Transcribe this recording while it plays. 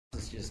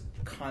just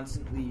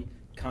constantly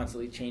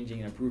changing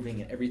and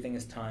improving, and everything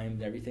is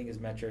timed, everything is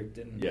metriced,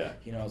 and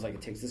you know, I was like,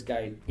 it takes this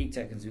guy 8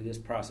 seconds to do this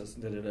process,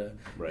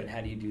 and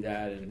how do you do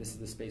that, and this is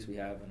the space we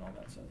have, and all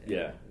that stuff.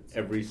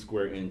 Every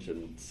square inch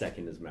and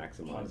second is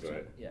maximized,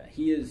 right? Yeah,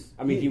 he is.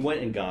 I mean, he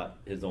went and got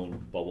his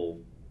own bubble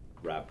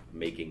wrap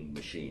making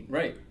machine,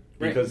 right?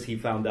 Because he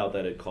found out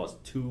that it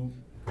cost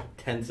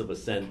 0.2 of a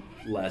cent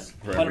less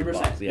for every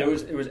box. Yeah.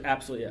 It was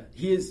absolutely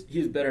He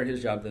is better at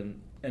his job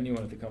than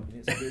anyone at the company.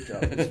 It's a great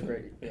job. It's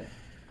great. Yeah.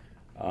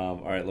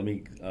 All right, let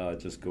me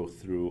just go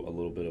through a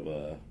little bit of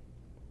a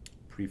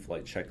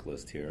pre-flight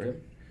checklist here.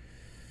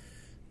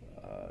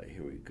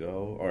 Here we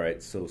go. All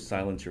right, so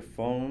silence your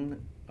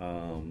phone.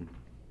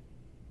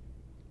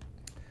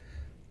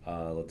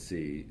 Let's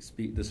see.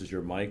 This is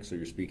your mic, so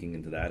you're speaking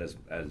into that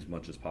as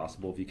much as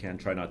possible if you can.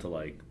 Try not to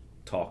like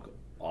talk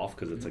off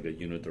because it's like a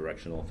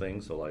unidirectional thing.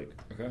 So like,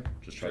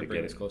 just try to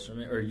get it closer to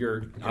me. Or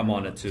you're. I'm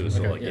on it too.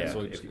 So like,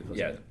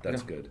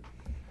 that's good.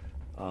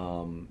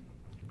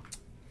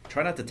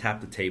 Try not to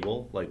tap the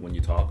table like when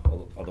you talk,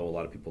 although a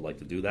lot of people like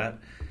to do that.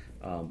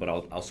 But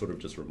I'll sort of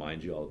just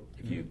remind you.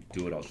 If you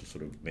do it, I'll just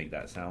sort of make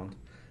that sound.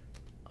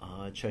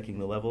 Checking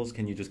the levels.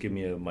 Can you just give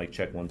me a mic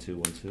check? 1 2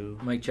 1 2.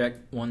 Mic check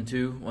 1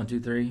 2 1 2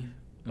 3.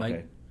 Mic.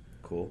 Okay,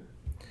 cool.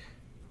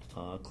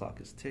 Clock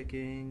is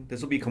ticking.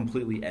 This will be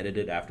completely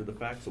edited after the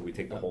fact, so we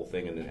take the whole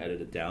thing and then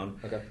edit it down.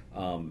 Okay.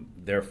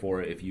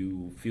 Therefore, if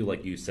you feel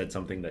like you said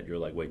something that you're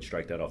like, wait,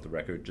 strike that off the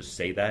record, just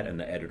say that, and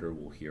the editor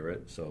will hear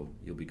it. So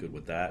you'll be good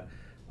with that.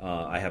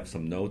 I have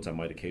some notes. I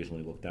might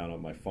occasionally look down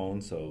on my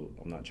phone, so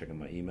I'm not checking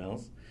my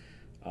emails.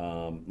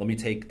 Let me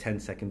take 10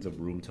 seconds of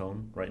room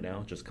tone right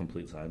now. Just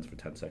complete silence for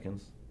 10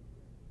 seconds.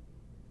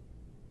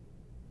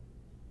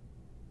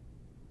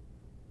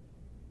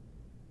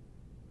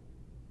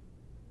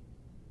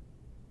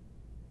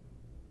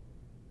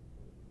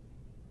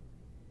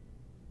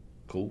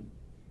 Cool.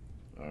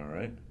 All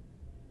right.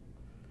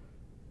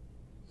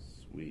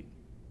 Sweet.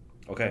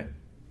 Okay.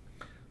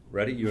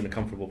 Ready? You're in a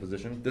comfortable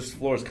position. This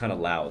floor is kind of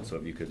loud, so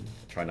if you could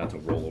try not to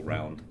roll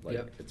around.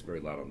 It's very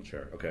loud on the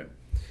chair. Okay.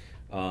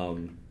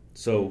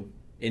 So,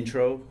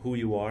 intro, who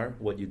you are,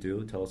 what you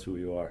do. Tell us who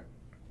you are.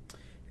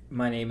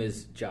 My name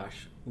is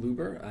Josh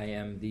Luber. I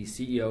am the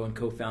CEO and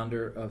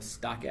co-founder of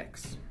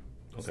StockX.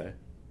 Okay.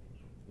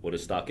 What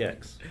is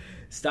StockX?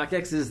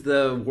 StockX is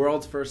the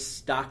world's first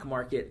stock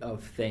market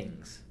of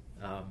things.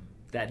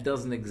 That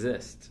doesn't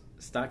exist.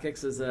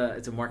 StockX is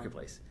a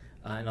marketplace.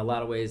 In a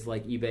lot of ways,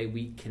 like eBay,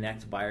 we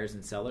connect buyers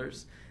and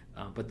sellers.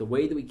 But the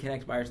way that we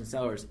connect buyers and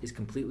sellers is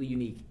completely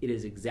unique. It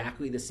is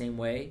exactly the same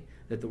way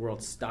that the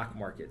world's stock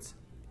markets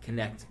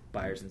connect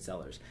buyers and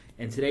sellers.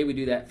 And today we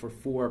do that for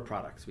 4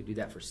 products. We do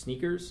that for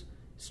sneakers,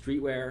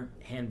 streetwear,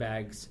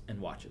 handbags, and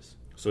watches.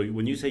 So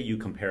when you say you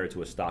compare it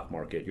to a stock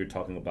market, you're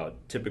talking about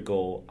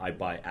typical, I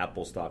buy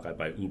Apple stock, I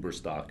buy Uber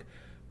stock,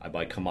 I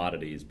buy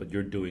commodities, but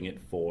you're doing it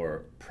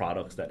for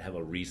products that have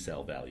a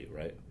resale value,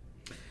 right?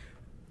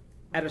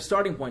 At a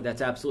starting point,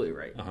 that's absolutely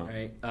right.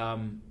 Right?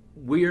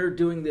 We're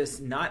doing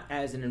this not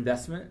as an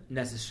investment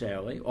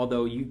necessarily,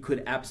 although you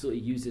could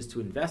absolutely use this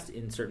to invest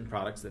in certain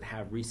products that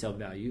have resale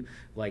value,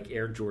 like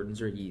Air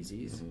Jordans or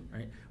Yeezys,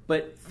 right?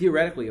 But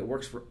theoretically, it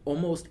works for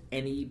almost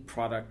any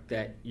product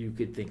that you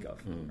could think of,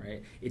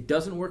 right? It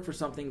doesn't work for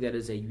something that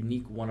is a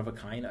unique,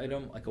 one-of-a-kind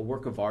item, like a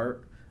work of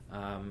art,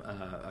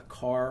 a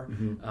car,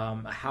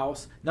 a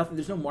house. Nothing.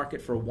 There's no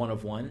market for a one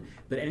of one.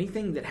 But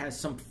anything that has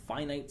some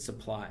finite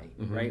supply,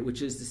 right?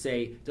 Which is to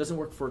say, doesn't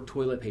work for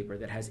toilet paper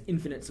that has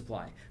infinite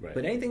supply. Right.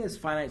 But anything that's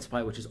finite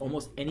supply, which is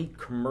almost any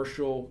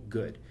commercial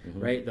good,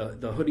 right?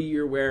 The hoodie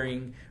you're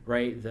wearing,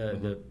 right?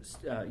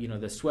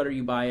 The sweater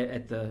you buy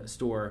at the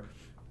store.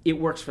 It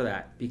works for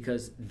that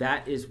because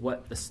that is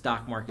what the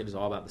stock market is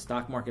all about. The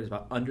stock market is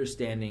about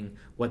understanding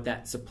what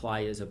that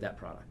supply is of that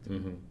product.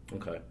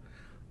 Okay.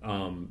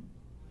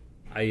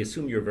 I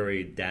assume you're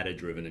very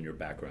data-driven in your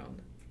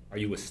background. Are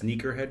you a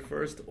sneakerhead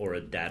first or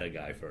a data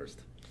guy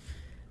first?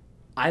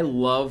 I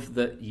love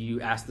that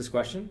you asked this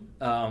question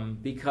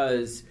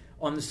because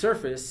on the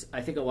surface,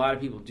 I think a lot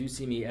of people do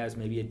see me as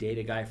maybe a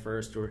data guy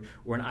first or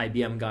an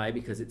IBM guy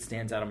because it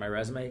stands out on my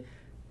resume.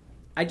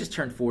 I just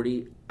turned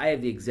 40. I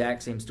have the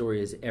exact same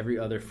story as every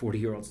other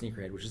 40-year-old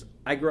sneakerhead, which is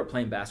I grew up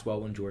playing basketball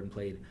when Jordan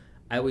played.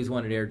 I always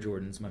wanted Air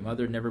Jordans. My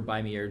mother would never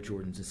buy me Air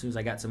Jordans. As soon as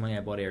I got some money,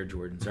 I bought Air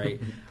Jordans,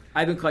 right?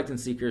 I've been collecting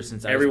sneakers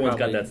since Everyone's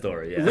got that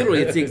story, yeah.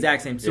 Literally, it's the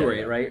exact same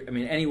story, right? I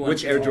mean, anyone.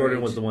 Which Air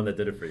Jordan was the one that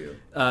did it for you?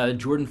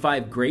 Jordan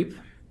 5 Grape.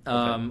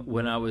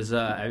 When I was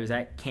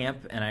at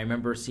camp, and I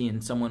remember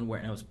seeing someone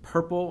wearing, and it was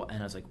purple, and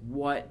I was like,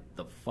 what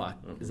the fuck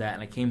is that?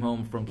 And I came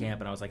home from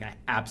camp, and I was like, I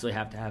absolutely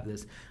have to have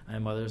this. And my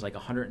mother was like,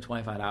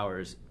 125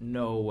 hours,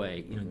 no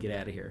way, get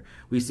out of here.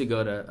 We used to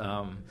go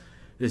to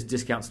this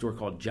discount store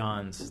called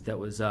John's that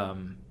was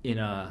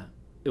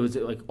it was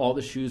like all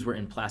the shoes were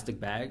in plastic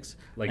bags.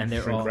 Like and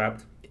shrink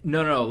wrapped?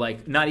 No,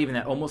 like not even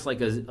that, almost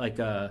like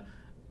a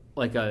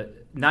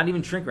not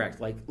even shrink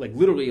wrapped, like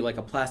literally like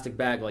a plastic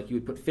bag, like you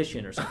would put fish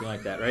in or something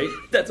like that, right?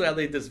 That's how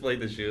they displayed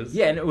the shoes.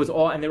 Yeah, and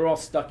they were all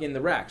stuck in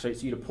the racks, right?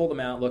 So you had to pull them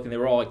out, look, and they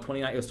were all like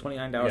 $29. It was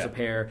 $29 a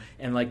pair,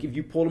 and like if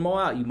you pulled them all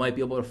out, you might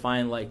be able to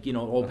find like an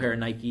old pair of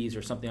Nikes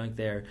or something like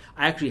there.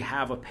 I actually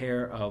have a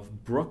pair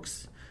of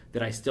Brooks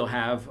that I still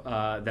have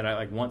that I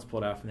like once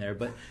pulled out from there.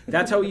 But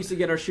that's how we used to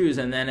get our shoes.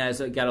 And then as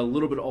I got a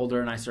little bit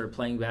older and I started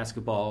playing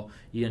basketball,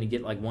 you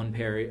get like one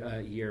pair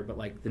a year. But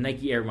like the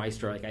Nike Air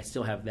Maestro, like I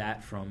still have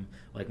that from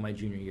like my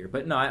junior year.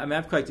 But no, I mean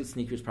I've collected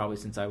sneakers probably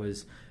since I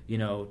was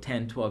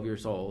 10, 12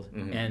 years old.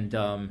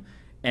 Mm-hmm.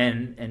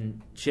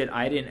 And shit,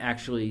 I didn't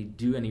actually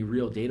do any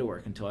real data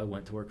work until I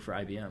went to work for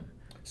IBM.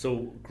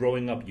 So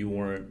growing up, you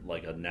weren't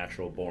like a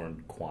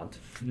natural-born quant?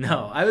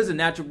 No, I was a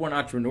natural-born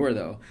entrepreneur,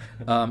 though.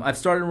 I've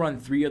started to run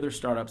 3 other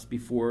startups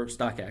before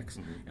StockX,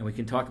 and we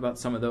can talk about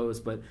some of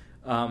those. But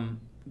you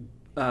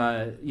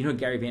know who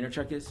Gary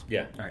Vaynerchuk is?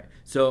 Yeah. All right.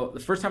 So the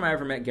first time I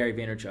ever met Gary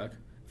Vaynerchuk,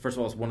 first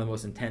of all, it's one of the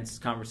most intense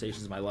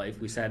conversations of my life.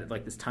 We sat at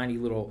like this tiny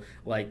little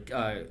like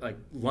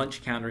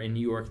lunch counter in New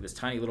York, this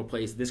tiny little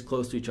place, this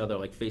close to each other,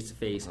 like face to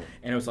face.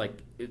 And it was like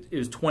it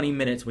was 20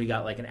 minutes. We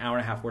got like an hour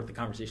and a half worth of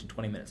conversation,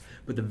 20 minutes.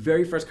 But the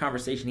very first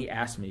conversation he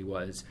asked me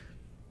was,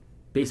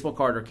 baseball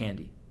card or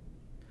candy?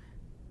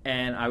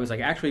 And I was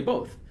like, actually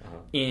both.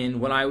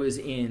 When I was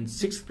in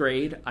 6th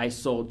grade, I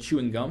sold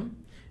chewing gum.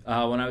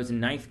 When I was in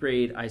 9th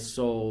grade, I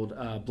sold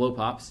blow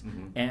pops,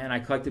 and I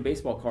collected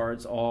baseball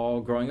cards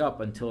all growing up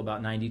until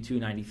about 92,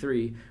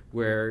 93,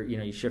 where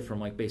you shift from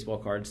like baseball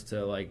cards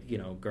to like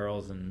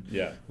girls and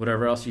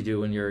whatever else you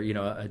do when you're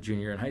a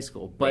junior in high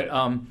school. But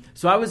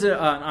so I was an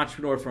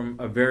entrepreneur from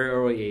a very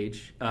early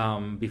age,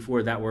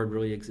 before that word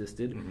really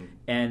existed,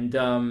 and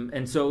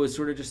so it was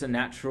sort of just a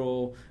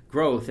natural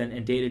growth,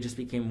 and data just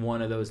became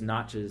one of those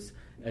notches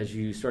as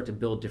you start to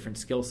build different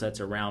skill sets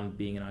around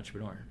being an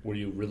entrepreneur. Were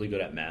you really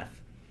good at math?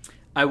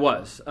 I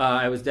was.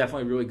 I was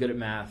definitely really good at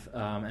math,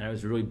 and I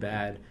was really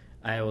bad.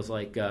 I was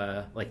like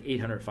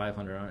 800,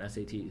 500 on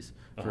SATs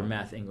for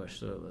math, English,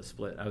 so the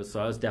split. I was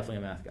definitely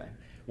a math guy.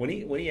 When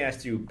he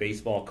asked you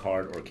baseball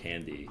card or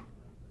candy,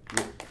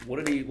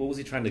 what was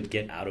he trying to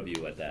get out of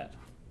you at that?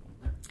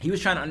 He was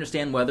trying to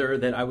understand whether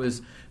that I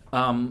was,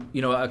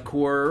 a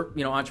core,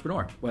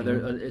 entrepreneur.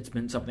 Whether it's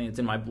been something that's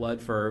in my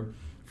blood for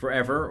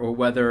forever, or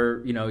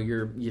whether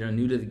you're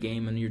new to the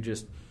game and you're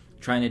just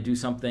trying to do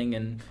something,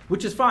 and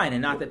which is fine,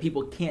 and not that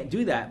people can't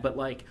do that, but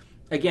like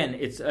again,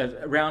 it's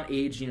around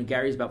age.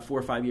 Gary's about 4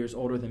 or 5 years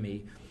older than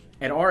me.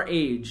 At our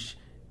age,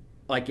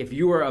 like if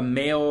you were a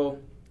male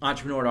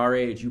entrepreneur at our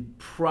age, you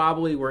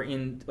probably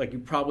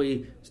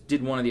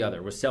did one or the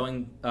other, was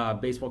selling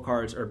baseball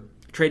cards or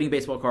trading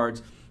baseball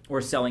cards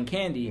or selling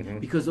candy,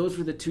 because those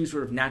were the two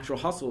sort of natural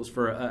hustles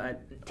for a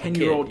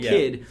 10-year-old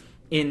kid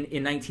in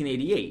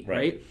 1988,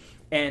 right?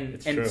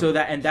 And so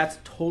that's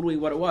totally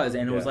what it was.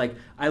 And it was like,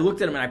 I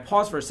looked at him and I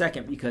paused for a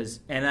second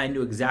and I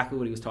knew exactly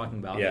what he was talking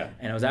about. Yeah.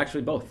 And it was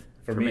actually both.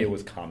 For me, it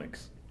was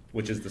comics,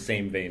 which is the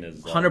same vein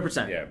as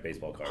 100%. Yeah,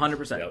 baseball cards.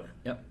 100%.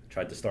 Yep.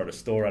 Tried to start a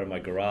store out of my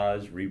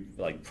garage,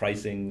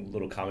 pricing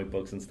little comic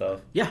books and stuff.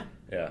 Yeah.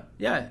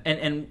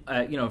 And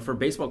for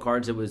baseball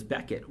cards, it was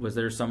Beckett. Was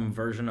there some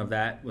version of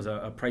that? Was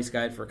a price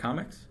guide for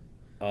comics?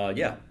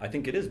 Yeah, I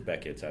think it is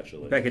Beckett's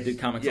actually. Beckett did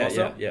comics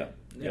also? Yeah.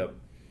 Yep.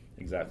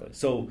 Exactly.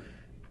 So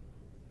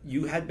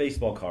you had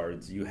baseball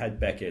cards, you had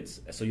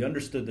Beckett's, so you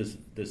understood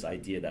this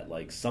idea that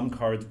like some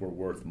cards were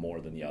worth more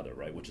than the other,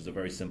 right? Which is a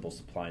very simple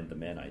supply and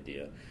demand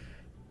idea.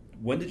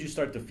 When did you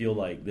start to feel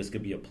like this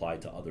could be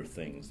applied to other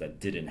things that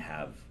didn't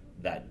have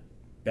that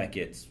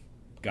Beckett's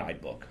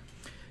guidebook?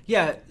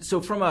 Yeah,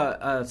 so from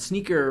a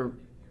sneaker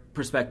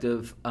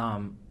perspective,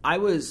 I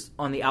was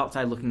on the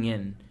outside looking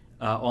in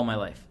all my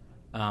life.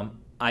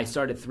 I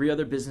started 3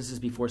 other businesses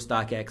before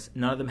StockX.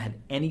 None of them had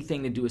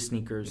anything to do with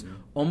sneakers,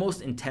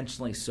 almost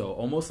intentionally so,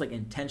 almost like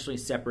intentionally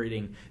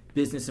separating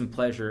business and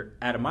pleasure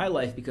out of my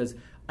life, because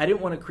I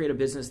didn't want to create a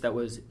business that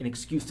was an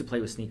excuse to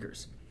play with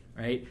sneakers,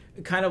 right?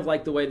 Kind of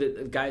like the way that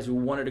the guys who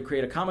wanted to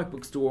create a comic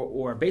book store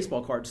or a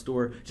baseball card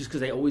store just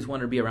because they always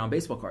wanted to be around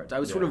baseball cards. I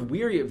was sort of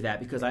weary of that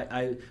because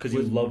because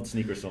you loved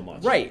sneakers so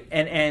much. Right,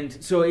 and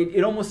so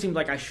it almost seemed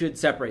like I should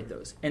separate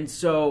those. And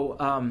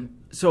so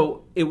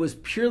so it was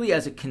purely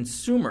as a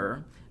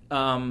consumer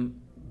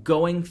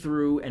going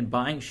through and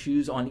buying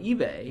shoes on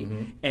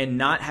eBay and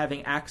not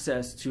having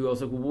access to, I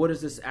was like, well, what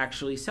does this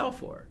actually sell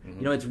for?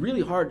 It's really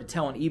hard to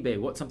tell on eBay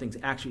what something's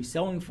actually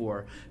selling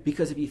for,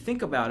 because if you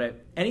think about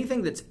it,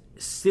 anything that's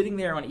sitting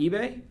there on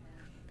eBay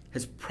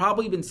has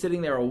probably been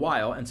sitting there a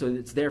while, and so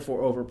it's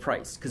therefore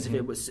overpriced. Because if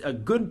it was a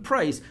good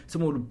price,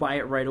 someone would buy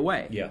it right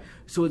away. Yeah.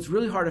 So it's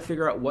really hard to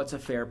figure out what's a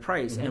fair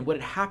price. And what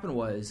had happened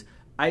was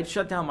I had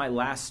shut down my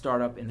last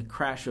startup in the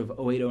crash of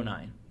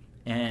 08-09.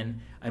 And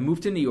I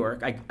moved to New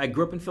York. I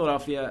grew up in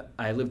Philadelphia.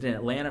 I lived in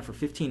Atlanta for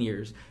 15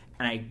 years.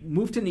 And I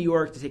moved to New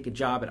York to take a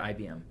job at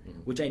IBM,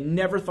 which I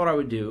never thought I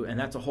would do. And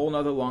that's a whole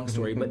other long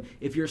story. But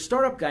if you're a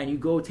startup guy and you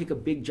go take a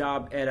big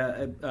job at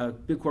a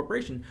big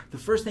corporation, the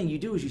first thing you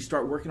do is you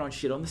start working on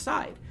shit on the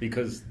side.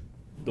 Because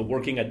the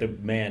working at the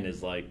man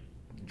is like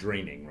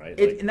draining,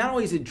 right? Not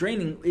only is it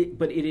draining,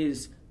 but it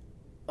is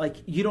like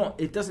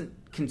it doesn't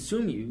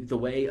consume you the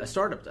way a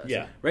startup does.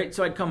 Yeah. Right?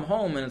 So I'd come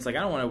home and it's like,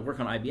 I don't want to work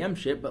on IBM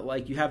shit, but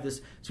like you have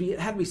this, so it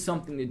had to be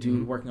something to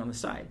do working on the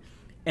side.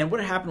 And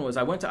what happened was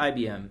I went to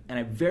IBM and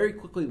I very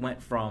quickly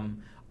went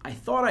from, I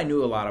thought I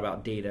knew a lot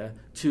about data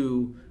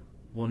to,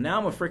 well, now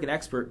I'm a freaking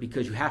expert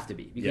because you have to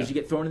be. Because you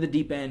get thrown in the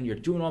deep end, you're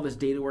doing all this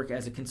data work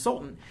as a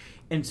consultant.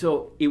 And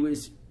so it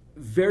was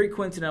very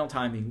coincidental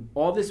timing.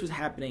 All this was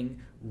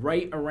happening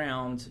right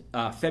around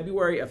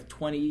February of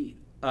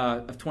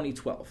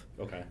 2012.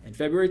 Okay. And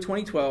February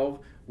 2012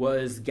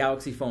 was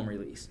Galaxy phone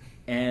release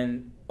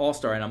and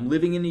All-Star. And I'm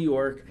living in New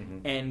York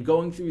and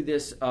going through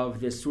this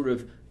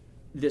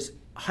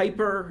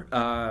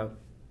hyper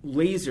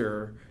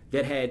laser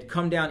that had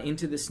come down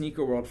into the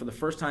sneaker world for the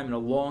first time in a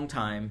long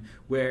time,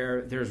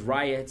 where there's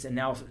riots and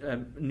now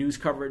news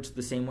coverage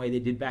the same way they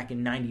did back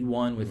in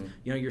 '91 with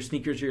your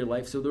sneakers are your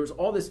life. So there's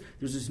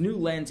this new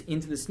lens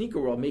into the sneaker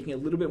world, making it a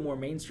little bit more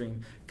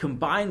mainstream,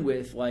 combined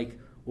with like,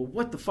 well,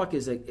 what the fuck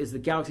is the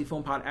Galaxy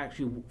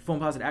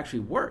PhonePosit actually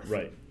worth?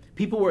 Right.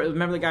 People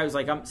remember the guy who was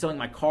like, I'm selling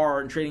my car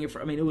and trading it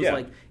for. I mean, it was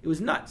like it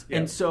was nuts. Yeah.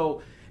 And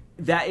so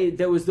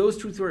there was those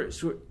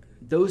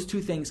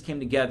two things came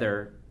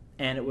together.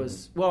 And it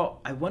was,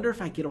 well, I wonder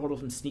if I get a hold of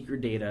some sneaker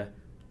data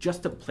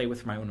just to play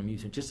with for my own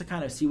amusement, just to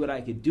kind of see what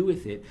I could do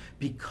with it,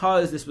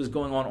 because this was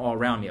going on all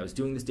around me. I was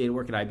doing this data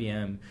work at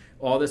IBM.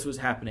 All this was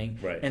happening.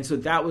 Right. And so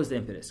that was the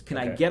impetus. Can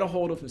I get a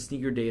hold of some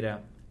sneaker data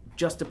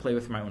just to play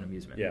with for my own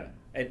amusement? Yeah.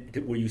 And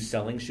were you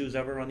selling shoes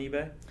ever on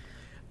eBay?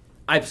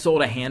 I've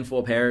sold a handful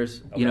of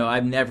pairs. Okay.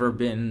 I've never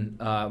been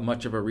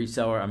much of a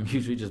reseller. I'm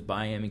usually just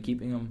buying them and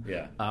keeping them.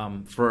 Yeah.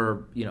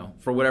 For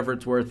whatever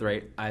it's worth,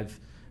 right? I've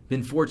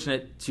been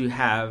fortunate to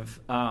have,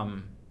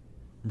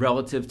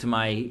 relative to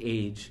my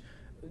age,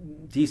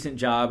 decent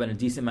job and a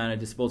decent amount of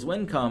disposable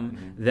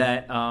income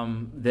that I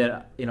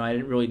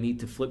didn't really need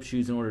to flip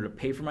shoes in order to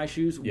pay for my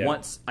shoes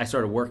once I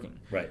started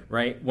working.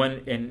 Right.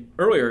 And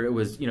earlier it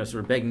was sort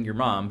of begging your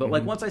mom, but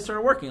like once I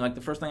started working, like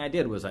the first thing I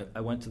did was I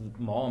went to the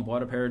mall and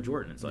bought a pair of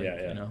Jordans. Like,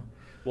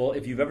 Well,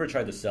 if you've ever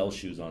tried to sell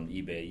shoes on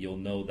eBay, you'll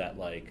know that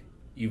like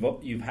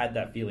you've had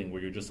that feeling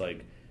where you're just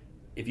like,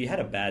 if you had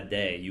a bad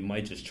day, you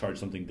might just charge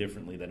something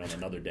differently than on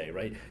another day,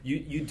 right?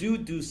 You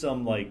do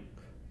some like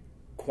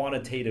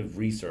quantitative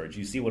research.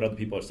 You see what other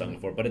people are selling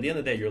for, but at the end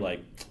of the day, you're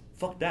like,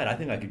 fuck that. I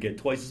think I could get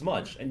twice as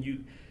much.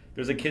 And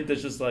there's a kid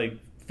that's just like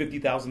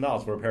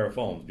 $50,000 for a pair of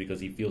phones because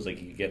he feels like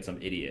he could get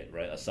some idiot,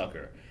 right? A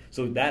sucker.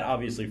 So that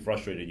obviously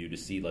frustrated you to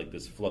see like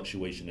this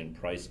fluctuation in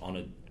price on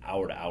an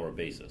hour-to-hour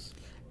basis.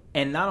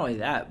 And not only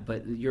that,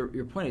 but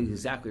your point is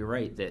exactly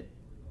right, that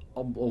a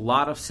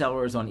lot of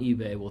sellers on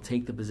eBay will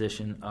take the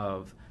position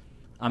of,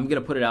 I'm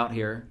going to put it out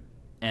here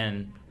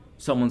and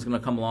someone's going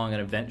to come along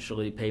and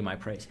eventually pay my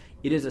price.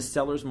 It is a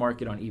seller's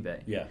market on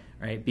eBay. Yeah.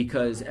 Right?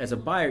 Because as a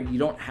buyer, you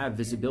don't have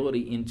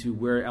visibility into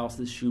where else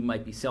this shoe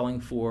might be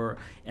selling for,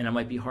 and it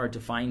might be hard to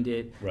find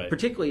it,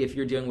 particularly if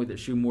you're dealing with a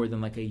shoe more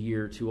than like a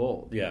year or two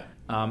old. Yeah.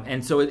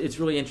 And so it's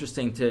really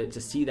interesting to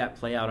see that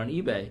play out on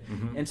eBay.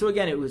 And so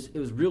again, it was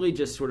really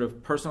just sort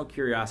of personal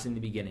curiosity in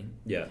the beginning.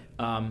 Yeah.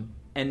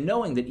 And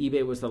knowing that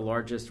eBay was the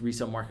largest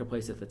resale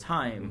marketplace at the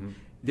time,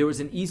 there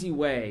was an easy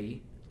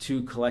way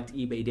to collect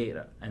eBay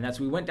data. And that's,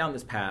 we went down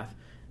this path,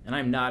 and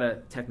I'm not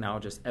a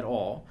technologist at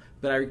all,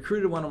 but I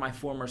recruited one of my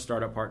former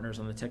startup partners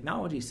on the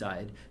technology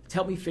side to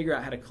help me figure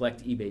out how to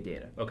collect eBay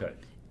data. Okay.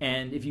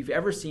 And if you've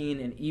ever seen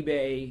an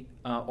eBay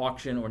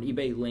auction or an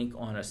eBay link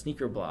on a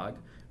sneaker blog,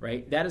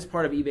 right, that is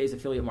part of eBay's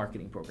affiliate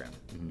marketing program.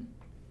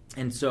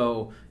 And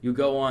so you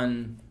go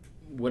on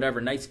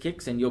whatever, Nice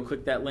Kicks, and you'll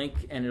click that link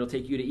and it'll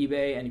take you to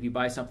eBay, and if you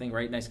buy something,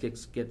 right, Nice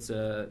Kicks gets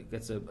a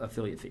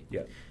affiliate fee.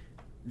 Yeah.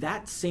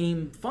 That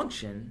same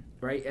function,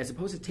 right, as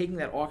opposed to taking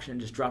that auction and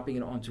just dropping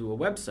it onto a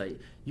website,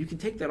 you can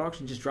take that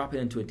auction and just drop it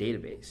into a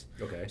database.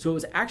 Okay. So it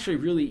was actually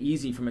really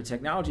easy from a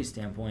technology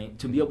standpoint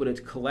to be able to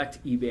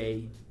collect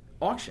eBay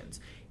auctions.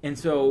 And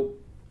so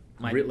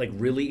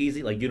really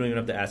easy? Like you don't even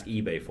have to ask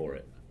eBay for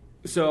it.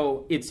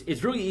 So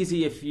it's really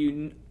easy if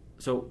you...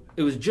 So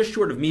it was just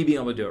short of me being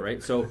able to do it,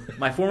 right? So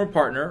my former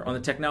partner on the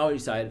technology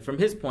side, from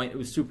his point, it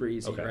was super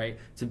easy, right?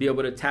 To be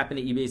able to tap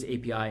into eBay's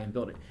API and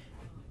build it.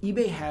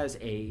 eBay has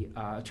a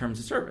terms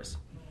of service,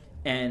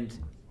 and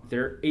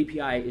their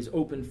API is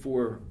open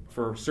for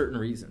certain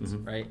reasons,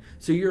 right?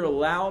 So you're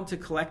allowed to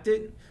collect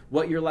it.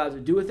 What you're allowed to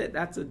do with it,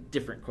 that's a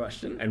different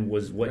question. And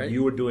was what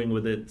you were doing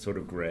with it sort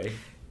of gray?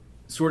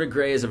 Sort of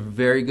gray is a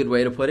very good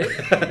way to put it.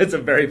 It's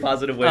a very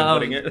positive way of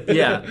putting it.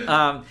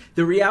 Yeah.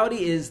 The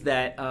reality is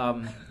that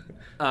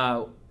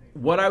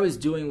what I was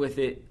doing with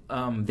it,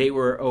 they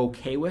were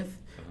okay with,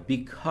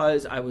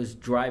 because I was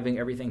driving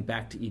everything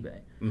back to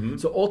eBay.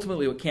 So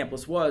ultimately what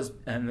Campless was,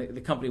 and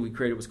the company we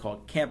created was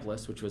called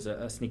Campless, which was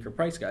a sneaker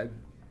price guide.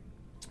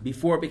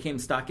 Before it became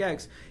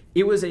StockX,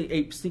 it was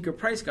a sneaker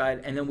price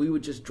guide, and then we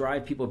would just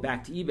drive people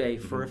back to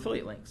eBay for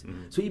affiliate links.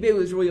 So eBay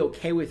was really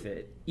okay with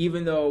it,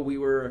 even though we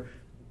were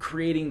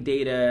creating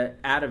data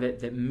out of it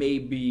that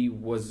maybe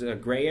was a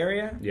gray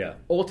area. Yeah.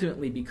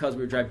 Ultimately, because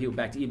we were driving people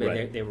back to eBay,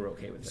 Right. they were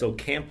okay with it. So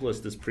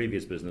Campless, this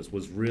previous business,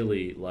 was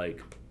really like,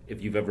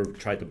 if you've ever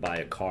tried to buy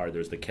a car,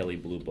 there's the Kelley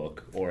Blue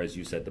Book, or as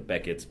you said, the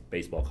Beckett's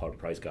baseball card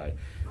price guide.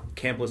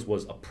 Campless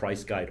was a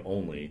price guide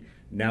only.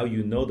 Now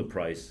you know the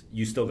price,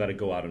 you still got to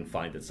go out and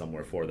find it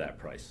somewhere for that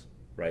price,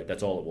 right?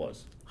 That's all it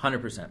was.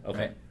 100%. Okay.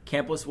 Right?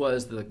 Campless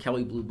was the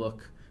Kelley Blue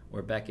Book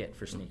or Beckett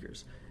for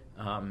sneakers.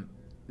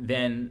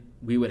 Then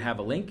we would have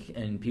a link,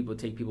 and people would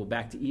take people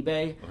back to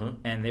eBay,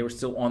 and they were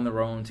still on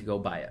their own to go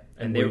buy it.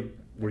 And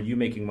were you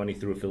making money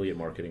through affiliate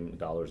marketing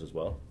dollars as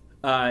well?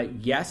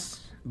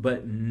 Yes,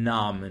 but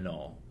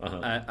nominal.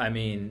 I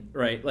mean,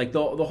 right? Like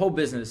the whole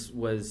business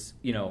was,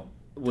 you know,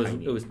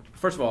 Tiny. it was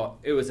first of all,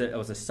 it was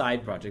a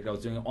side project I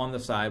was doing on the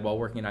side while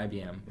working at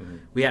IBM.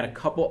 We had a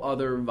couple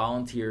other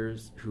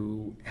volunteers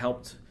who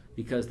helped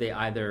because they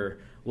either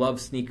love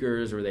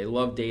sneakers or they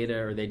love data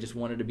or they just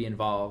wanted to be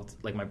involved,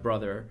 like my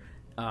brother.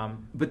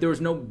 But there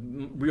was no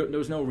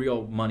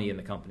real money in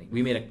the company.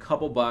 We made a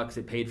couple bucks.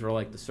 It paid for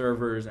like the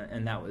servers,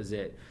 and that was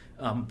it.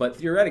 But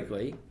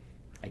theoretically,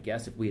 I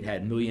guess if we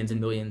had millions and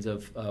millions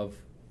of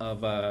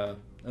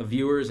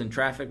viewers and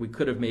traffic, we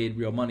could have made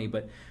real money.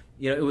 But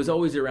you know, it was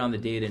always around the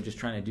data and just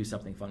trying to do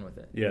something fun with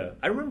it. Yeah,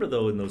 I remember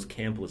though in those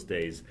Campless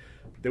days,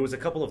 there was a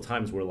couple of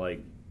times where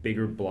like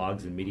bigger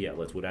blogs and media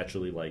outlets would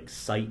actually like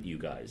cite you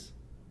guys.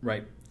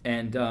 Right,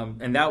 and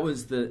that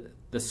was the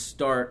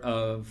start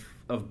of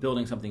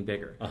building something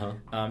bigger.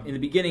 In the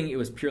beginning, it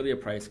was purely a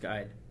price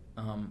guide.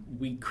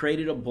 We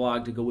created a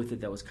blog to go with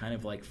it that was kind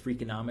of like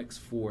Freakonomics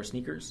for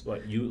sneakers.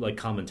 Like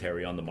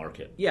commentary on the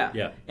market.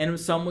 Yeah. And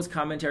some was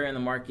commentary on the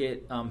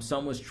market.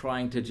 Some was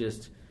trying to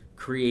just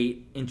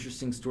create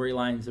interesting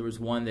storylines. There was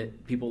one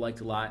that people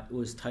liked a lot. It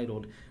was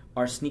titled,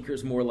 "Are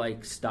Sneakers More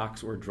Like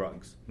Stocks or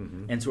Drugs?"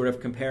 And sort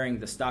of comparing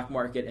the stock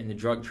market and the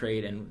drug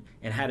trade and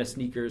how do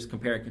sneakers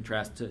compare and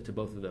contrast to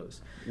both of those.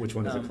 Which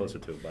one is it closer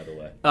to, by the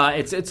way?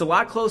 It's a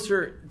lot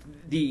closer.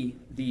 The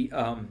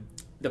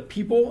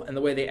people and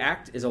the way they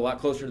act is a lot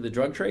closer to the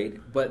drug trade,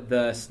 but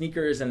the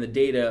sneakers and the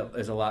data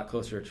is a lot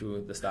closer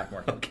to the stock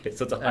market. Okay,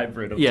 so it's a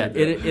hybrid of yeah, two.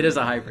 it is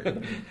a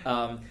hybrid.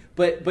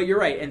 But you're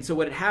right. And so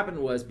what had happened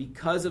was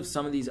because of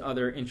some of these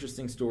other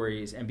interesting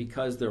stories and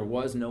because there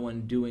was no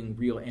one doing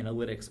real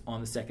analytics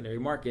on the secondary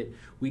market,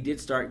 we did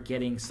start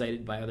getting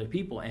cited by other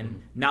people.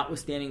 And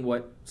notwithstanding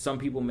what some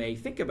people may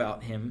think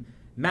about him,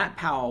 Matt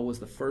Powell was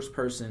the first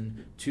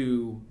person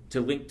to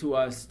link to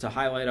us, to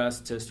highlight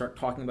us, to start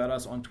talking about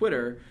us on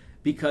Twitter,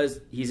 because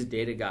he's a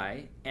data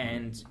guy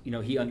and you know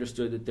he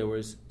understood that there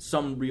was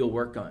some real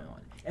work going on.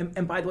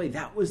 And by the way,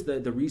 that was the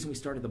reason we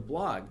started the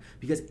blog,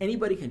 because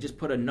anybody can just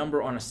put a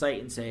number on a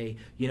site and say,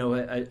 you know,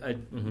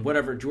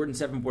 whatever Jordan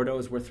 7 Bordeaux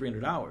is worth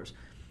 $300.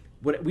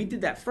 We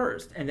did that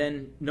first, and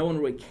then no one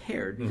really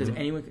cared because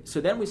anyone.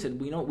 So then we said,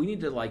 we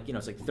need to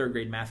it's like third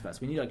grade math class.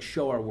 We need to like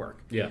show our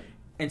work. Yeah.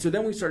 And so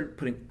then we started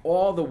putting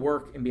all the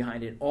work in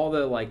behind it, all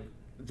the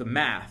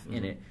math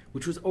in it,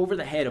 which was over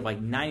the head of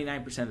like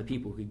 99% of the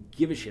people who could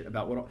give a shit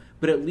about what.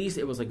 But at least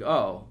it was like,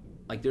 oh,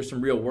 like there's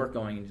some real work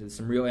going into this,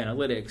 some real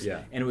analytics,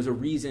 and it was a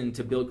reason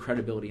to build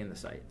credibility in the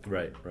site.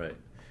 Right.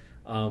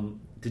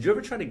 Did you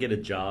ever try to get a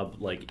job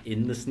like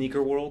in the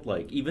sneaker world,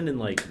 like even in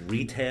like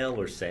retail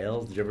or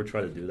sales? Did you ever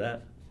try to do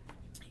that?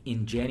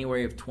 In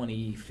January of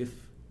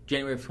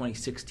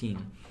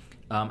 2016,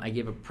 I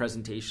gave a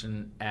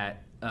presentation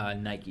at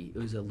Nike. It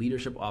was a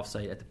leadership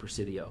offsite at the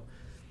Presidio.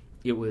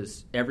 It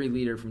was every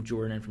leader from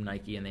Jordan and from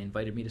Nike, and they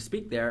invited me to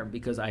speak there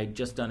because I had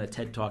just done a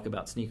TED Talk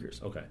about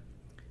sneakers. Okay.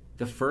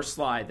 The first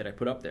slide that I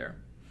put up there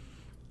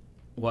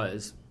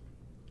was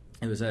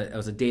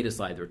a data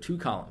slide. There were 2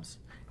 columns,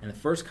 and the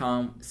first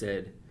column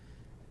said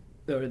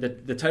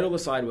the title of the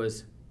slide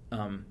was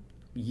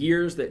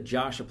years that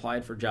Josh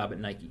applied for a job at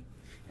Nike,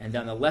 and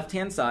down the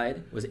left-hand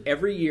side was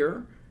every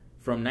year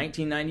from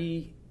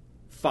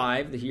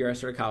 1995, the year I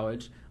started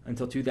college,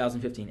 until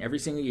 2015, every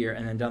single year,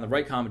 and then down the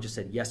right column it just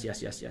said yes.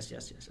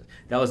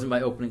 That was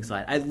my opening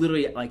slide. I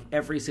literally, like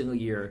every single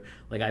year,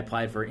 like I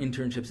applied for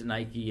internships at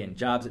Nike and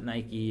jobs at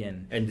Nike,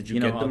 and did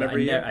you get them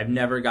every year? I've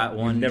never got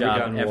one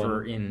job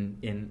ever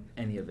in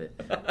any of it.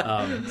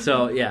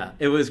 So yeah,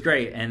 it was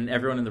great, and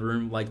everyone in the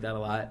room liked that a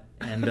lot,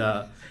 and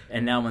now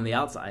I'm on the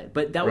outside.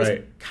 But that was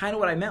kind of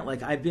what I meant.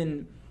 Like I've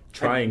been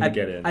trying to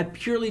get in. I've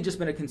purely just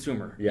been a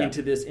consumer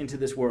into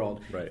this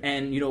world, right.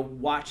 And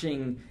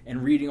watching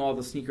and reading all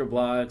the sneaker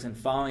blogs and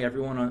following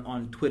everyone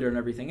on Twitter and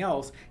everything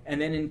else.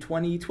 And then in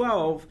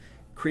 2012,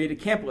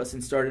 created Campless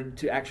and started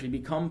to actually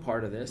become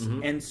part of this.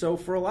 And so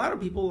for a lot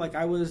of people, like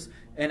I was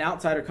an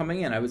outsider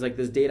coming in. I was like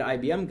this data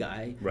IBM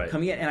guy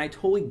coming in, and I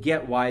totally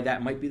get why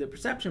that might be the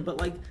perception. But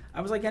like I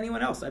was like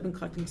anyone else. I've been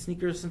collecting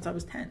sneakers since I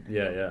was 10.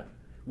 Yeah.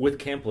 With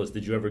Campless,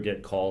 did you ever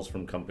get calls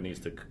from companies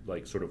to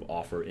like sort of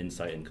offer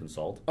insight and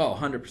consult? Oh,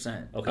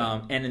 100%. Okay.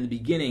 And in the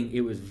beginning,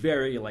 it was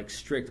very like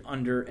strict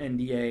under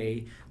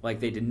NDA. Like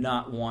they did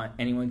not want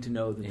anyone to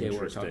know that they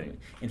were talking to me.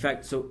 In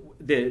fact, so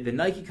the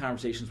Nike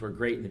conversations were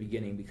great in the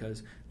beginning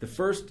because the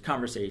first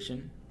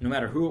conversation, no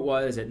matter who it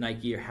was at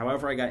Nike or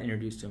however I got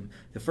introduced to them,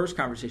 the first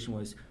conversation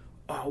was,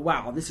 oh,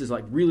 wow, this is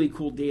like really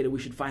cool data. We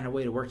should find a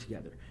way to work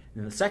together. And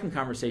then the second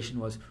conversation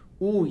was,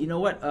 ooh, you know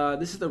what?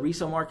 This is the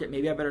resale market.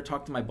 Maybe I better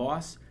talk to my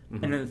boss.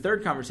 Mm-hmm. And then the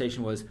third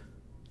conversation was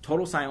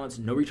total silence,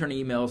 no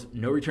returning emails,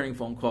 no returning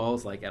phone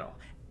calls, like at all.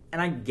 And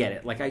I get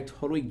it. Like I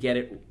totally get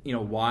it, you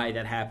know, why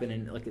that happened.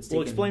 And like it's taken...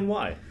 Well, explain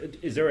why.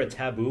 Is there a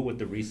taboo with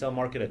the resale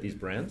market at these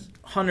brands?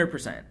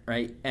 100%,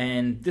 right?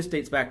 And this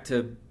dates back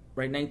to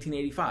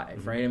 1985,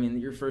 mm-hmm. right? I mean,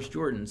 your first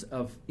Jordans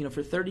of, you know,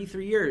 for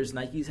 33 years,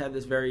 Nike's had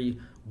this very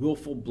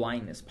willful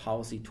blindness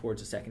policy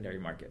towards the secondary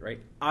market, right?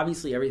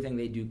 Obviously, everything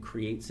they do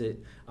creates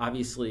it.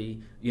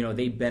 Obviously, you know,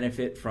 they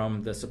benefit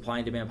from the supply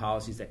and demand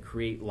policies that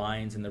create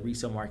lines in the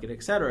resale market,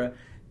 et cetera.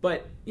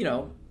 But, you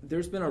know,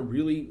 there's been a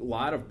really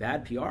lot of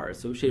bad PR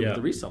associated with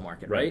the resale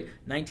market, right?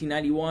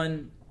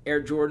 1991... Air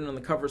Jordan on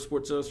the cover of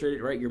Sports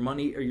Illustrated, right? Your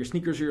money or your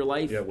sneakers are your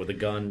life. Yeah, with a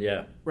gun,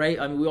 yeah. Right?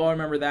 I mean, we all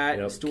remember that.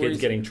 You know, stories.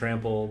 Kids getting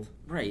trampled.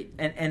 Right.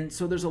 And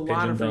so there's a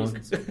lot of dunk.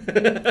 reasons.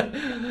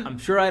 I'm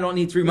sure I don't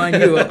need to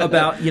remind you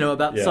about, you know,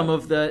 about some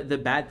of the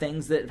bad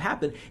things that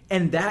happen.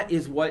 And that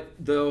is what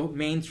the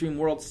mainstream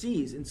world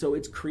sees. And so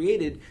it's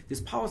created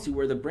this policy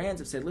where the brands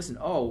have said, listen,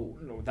 oh,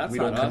 no, that's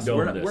not us.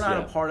 We're not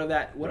a part of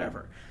that, whatever.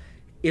 Right.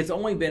 It's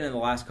only been in the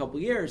last couple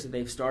of years that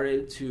they've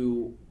started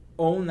to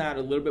own that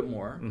a little bit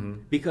more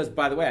because,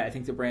 by the way, I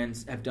think the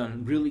brands have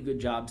done really good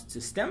jobs to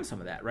stem some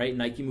of that, right?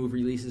 Nike moved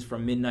releases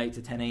from midnight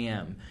to 10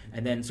 a.m.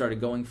 and then started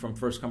going from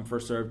first come,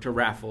 first serve to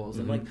raffles.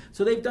 And like,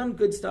 so they've done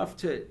good stuff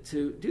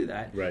to do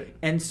that. Right.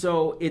 And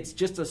so it's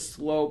just a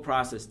slow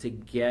process to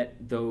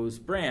get those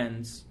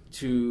brands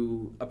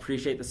to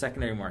appreciate the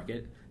secondary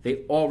market.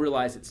 They all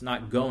realize it's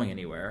not going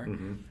anywhere.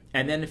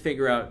 And then to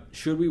figure out,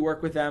 should we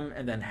work with them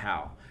and then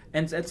how?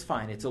 And that's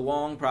fine. It's a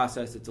long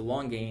process. It's a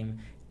long game.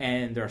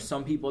 And there are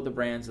some people at the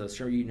brands, I'm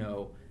sure you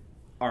know,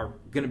 are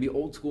going to be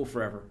old school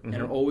forever and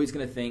are always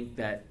going to think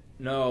that,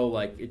 no,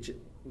 like, it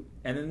should.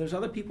 And then there's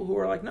other people who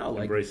are like, no,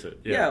 like, embrace it.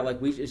 Yeah, like,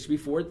 it should be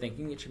forward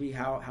thinking. It should be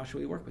how should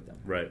we work with them?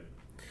 Right.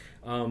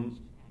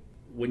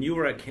 When you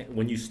were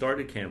when you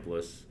started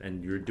Campless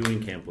and you're doing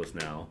Campless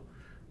now,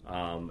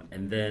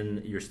 and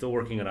then you're still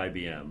working at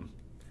IBM,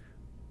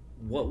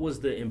 what was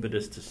the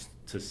impetus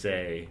to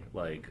say,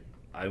 like,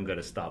 I'm going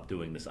to stop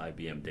doing this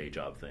IBM day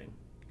job thing?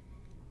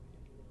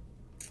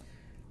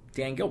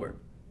 Dan Gilbert.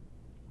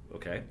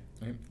 Okay.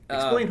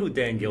 Explain who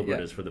Dan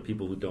Gilbert is for the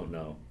people who don't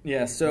know.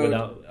 Yeah,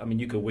 so...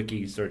 you could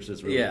wiki search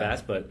this really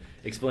fast, but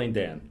explain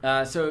Dan.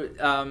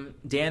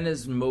 Dan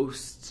is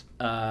most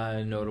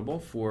notable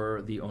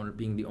for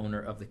being the owner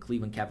of the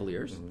Cleveland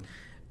Cavaliers.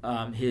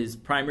 His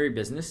primary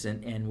business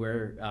and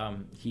where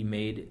he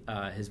made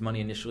his money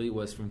initially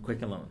was from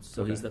Quicken Loans.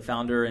 So he's the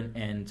founder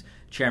and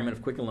chairman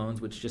of Quicken Loans,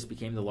 which just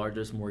became the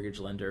largest mortgage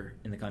lender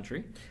in the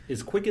country.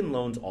 Is Quicken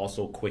Loans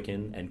also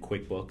Quicken and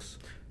QuickBooks?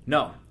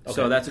 No. Okay.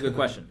 So that's a good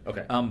question.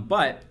 Okay.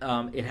 But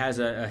it has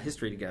a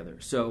history together.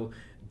 So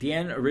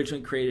Dan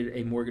originally created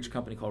a mortgage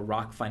company called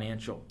Rock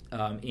Financial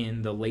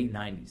in the late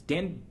 90s.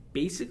 Dan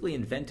basically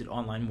invented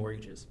online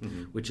mortgages,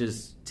 which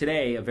is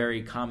today a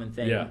very common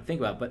thing to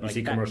think about. But you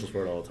see commercials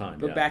for it all the time.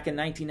 But back in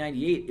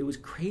 1998, it was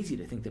crazy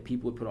to think that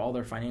people would put all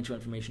their financial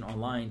information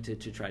online to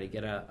try to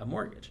get a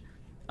mortgage.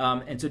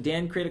 And so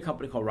Dan created a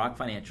company called Rock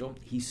Financial.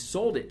 He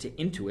sold it to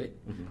Intuit,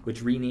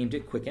 which renamed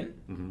it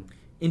Quicken.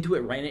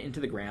 Intuit ran it into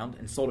the ground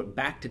and sold it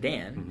back to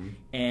Dan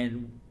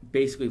and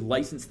basically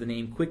licensed the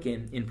name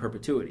Quicken in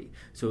perpetuity.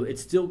 So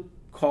it's still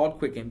called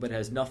Quicken, but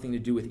has nothing to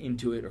do with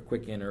Intuit or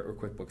Quicken or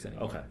QuickBooks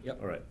anymore. Okay. Yep.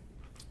 All right.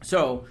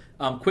 So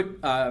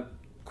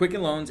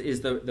Quicken Loans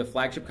is the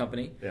flagship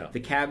company. Yeah.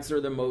 The Cavs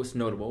are the most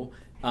notable.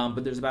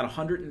 But there's about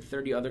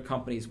 130 other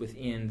companies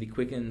within the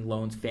Quicken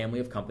Loans family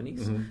of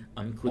companies,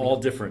 including all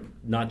different,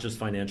 not just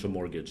financial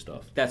mortgage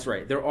stuff. That's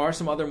right. There are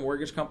some other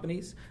mortgage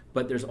companies,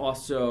 but there's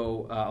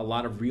also a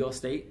lot of real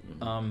estate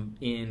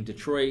in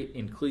Detroit,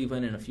 in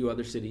Cleveland, and a few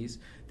other cities.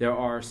 There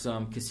are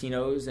some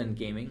casinos and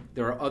gaming.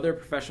 There are other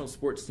professional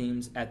sports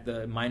teams at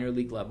the minor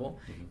league level,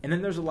 and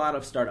then there's a lot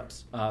of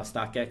startups.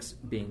 StockX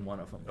being one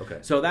of them. Okay.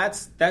 So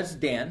that's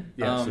Dan.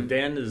 Yeah. So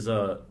Dan is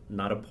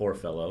not a poor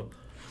fellow.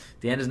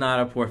 Dan is not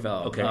a poor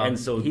fellow. Okay, and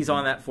so he's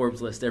on that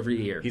Forbes list every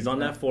year. He's on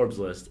that Forbes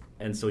list,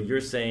 and so you're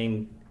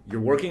saying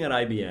you're working at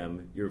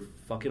IBM, you're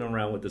fucking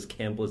around with this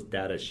Campless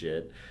data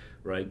shit,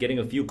 right? Getting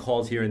a few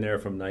calls here and there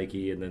from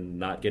Nike, and then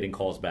not getting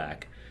calls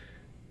back,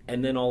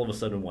 and then all of a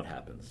sudden, what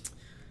happens?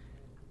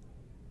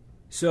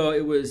 So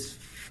it was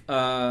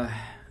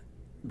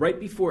right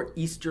before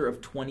Easter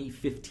of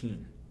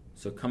 2015,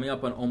 so coming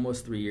up on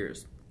almost 3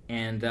 years,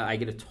 and I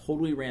get a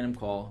totally random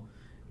call.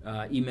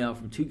 Email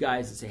from two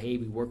guys that say, hey,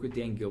 we work with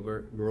Dan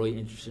Gilbert. We're really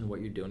interested in what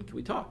you're doing. Can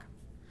we talk?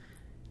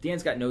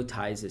 Dan's got no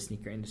ties to the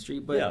sneaker industry,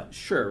 but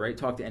sure, right?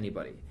 Talk to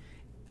anybody.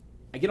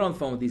 I get on the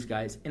phone with these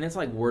guys, and it's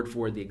like word for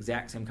word the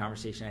exact same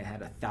conversation I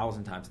had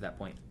 1,000 times at that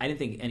point. I didn't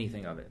think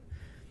anything of it.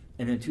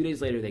 And then 2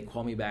 days later, they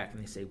call me back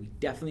and they say, we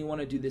definitely want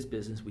to do this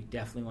business. We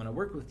definitely want to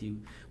work with you.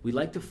 We'd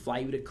like to fly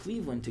you to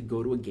Cleveland to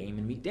go to a game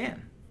and meet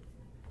Dan.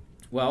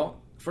 Well,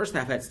 first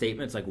half of that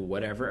statement, it's like, well,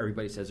 whatever.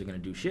 Everybody says they're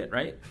going to do shit,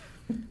 right?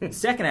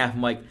 Second half,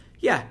 I'm like,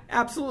 yeah,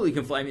 absolutely you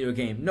can fly me to a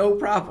game. No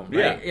problem,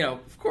 right? Yeah.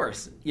 Of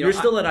course. You're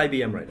still at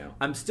IBM right now.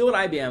 I'm still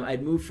at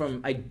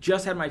IBM. I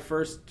just had my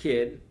first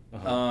kid.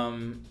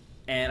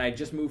 And I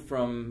just moved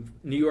from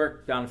New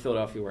York down to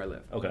Philadelphia where I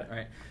live. Okay.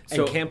 Right.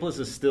 So, and Campless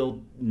is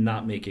still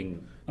not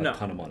making a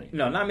ton of money.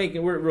 No, not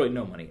making. We're really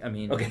no money. I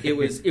mean, it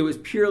was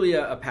purely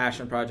a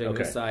passion project on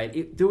the side.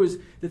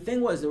 The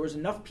thing was there was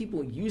enough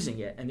people using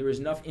it, and there was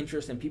enough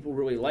interest, and people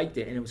really liked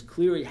it, and it was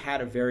clearly had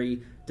a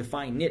very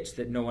defined niche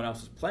that no one else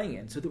was playing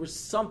in. So there was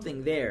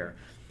something there.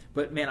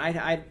 But man,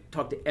 I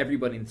talked to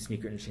everybody in the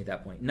sneaker industry at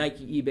that point: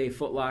 Nike, eBay,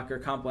 Foot Locker,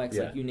 Complex,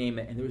 like you name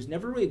it. And there was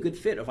never really a good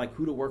fit of like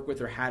who to work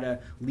with or how to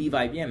leave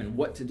IBM and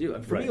what to do.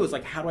 And for me, it was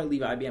like, how do I leave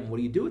IBM? What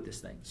do you do with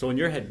this thing? So in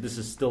your head, this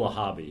is still a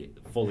hobby,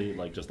 fully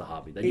like just a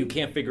hobby that you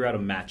can't figure out a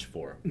match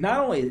for. Not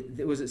only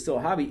was it still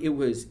a hobby, it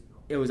was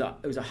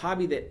a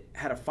hobby that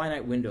had a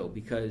finite window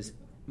because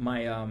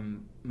my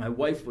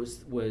wife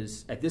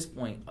was at this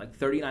point like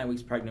 39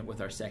 weeks pregnant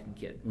with our second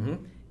kid,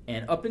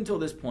 and up until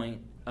this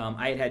point.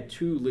 I had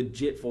 2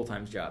 legit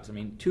full-time jobs. I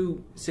mean,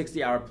 2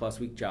 60-hour-plus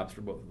week jobs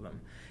for both of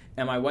them.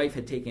 And my wife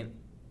had taken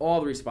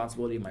all the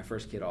responsibility of my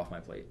first kid off my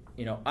plate.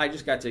 I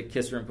just got to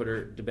kiss her and put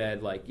her to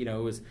bed. It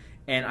was,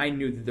 and I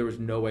knew that there was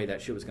no way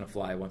that shit was going to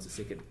fly once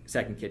the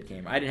second kid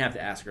came. I didn't have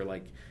to ask her,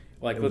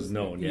 it was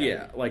known,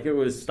 yeah. It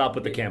was stop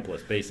with the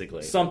Campless,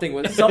 basically. Something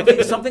was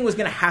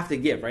going to have to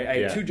give, right? I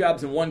had 2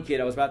 jobs and 1 kid.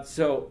 I was about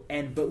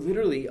but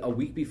literally a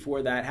week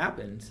before that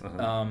happened,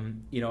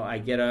 I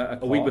get a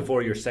call. A week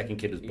before your second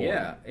kid is born.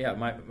 Yeah.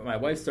 My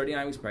wife's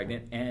 39 weeks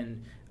pregnant,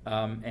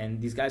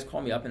 and these guys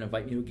call me up and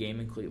invite me to a game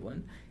in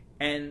Cleveland,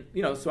 and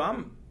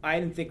so I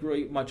didn't think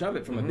really much of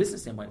it from a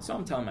business standpoint. So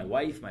I'm telling my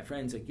wife, my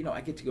friends,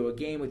 I get to go to a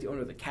game with the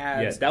owner of the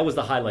Cavs. Yes, that was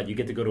the highlight. You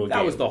get to go to a game.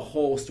 That was the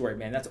whole story,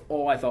 man. That's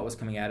all I thought was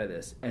coming out of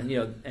this. And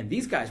and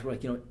these guys were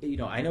like,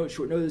 I know it's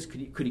short notice.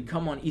 Could he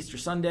come on Easter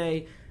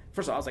Sunday?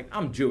 First of all, I was like,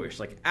 I'm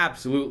Jewish,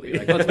 absolutely,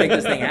 let's make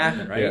this thing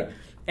happen, right? Yeah.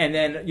 And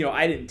then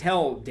I didn't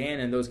tell Dan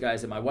and those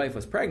guys that my wife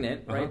was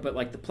pregnant, right?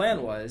 But the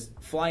plan was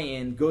fly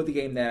in, go to the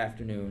game that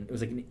afternoon. It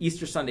was like an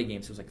Easter Sunday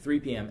game, so it was 3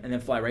 p.m. and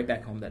then fly right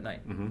back home that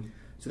night.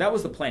 So that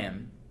was the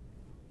plan.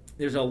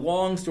 There's a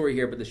long story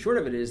here, but the short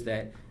of it is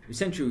that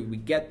essentially we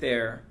get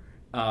there,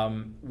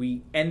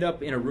 we end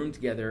up in a room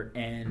together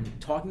and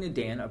talking to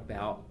Dan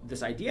about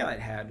this idea I'd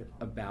had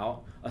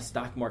about a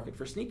stock market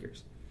for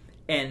sneakers.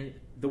 And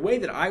the way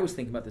that I was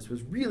thinking about this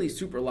was really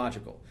super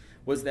logical,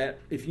 was that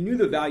if you knew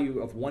the value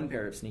of one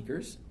pair of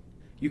sneakers,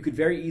 you could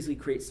very easily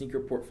create sneaker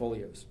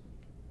portfolios,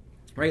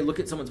 right? Look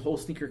at someone's whole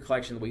sneaker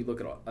collection the way you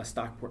look at a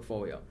stock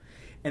portfolio.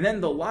 And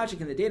then the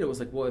logic in the data was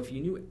like, well, if you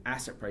knew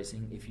asset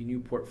pricing, if you knew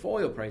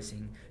portfolio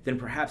pricing, then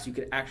perhaps you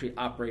could actually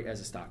operate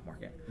as a stock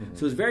market. So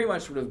it was very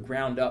much sort of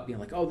ground up, being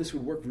like, oh, this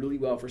would work really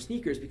well for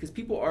sneakers because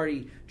people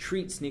already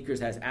treat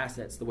sneakers as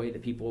assets the way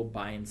that people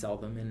buy and sell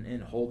them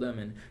and hold them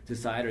and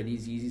decide, are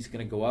these Yeezys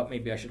going to go up?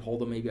 Maybe I should hold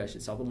them. Maybe I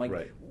should sell them.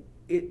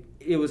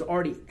 It was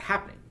already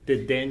happening.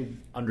 Did Dan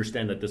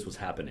understand that this was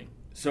happening?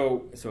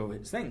 So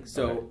it's thing.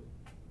 So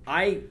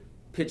I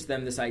pitched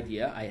them this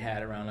idea I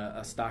had around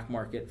a stock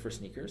market for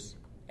sneakers.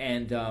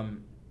 And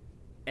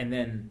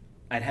then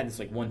I'd had this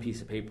one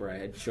piece of paper I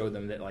had showed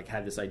them that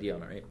had this idea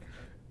on it, right?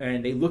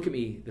 And they look at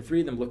me, the 3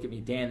 of them look at me,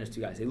 Dan and his 2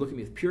 guys, they look at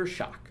me with pure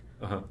shock.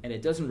 And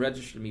it doesn't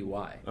register to me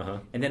why.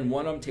 And then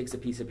one of them takes a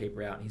piece of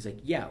paper out and he's like,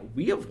 yeah,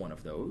 we have one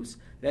of those.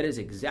 That is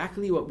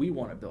exactly what we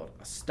want to build,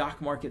 a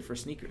stock market for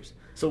sneakers.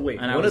 So wait,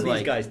 and one of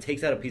these guys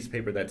takes out a piece of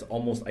paper that's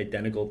almost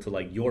identical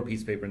to your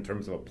piece of paper in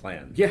terms of a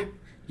plan.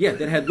 Yeah,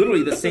 that had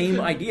literally the same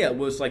idea. It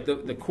was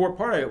the core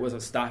part of it was a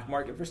stock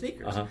market for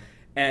sneakers.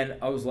 And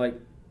I was like,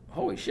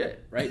 holy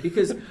shit, right?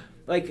 Because,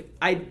 by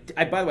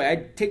the way,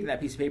 I'd taken that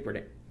piece of paper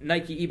to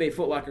Nike, eBay,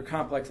 Foot Locker,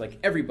 Complex,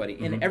 everybody.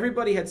 And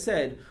everybody had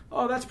said,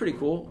 oh, that's pretty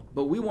cool,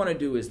 but we want to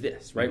do is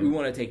this, right? We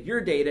want to take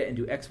your data and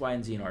do X, Y,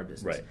 and Z in our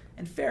business. Right.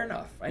 And fair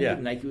enough. I knew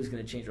Nike was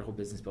going to change their whole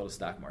business, build a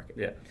stock market.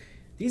 Yeah.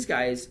 These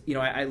guys,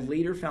 I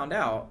later found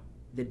out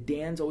that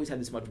Dan's always had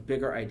this much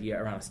bigger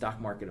idea around a stock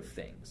market of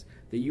things,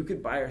 that you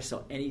could buy or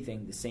sell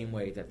anything the same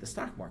way that the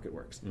stock market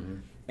works.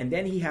 And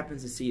then he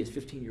happens to see his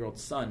 15-year-old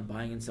son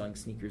buying and selling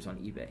sneakers on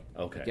eBay.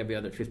 Like every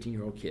other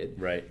 15-year-old kid.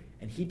 Right.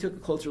 And he took a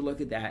closer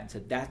look at that and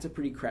said, that's a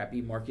pretty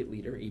crappy market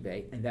leader,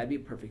 eBay, and that'd be a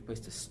perfect place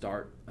to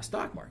start a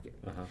stock market.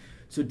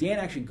 So Dan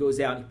actually goes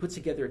out and he puts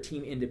together a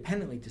team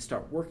independently to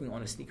start working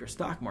on a sneaker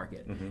stock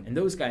market. And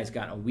those guys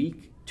got a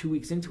week, 2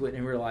 weeks into it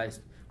and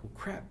realized, well,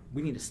 crap,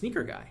 we need a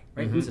sneaker guy,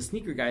 right? Who's a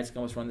sneaker guy that's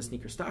going to run the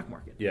sneaker stock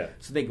market. Yeah.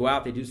 So they go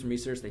out, they do some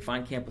research, they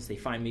find Campless, they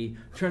find me.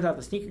 Turns out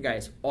the sneaker guy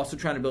is also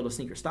trying to build a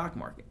sneaker stock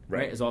market,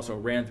 right? Is also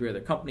ran through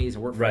other companies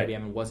and worked for IBM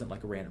and wasn't a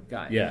random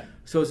guy. Yeah.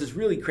 So it's this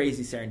really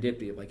crazy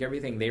serendipity of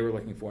everything they were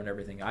looking for and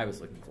everything I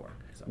was looking for.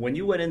 So. When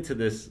you went into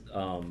this,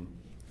 go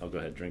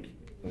ahead, drink.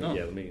 No.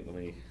 Yeah, let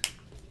me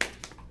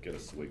get a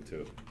swig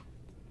too.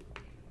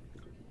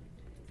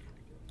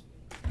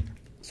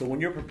 So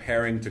when you're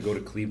preparing to go to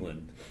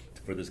Cleveland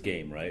for this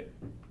game, right?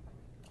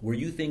 Were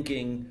you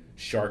thinking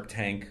Shark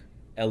Tank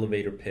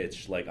elevator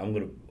pitch, like I'm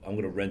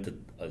gonna rent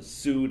a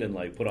suit and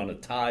like put on a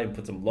tie and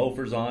put some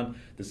loafers on?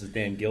 This is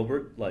Dan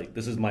Gilbert. Like,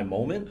 this is my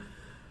moment.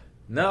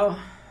 No,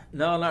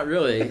 not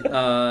really.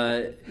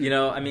 I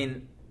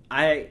mean,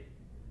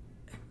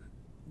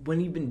 when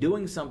you've been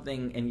doing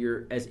something and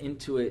you're as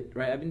into it,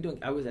 right?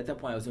 I was at that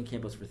point I was doing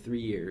Campless for 3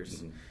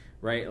 years,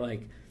 right?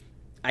 Like,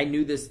 I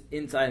knew this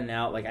inside and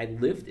out. Like, I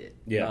lived it.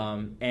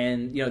 Yeah.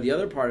 And the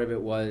other part of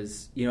it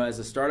was, as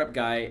a startup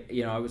guy,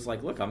 I was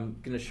like, look, I'm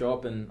going to show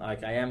up and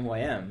like I am who I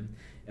am.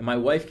 And my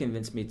wife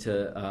convinced me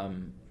to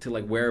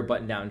like wear a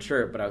button-down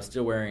shirt, but I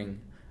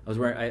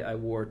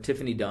wore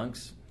Tiffany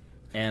Dunks,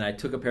 and I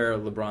took a pair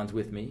of LeBrons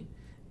with me,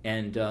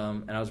 and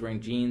I was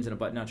wearing jeans and a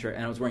button-down shirt,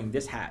 and I was wearing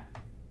this hat,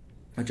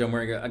 which I'm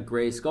wearing a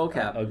gray skull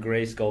cap. A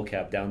gray skull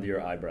cap down to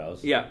your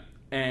eyebrows. Yeah.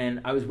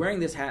 And I was wearing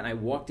this hat, and I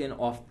walked in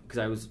off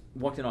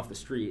the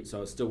street, so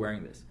I was still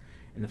wearing this.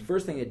 And the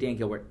first thing that Dan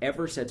Gilbert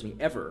ever said to me,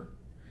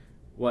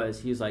 was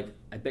he was like,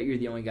 I bet you're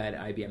the only guy at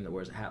IBM that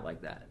wears a hat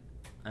like that.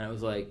 And I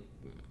was like,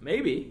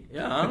 maybe.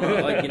 Yeah, I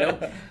don't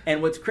know.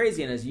 And what's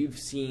crazy, and as you've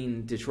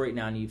seen Detroit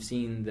now and you've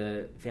seen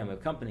the family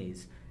of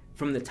companies,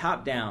 from the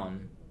top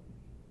down,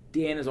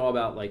 Dan is all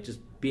about like just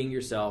being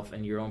yourself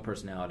and your own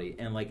personality.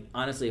 And like,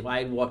 honestly, if I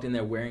had walked in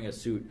there wearing a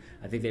suit,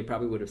 I think they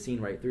probably would have seen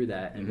right through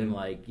that and been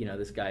like,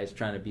 this guy is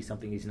trying to be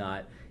something he's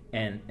not,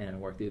 and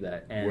work through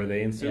that. And, were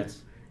they in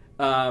suits?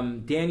 Yeah.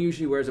 Dan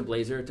usually wears a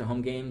blazer to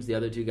home games. The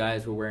other two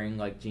guys were wearing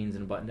like jeans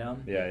and a button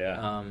down.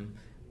 Yeah.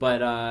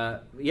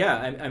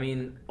 I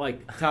mean,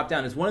 like, top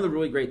down is one of the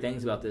really great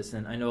things about this.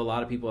 And I know a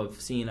lot of people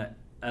have seen,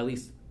 at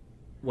least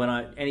when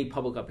any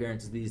public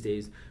appearances these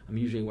days, I'm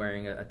usually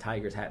wearing a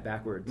Tigers hat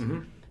backwards.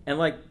 And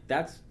like,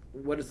 that's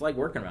what it's like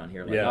working around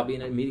here. Like, I'll be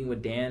in a meeting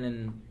with Dan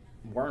and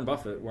Warren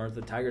Buffett wearing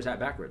the Tigers hat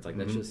backwards. Like,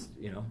 that's just,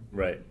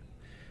 Right.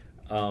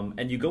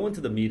 And you go into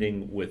the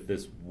meeting with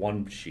this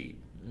one sheet.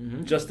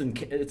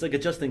 It's like a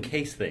just in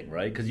case thing,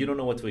 right? Because you don't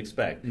know what to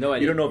expect. No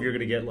idea. You don't know if you're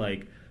going to get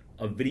like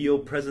a video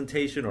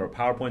presentation or a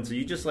PowerPoint. So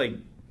you just like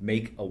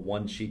make a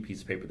one sheet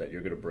piece of paper that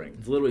you're going to bring.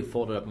 It's literally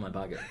folded up in my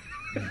pocket.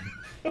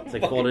 It's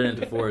like folded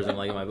into fours and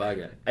like in my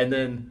pocket. And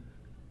then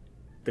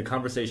the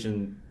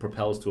conversation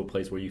propels to a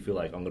place where you feel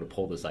like, I'm going to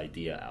pull this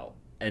idea out.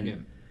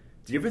 And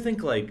do you ever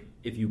think, like,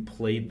 if you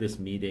played this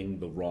meeting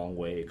the wrong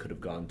way, it could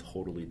have gone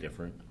totally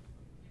different?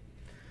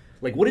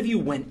 Like, what if you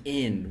went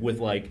in with,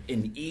 like,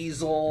 an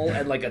easel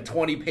and, like, a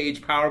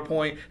 20-page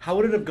PowerPoint? How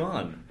would it have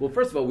gone? Well,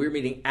 first of all, we were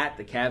meeting at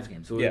the Cavs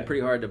game, so it was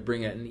pretty hard to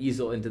bring an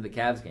easel into the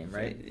Cavs game,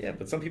 right? Yeah,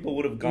 but some people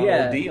would have gone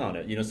OD on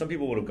it. Some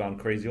people would have gone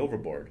crazy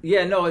overboard.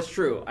 Yeah, no, it's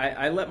true.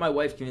 I let my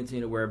wife convince me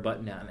to wear a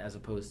button-down as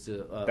opposed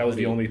to... that was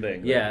the only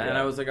thing. Right? Yeah, and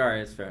I was like, all right,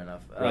 it's fair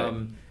enough.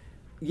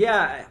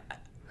 Right.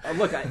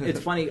 Look,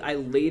 it's funny. I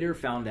later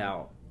found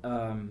out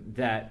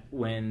that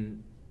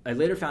when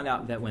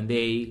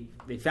they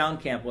found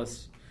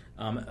Campless...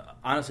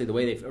 honestly, the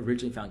way they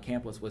originally found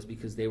Campless was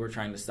because they were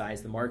trying to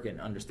size the market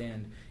and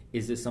understand,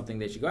 is this something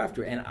they should go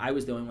after? And I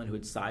was the only one who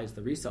had sized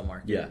the resale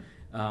market. Yeah.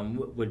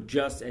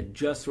 Had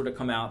just sort of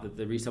come out that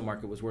the resale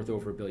market was worth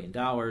over $1 billion,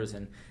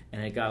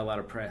 and it got a lot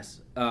of press.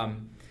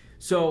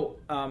 So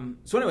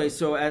anyway,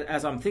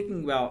 as I'm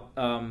thinking about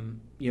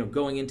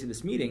going into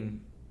this meeting,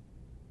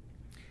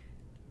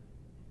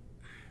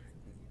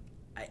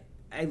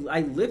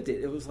 I lived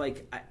it. It was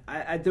like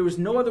there was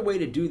no other way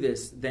to do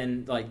this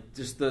than like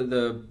just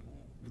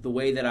the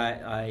way that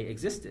I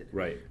existed.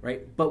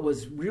 Right. But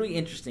was really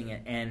interesting,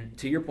 and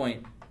to your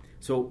point,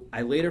 so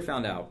I later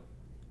found out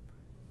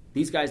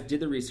these guys did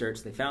the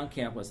research. They found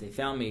Campless. They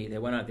found me. They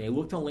went out. They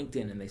looked on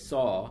LinkedIn and they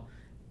saw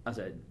I was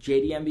a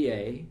JD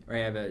MBA.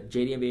 Right. I have a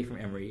JD MBA from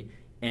Emory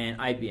and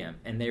IBM,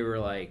 and they were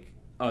like,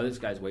 "Oh, this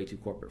guy's way too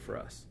corporate for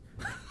us."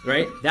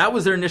 Right? That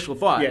was their initial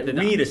thought. Yeah, we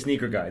need a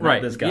sneaker guy,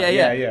 not this guy.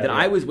 Yeah.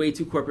 I was way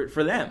too corporate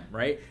for them,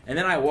 right? And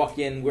then I walk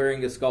in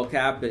wearing a skull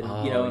cap and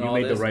and all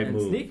made this the right and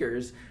move.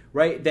 Sneakers,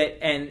 right?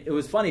 And it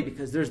was funny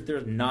because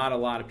there's not a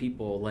lot of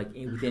people like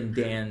within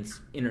Dan's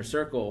inner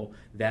circle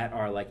that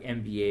are like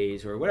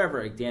MBAs or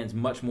whatever. Like Dan's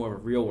much more of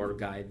a real world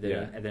guy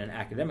than an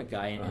academic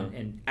guy,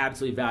 and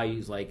absolutely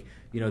values like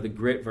the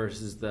grit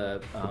versus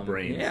the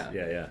brains.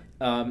 Yeah.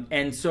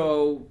 And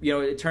so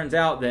it turns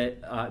out that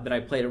I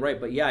played it right.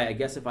 But yeah, I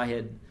guess if I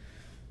had,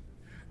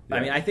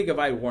 I think if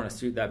I had worn a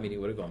suit, that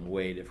meeting would have gone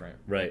way different.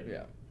 Right.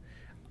 Yeah.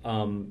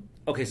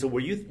 Okay, so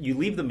were you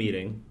leave the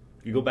meeting,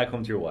 you go back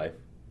home to your wife,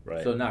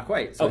 right? So not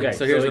quite. So here's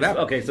what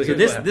happened. Okay, so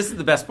this is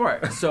the best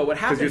part. So what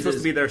happens? Because you're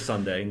supposed to be there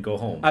Sunday and go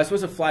home. I was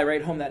supposed to fly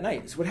right home that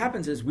night. So what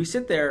happens is we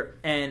sit there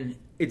and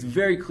it's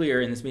very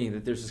clear in this meeting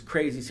that there's this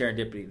crazy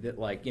serendipity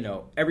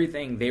that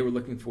everything they were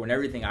looking for and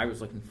everything I was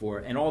looking for,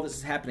 and all this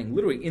is happening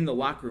literally in the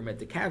locker room at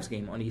the Cavs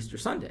game on Easter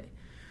Sunday.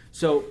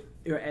 So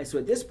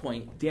at this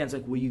point, Dan's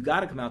like, well, you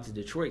got to come out to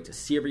Detroit to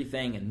see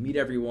everything and meet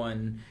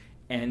everyone.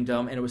 And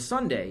it was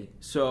Sunday.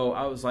 So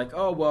I was like,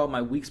 oh, well,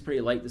 my week's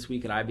pretty light this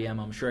week at IBM.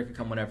 I'm sure I could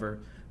come whenever.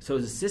 So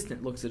his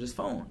assistant looks at his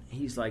phone.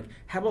 He's like,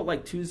 how about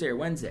like Tuesday or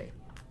Wednesday?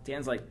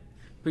 Dan's like,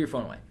 put your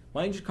phone away.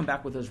 Why don't you just come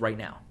back with us right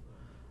now?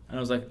 And I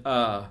was like,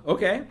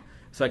 okay.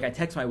 So like I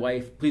text my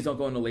wife, please don't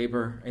go into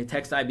labor. I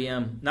text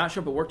IBM, not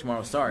sure if it'll work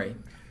tomorrow, sorry.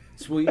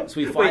 So we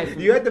fly. Wait,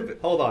 you had to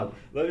hold on.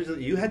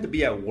 You had to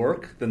be at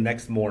work the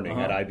next morning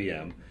at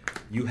IBM.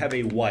 You have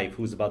a wife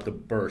who's about to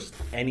burst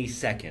any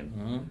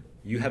second.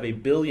 You have a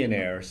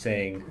billionaire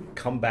saying,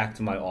 come back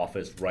to my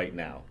office right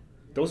now.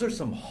 Those are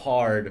some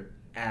hard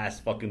ass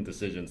fucking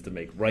decisions to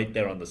make right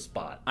there on the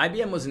spot.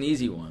 IBM was an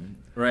easy one,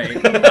 right?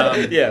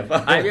 Yeah.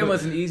 IBM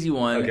was an easy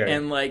one, okay.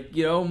 And like,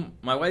 you know,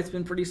 my wife's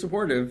been pretty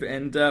supportive,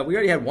 and we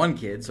already had one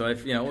kid, so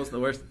if, you know, it was the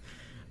worst.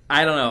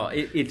 I don't know.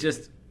 It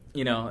just,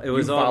 you know, it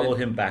was you all. Followed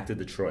him back to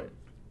Detroit.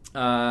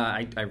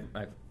 I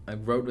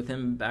rode with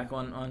him back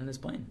on his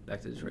plane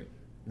back to Detroit.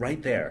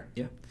 Right there.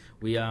 Yeah.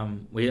 We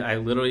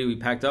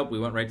packed up. We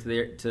went right to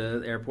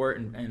the airport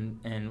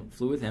and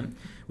flew with him,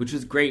 which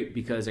was great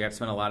because I got to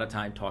spend a lot of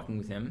time talking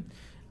with him.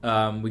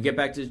 We get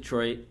back to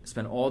Detroit,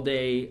 spent all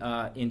day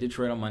in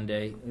Detroit on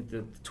Monday.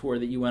 The tour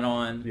that you went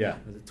on, the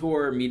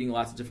tour, meeting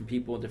lots of different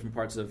people, different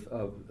parts of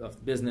the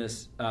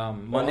business.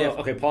 Monday.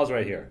 Okay, pause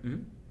right here.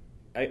 Mm-hmm.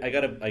 I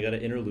gotta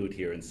interlude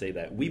here and say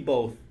that we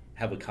both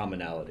have a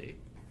commonality.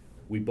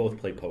 We both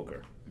play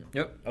poker.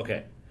 Yep.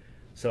 Okay,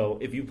 so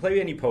if you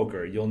play any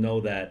poker, you'll know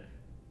that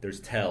there's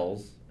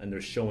tells and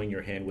there's showing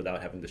your hand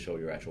without having to show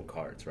your actual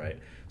cards, right?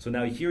 So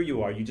now here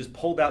you are, you just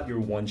pulled out your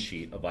one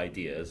sheet of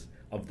ideas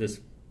of this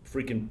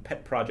freaking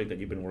pet project that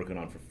you've been working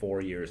on for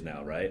 4 years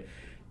now, right?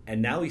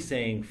 And now he's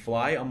saying,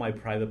 fly on my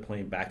private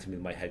plane back to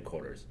my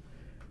headquarters.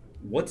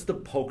 What's the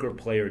poker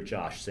player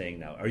Josh saying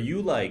now? Are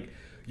you like,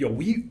 yo,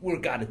 we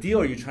got a deal,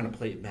 or are you trying to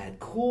play it mad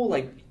cool?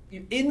 Like,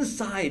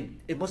 inside,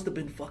 it must have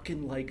been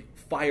fucking like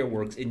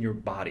fireworks in your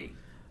body.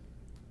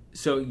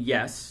 So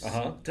yes.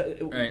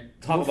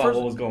 Right. Talk about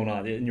what was going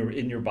on in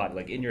your body,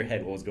 like in your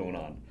head, what was going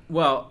on.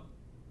 Well,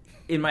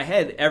 in my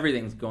head,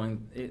 everything's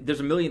going.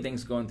 There's a million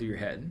things going through your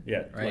head.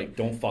 Yeah. Right. Like,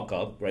 don't fuck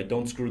up. Right.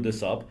 Don't screw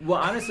this up. Well,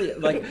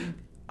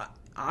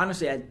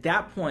 honestly, at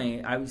that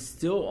point, I was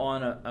still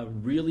on a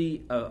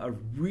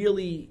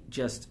really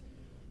just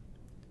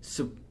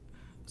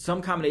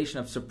some combination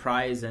of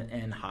surprise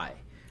and high.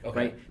 Okay.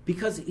 Right?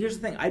 Because here's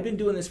the thing, I've been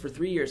doing this for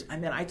 3 years. I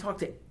mean, I talked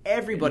to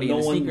everybody in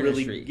the sneaker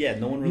industry. Yeah,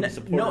 no one really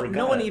supported it.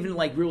 No one even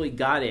like really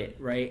got it,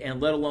 right? And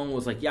let alone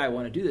was like, yeah, I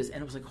want to do this.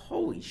 And it was like,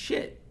 holy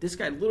shit, this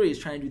guy literally is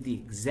trying to do the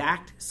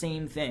exact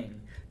same thing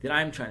that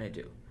I'm trying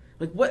to do.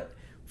 Like, what?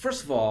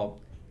 First of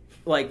all,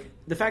 like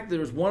the fact that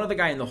there was one other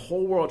guy in the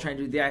whole world trying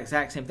to do the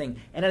exact same thing,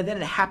 and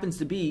then it happens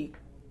to be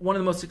one of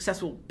the most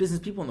successful business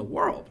people in the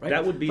world, right?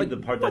 That would be like, the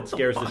part that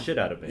scares the shit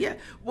out of me. Yeah.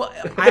 Well,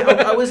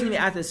 I wasn't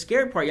even at the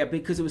scared part yet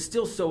because it was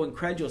still so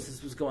incredulous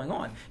this was going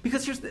on.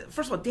 Because first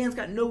of all, Dan's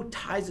got no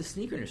ties to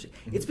sneaker industry.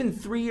 Mm-hmm. It's been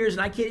 3 years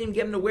and I can't even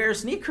get him to wear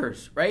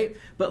sneakers, right?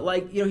 But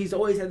like, you know, he's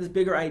always had this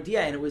bigger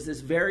idea, and it was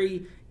just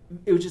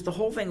the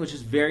whole thing was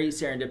just very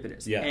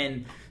serendipitous. Yeah.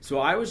 And so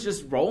I was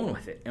just rolling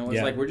with it and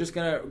was like, we're just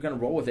gonna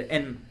roll with it.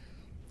 And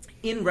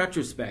in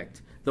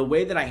retrospect, the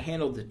way that I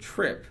handled the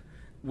trip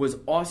was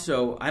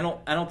also, I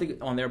don't think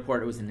on their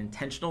part it was an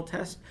intentional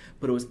test,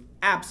 but it was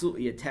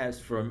absolutely a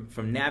test from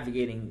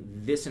navigating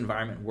this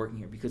environment and working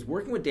here. Because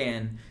working with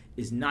Dan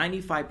is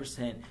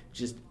 95%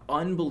 just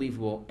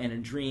unbelievable and a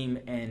dream,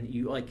 and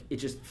you like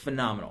it's just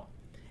phenomenal.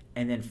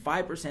 And then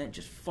 5%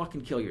 just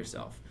fucking kill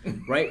yourself,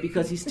 right?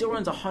 Because he still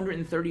runs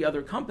 130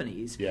 other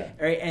companies,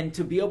 right? And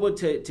to be able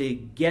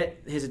to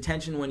get his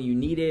attention when you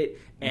need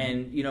it,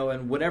 and you know,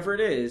 and whatever it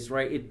is,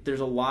 right? There's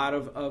a lot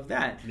of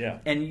that,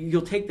 and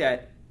you'll take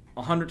that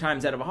 100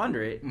 times out of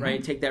 100, right?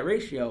 Mm-hmm. Take that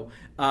ratio.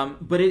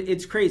 But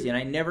it's crazy. And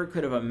I never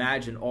could have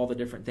imagined all the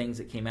different things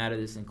that came out of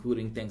this,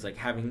 including things like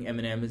having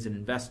Eminem as an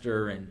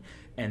investor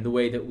and the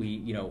way that we,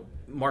 you know,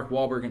 Mark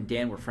Wahlberg and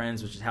Dan were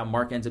friends, which is how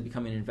Mark ends up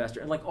becoming an investor.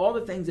 And like all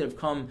the things that have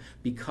come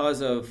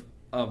because of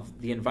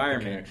the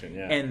environment. The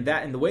connection,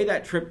 and the way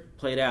that trip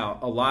played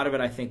out, a lot of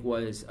it I think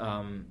was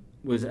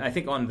I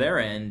think on their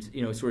end,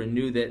 you know, sort of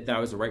knew that I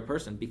was the right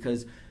person,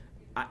 because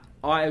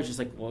I was just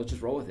like, well, let's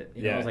just roll with it.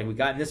 You know, I was like, we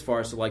gotten this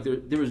far, so like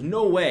there was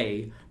no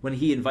way when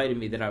he invited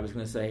me that I was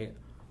going to say,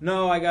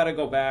 no, I got to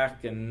go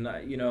back, and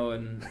you know,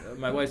 and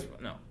my wife's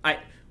no.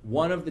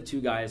 One of the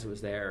two guys that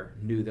was there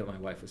knew that my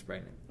wife was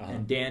pregnant,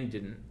 and Dan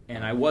didn't,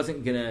 and I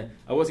wasn't gonna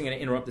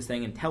interrupt this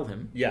thing and tell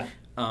him. Yeah.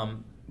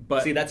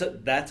 But see, that's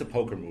a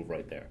poker move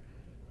right there,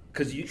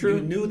 because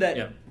you knew that.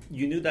 Yeah.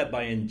 You knew that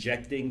by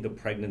injecting the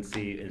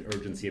pregnancy and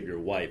urgency of your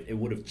wife, it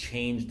would have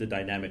changed the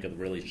dynamic of the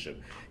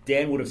relationship.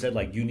 Dan would have said,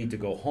 like, you need to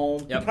go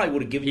home. Yep. He probably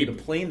would have given you the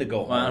plane to go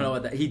home. Well, I don't know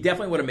about that. He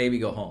definitely would have maybe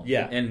go home.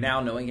 Yeah. And now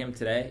knowing him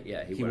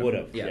today, he would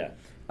have. Yeah.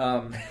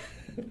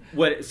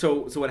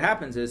 So what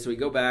happens is, so we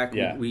go back,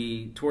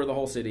 we tour the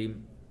whole city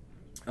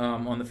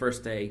on the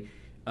first day.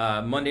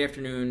 Monday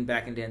afternoon,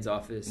 back in Dan's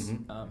office,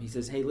 he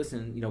says, hey,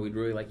 listen, you know, we'd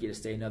really like you to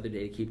stay another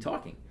day to keep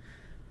talking.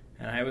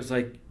 And I was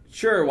like,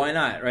 sure, why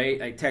not,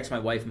 right? I text my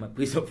wife, I'm like,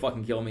 please don't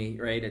fucking kill me,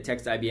 right? I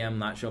text IBM,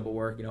 not show up at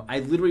work. You know, I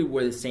literally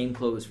wore the same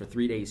clothes for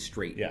 3 days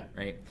straight,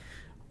 right?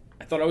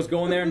 I thought I was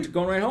going there and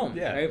going right home.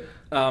 Yeah.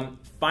 Right?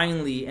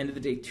 Finally, end of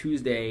the day,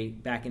 Tuesday,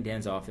 back in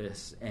Dan's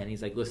office, and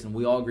he's like, listen,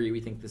 we all agree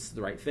we think this is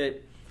the right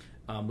fit.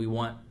 We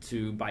want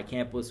to buy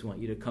Campless. We want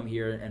you to come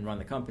here and run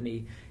the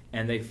company.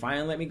 And they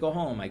finally let me go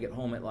home. I get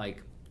home at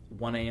like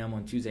 1 a.m.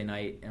 on Tuesday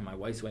night, and my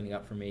wife's waiting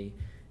up for me.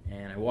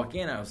 And I walk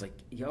in, I was like,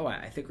 yo,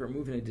 I think we're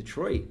moving to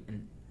Detroit.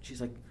 And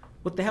she's like,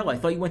 what the hell? I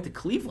thought you went to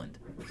Cleveland.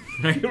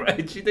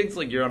 Right? She thinks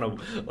like you're on a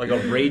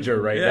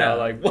rager right now.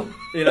 Like, what?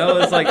 You know,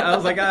 it's like I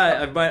was like,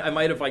 I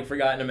might have like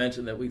forgotten to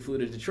mention that we flew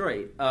to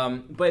Detroit.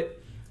 But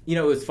you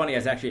know, it was funny. I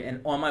was actually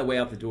on my way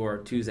out the door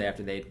Tuesday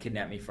after they had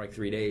kidnapped me for like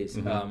 3 days.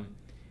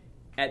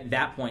 At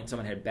that point,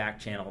 someone had back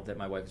channeled that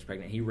my wife was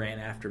pregnant. He ran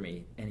after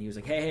me, and he was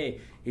like,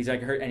 "Hey!" He's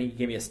like, "Hurt," and he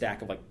gave me a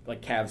stack of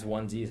like Cavs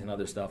onesies and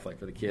other stuff like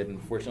for the kid.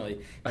 And fortunately,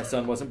 my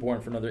son wasn't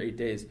born for another 8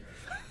 days,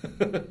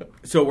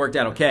 so it worked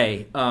out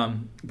okay.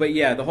 But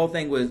yeah, the whole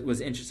thing was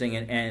interesting,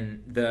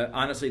 and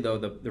honestly though,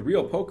 the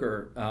real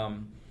poker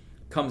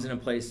comes into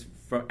place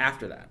from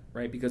after that,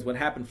 right? Because what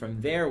happened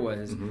from there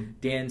was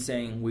Dan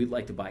saying we'd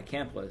like to buy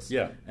Campless,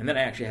 and then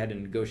I actually had to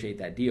negotiate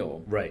that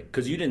deal, right?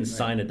 Because you didn't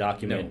sign a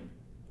document. No.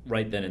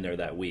 Right then and there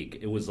that week.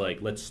 It was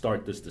like, let's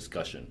start this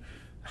discussion.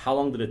 How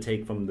long did it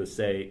take from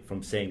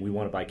saying we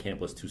want to buy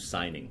Campless to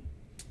signing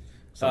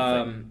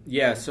something?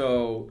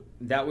 So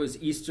that was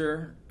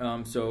Easter,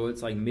 so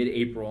it's like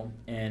mid-April,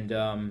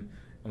 and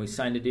we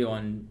signed a deal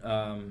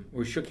on,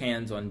 we shook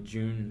hands on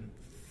June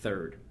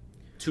 3rd.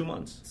 2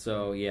 months.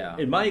 So yeah.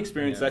 In my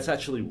experience, that's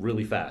actually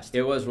really fast.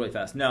 It was really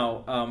fast.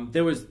 No,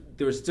 there was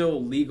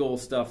still legal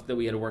stuff that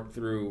we had to work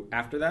through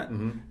after that.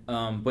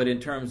 But in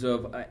terms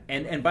of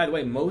and by the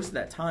way, most of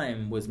that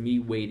time was me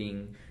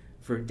waiting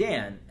for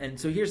Dan. And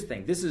so here's the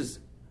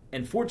thing.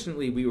 And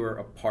fortunately we were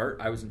apart.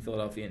 I was in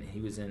Philadelphia and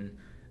he was in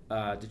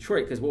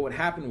Detroit, because what would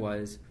happen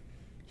was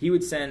he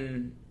would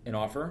send an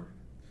offer.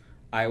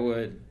 I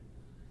would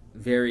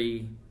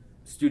very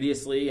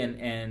studiously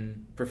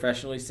and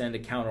professionally send a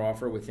counter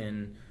offer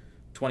within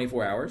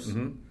 24 hours,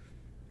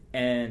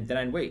 and then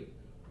I'd wait,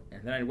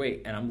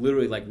 and I'm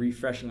literally like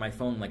refreshing my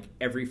phone like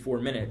every 4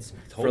 minutes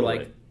for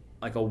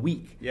like a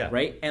week,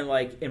 right? And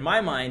like in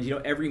my mind, you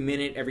know, every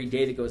minute, every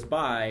day that goes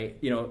by,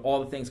 you know,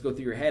 all the things go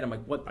through your head. I'm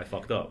like, what? I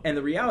fucked up. And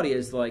the reality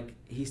is, like,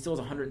 he still has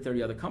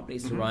 130 other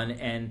companies to run,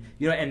 and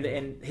you know,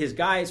 and his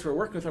guys who are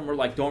working with him were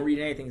like, don't read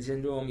anything that's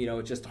into him. You know,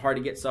 it's just hard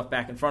to get stuff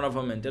back in front of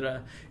him, and da-da.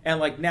 And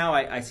like now,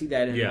 I see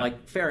that, and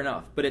like, fair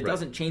enough, but it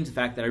doesn't change the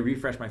fact that I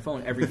refresh my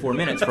phone every 4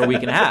 minutes for a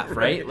week and a half,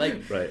 right?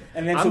 Like,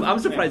 And then I'm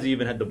surprised you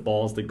even had the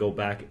balls to go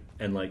back.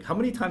 And like, how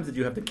many times did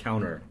you have to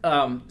counter?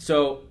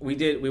 So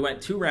we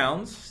went 2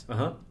 rounds,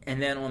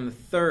 and then on the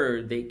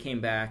third they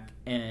came back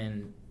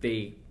and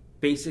they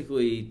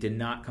basically did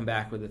not come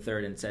back with a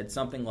third and said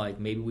something like,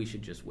 maybe we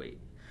should just wait.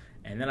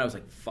 And then I was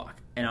like,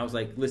 fuck. And I was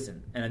like,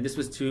 listen. And this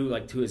was to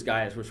his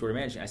guys who were sort of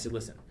managing. I said,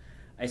 listen.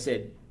 I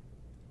said,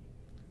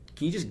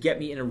 can you just get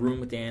me in a room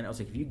with Dan? I was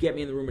like, if you get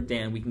me in the room with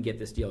Dan, we can get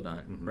this deal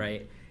done,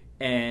 right?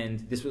 And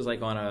this was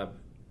like on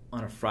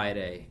a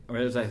Friday, or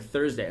it was like a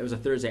Thursday. It was a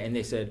Thursday, and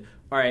they said,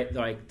 all right,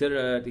 like,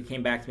 da-da-da. They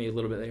came back to me a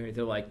little bit later.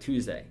 They're like,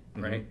 Tuesday,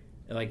 right?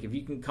 Like, if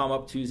you can come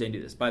up Tuesday and do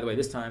this. By the way,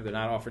 this time they're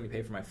not offering to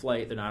pay for my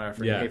flight. They're not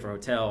offering to pay for a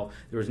hotel.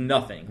 There was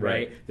nothing,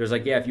 right? There's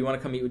like, if you want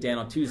to come meet with Dan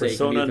on Tuesday,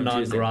 persona you can meet with him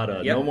non Tuesday.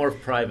 grata, no more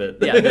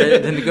private.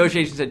 The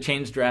negotiations had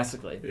changed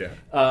drastically.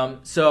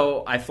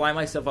 So I fly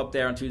myself up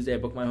there on Tuesday. I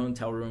book my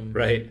hotel room.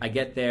 Right. I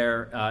get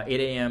there 8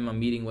 a.m. I'm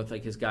meeting with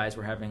like his guys.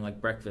 We're having like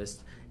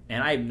breakfast.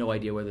 And I have no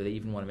idea whether they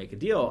even want to make a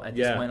deal at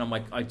this point. I'm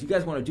like, do you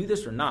guys want to do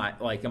this or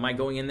not? Like, am I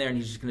going in there and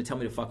he's just going to tell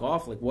me to fuck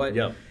off? Like, what?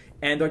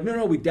 And they're like,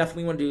 no, we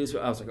definitely want to do this.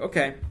 I was like,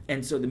 okay.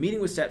 And so the meeting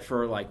was set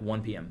for like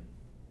 1 p.m.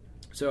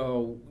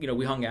 So, you know,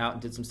 we hung out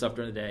and did some stuff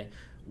during the day.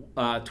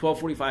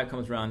 12:45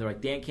 comes around. They're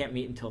like, Dan can't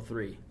meet until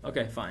 3.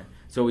 Okay, fine.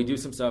 So we do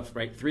some stuff,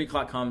 right? 3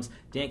 o'clock comes.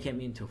 Dan can't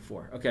meet until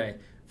 4. Okay.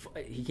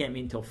 He can't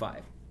meet until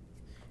 5.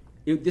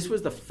 This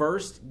was the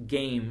first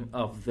game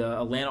of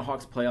the Atlanta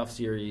Hawks playoff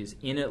series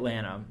in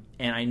Atlanta,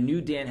 and I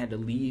knew Dan had to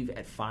leave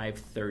at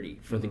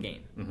 5:30 for the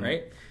game,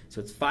 right? So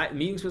it's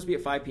meeting's supposed to be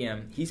at 5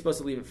 p.m. He's supposed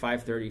to leave at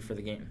 5:30 for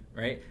the game,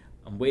 right?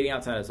 I'm waiting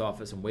outside his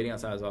office.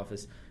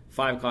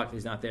 5 o'clock,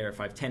 he's not there.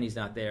 5:10, he's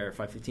not there.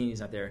 5:15, he's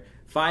not there.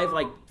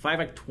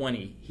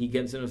 5:20, he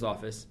gets in his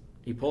office.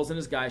 He pulls in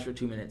his guys for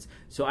 2 minutes.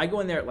 So I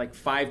go in there at like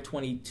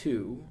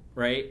 5:22,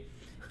 right?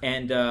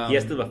 And he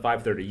has to leave at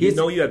 5:30. You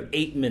know you have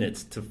 8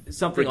 minutes to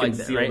something like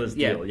that, seal right? this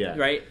deal.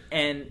 Right.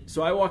 And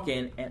so I walk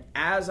in, and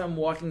as I'm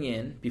walking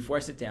in, before I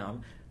sit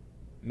down,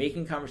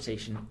 making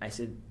conversation, I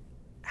said,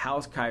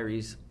 "How's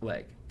Kyrie's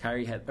leg?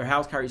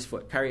 How's Kyrie's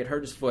foot? Kyrie had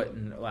hurt his foot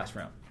in the last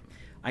round."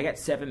 I got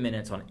 7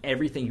 minutes on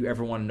everything you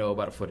ever want to know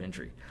about a foot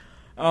injury.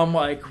 I'm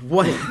like,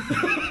 what?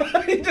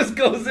 He just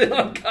goes in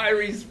on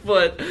Kyrie's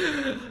foot.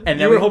 And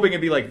you were hoping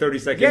it'd be like 30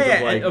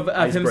 seconds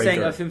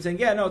of him saying,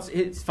 yeah, no,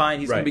 it's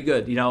fine. He's going to be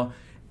good, you know.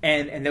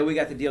 And then we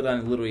got the deal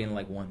done literally in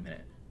like 1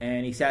 minute.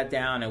 And he sat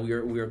down, and we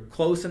were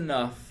close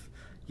enough,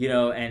 you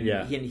know.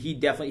 And he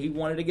definitely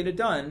wanted to get it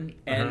done,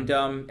 and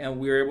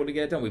we were able to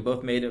get it done. We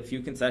both made a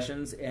few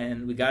concessions,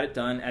 and we got it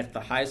done at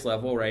the highest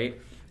level, right?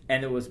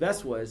 And what was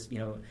best was,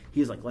 he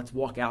was like, let's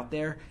walk out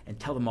there and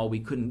tell them all we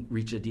couldn't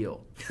reach a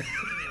deal.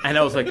 And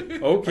I was like,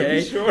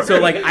 okay. Sure? So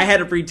like I had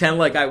to pretend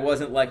like I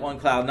wasn't like on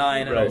cloud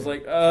nine, and I was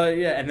like,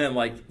 yeah. And then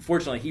like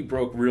fortunately he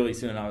broke really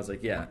soon. And I was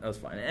like, yeah, that was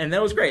fine. And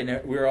that was great. And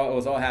I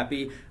was all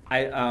happy.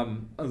 I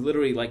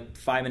literally like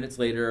 5 minutes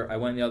later, I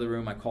went in the other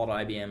room. I called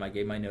IBM. I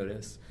gave my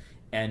notice,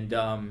 and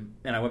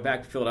I went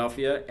back to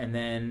Philadelphia. And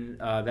then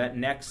that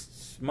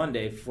next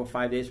Monday,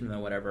 5 days from then,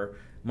 whatever.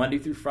 Monday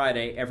through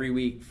Friday, every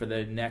week for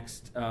the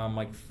next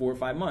like 4 or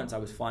 5 months, I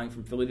was flying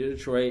from Philly to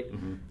Detroit,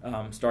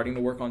 starting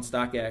to work on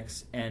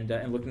StockX and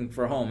looking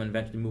for a home, and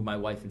eventually move my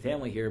wife and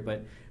family here.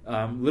 But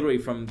literally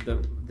from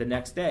the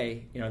next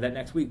day, that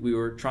next week, we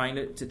were trying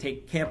to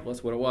take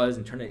Campless, what it was,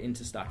 and turn it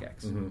into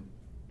StockX. Mm-hmm.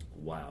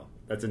 Wow,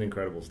 that's an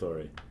incredible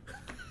story.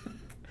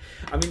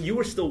 I mean, you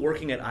were still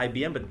working at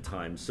IBM at the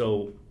time,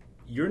 so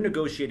you're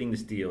negotiating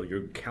this deal,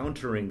 you're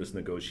countering this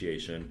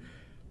negotiation.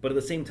 But at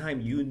the same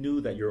time, you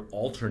knew that your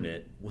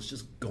alternate was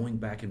just going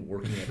back and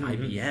working at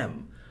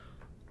IBM.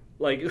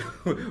 Like,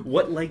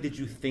 what leg did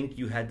you think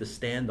you had to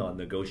stand on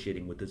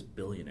negotiating with this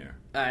billionaire?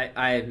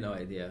 I have no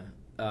idea.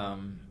 I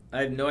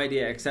have no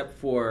idea, except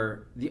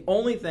for the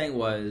only thing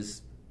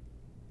was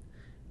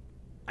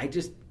I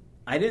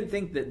didn't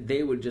think that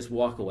they would just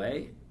walk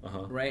away.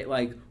 Right?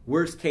 Like,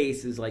 worst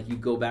case is like you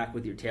go back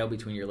with your tail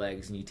between your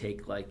legs and you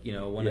take like,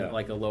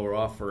 like a lower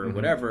offer or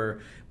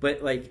whatever.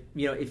 But like,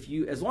 if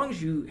you, as long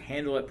as you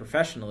handle it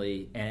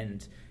professionally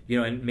and,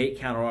 and make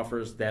counter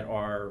offers that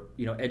are,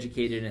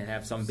 educated and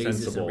have some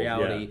basis Sensible, in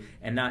reality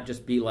and not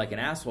just be like an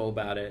asshole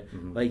about it,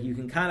 like you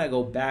can kind of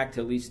go back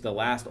to at least the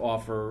last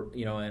offer,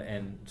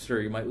 and sure,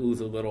 you might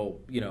lose a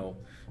little,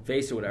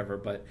 face or whatever,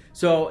 but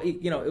so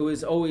it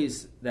was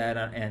always that,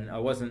 and I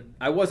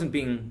wasn't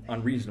being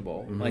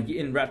unreasonable. Like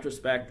in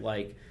retrospect,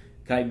 like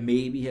could I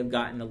maybe have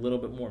gotten a little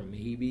bit more?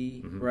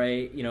 Maybe,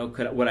 right?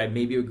 Would I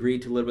maybe agree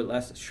to a little bit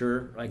less?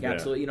 Sure, like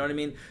absolutely. You know what I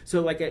mean?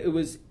 So like it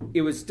was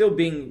still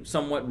being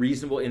somewhat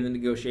reasonable in the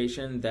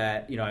negotiation.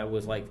 That I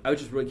was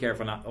just really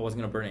careful. I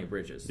wasn't going to burn any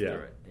bridges. Yeah.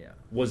 Through it. Yeah.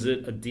 Was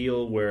it a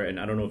deal where, and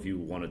I don't know if you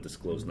want to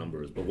disclose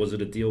numbers, but was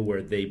it a deal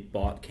where they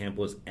bought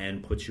Campless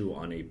and put you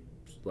on a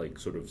like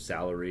sort of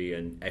salary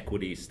and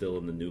equity still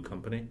in the new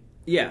company?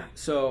 Yeah.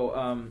 So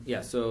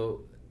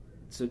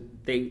so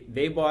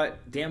Dan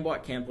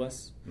bought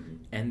Campless,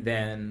 and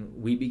then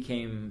we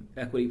became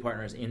equity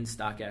partners in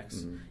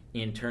StockX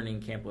in turning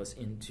Campless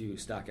into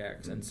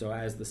StockX. And so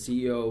as the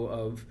CEO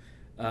of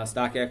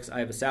StockX, I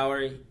have a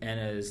salary, and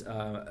as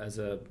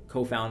a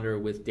co-founder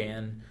with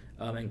Dan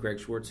and Greg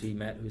Schwartz, who you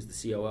met, who's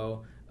the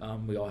COO,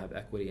 we all have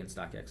equity in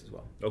StockX as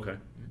well. Okay.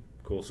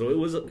 Cool.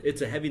 So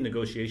it's a heavy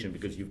negotiation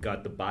because you've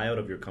got the buyout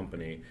of your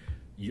company,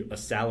 a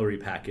salary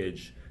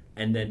package,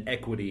 and then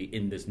equity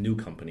in this new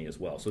company as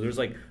well. So there's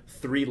like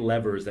 3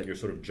 levers that you're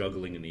sort of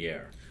juggling in the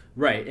air.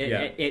 Right.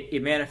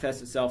 It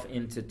manifests itself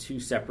into 2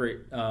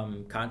 separate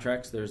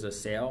contracts. There's a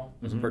sale,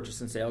 there's a purchase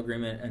and sale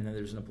agreement, and then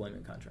there's an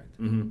employment contract.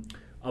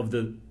 Of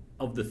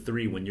the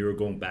 3, when you were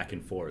going back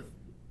and forth,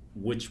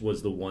 which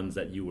was the ones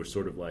that you were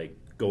sort of like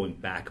going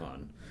back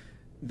on?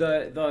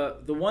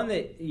 The one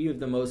that you have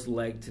the most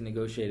leg to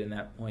negotiate in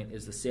that point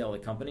is the sale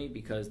of the company,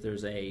 because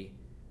there's a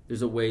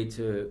way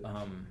to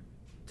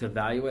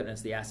value it, and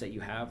it's the asset you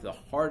have. The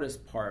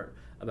hardest part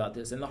about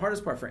this, and the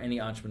hardest part for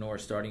any entrepreneur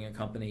starting a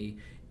company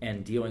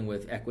and dealing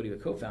with equity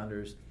with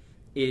co-founders,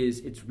 is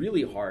it's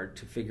really hard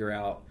to figure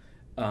out.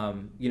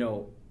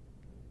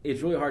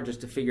 It's really hard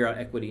just to figure out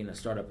equity in a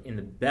startup in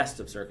the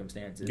best of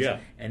circumstances. Yeah.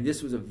 And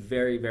this was a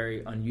very,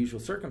 very unusual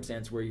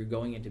circumstance where you're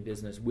going into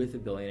business with a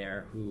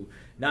billionaire who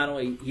not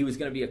only he was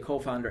going to be a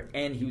co-founder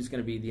and he was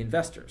going to be the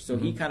investor. So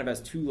he kind of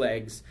has 2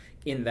 legs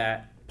in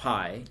that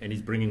pie. And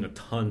he's bringing a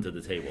ton to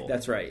the table.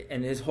 That's right.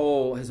 And his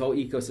whole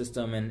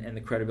ecosystem and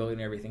the credibility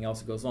and everything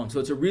else that goes along.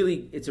 So it's a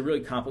really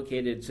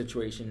complicated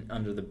situation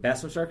under the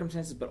best of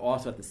circumstances, but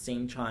also at the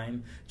same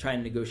time trying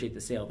to negotiate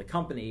the sale of the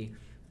company.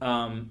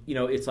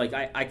 It's like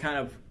I've kind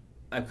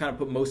of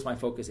put most of my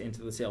focus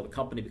into the sale of the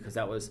company because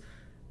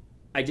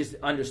I just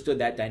understood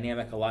that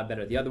dynamic a lot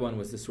better. The other one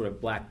was this sort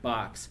of black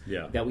box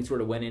that we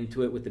sort of went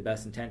into it with the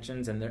best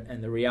intentions, and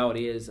the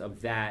reality is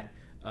that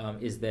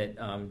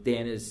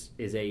Dan is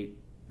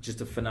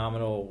just a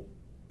phenomenal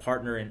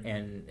partner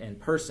and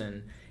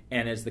person,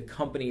 and as the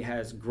company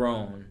has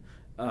grown,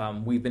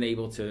 we've been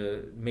able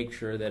to make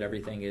sure that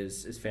everything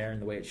is fair in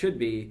the way it should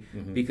be,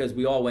 because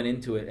we all went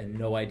into it and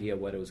no idea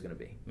what it was going to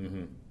be.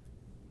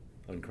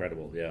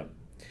 Incredible, yeah.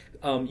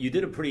 You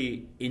did a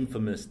pretty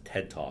infamous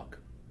TED Talk.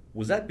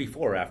 Was that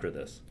before or after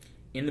this?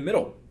 In the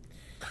middle.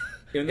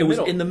 It was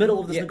in the middle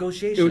of this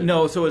negotiation?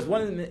 So it was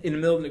one in the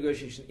middle of the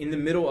negotiation, in the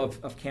middle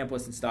of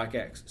Campless and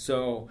StockX.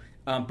 So,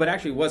 but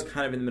actually it was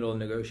kind of in the middle of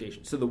the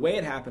negotiation. So the way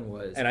it happened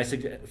was... And I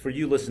suggest, for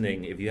you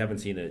listening, if you haven't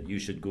seen it, you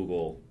should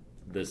Google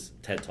this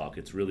TED Talk.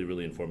 It's really,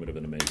 really informative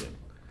and amazing.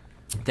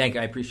 Thank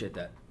you. I appreciate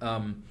that.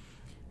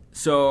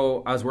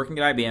 So I was working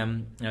at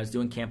IBM, and I was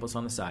doing Campless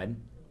on the side.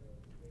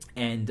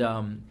 And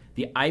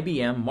the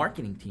IBM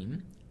marketing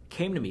team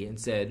came to me and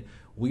said,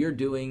 we are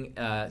doing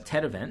a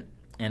TED event,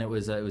 and it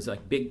was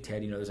like Big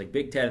TED. There's like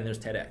Big TED and there's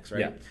TEDx, right?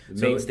 Yeah,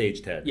 main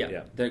stage TED.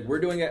 Yeah. We're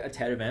doing a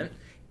TED event,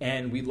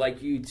 and we'd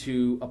like you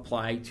to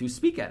apply to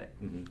speak at it.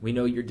 Mm-hmm. We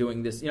know you're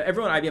doing this.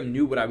 Everyone at IBM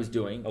knew what I was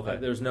doing. Okay.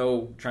 There was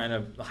no trying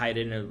to hide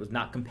it, and it was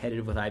not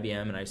competitive with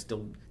IBM, and I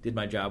still did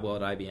my job well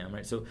at IBM,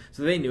 right? So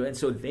they knew, and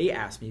so they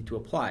asked me to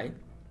apply.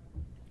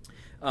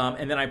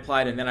 And then I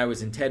applied, and then I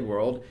was in TED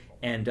World,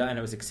 and I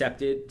was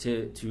accepted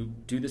to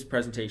do this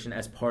presentation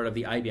as part of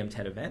the IBM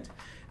TED event.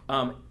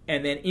 And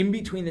then in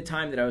between the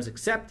time that I was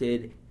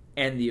accepted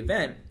and the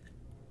event,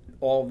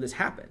 all of this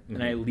happened. Mm-hmm.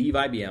 And I leave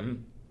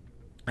IBM,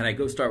 and I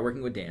go start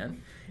working with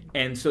Dan.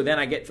 And so then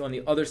I get on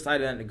the other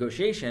side of that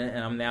negotiation,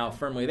 and I'm now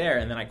firmly there.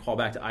 And then I call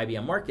back to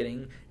IBM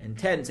Marketing and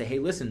TED and say, hey,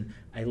 listen,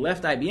 I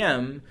left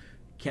IBM.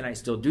 Can I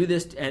still do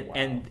this?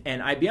 And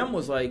IBM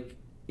was like,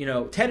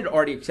 TED had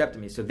already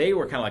accepted me. So they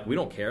were kind of like, we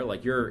don't care.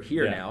 Like, you're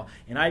here now.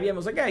 And IBM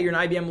was like, yeah, you're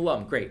an IBM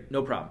alum. Great.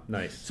 No problem.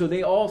 Nice. So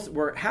they all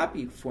were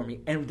happy for me.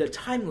 And the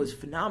timing was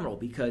phenomenal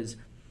because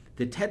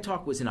the TED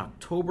Talk was in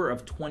October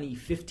of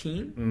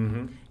 2015.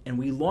 Mm-hmm. And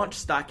we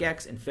launched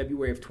StockX in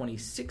February of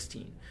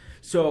 2016.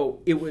 So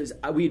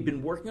we had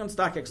been working on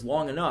StockX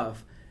long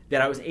enough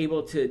that I was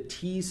able to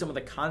tease some of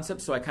the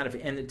concepts. So I kind of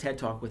ended TED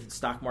Talk with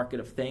stock market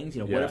of things.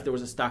 What if there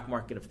was a stock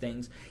market of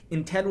things?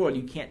 In TED World,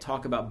 you can't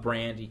talk about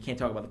brand, you can't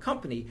talk about the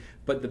company,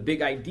 but the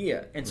big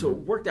idea. And so it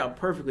worked out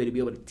perfectly to be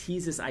able to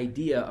tease this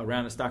idea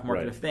around a stock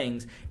market of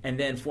things, and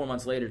then 4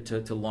 months later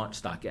to launch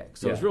StockX.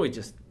 So it was really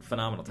just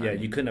phenomenal time. Yeah,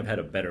 you couldn't have had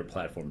a better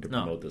platform to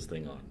promote this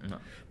thing on. No.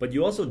 But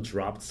you also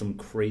dropped some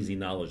crazy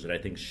knowledge that I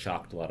think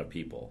shocked a lot of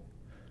people.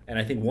 And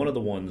I think one of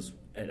the ones,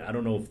 and I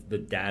don't know if the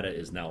data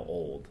is now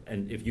old,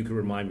 and if you could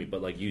remind me, but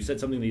like you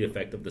said something to the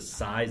effect of the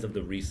size of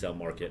the resale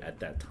market at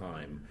that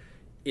time.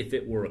 If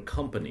it were a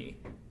company,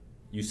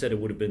 you said it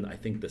would have been, I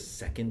think, the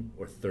second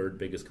or third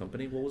biggest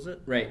company. What was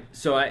it? Right.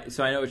 So I know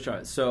what you're talking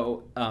about.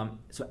 So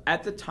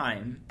at the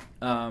time,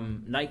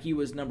 Nike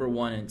was number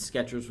one and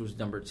Skechers was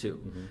number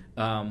two.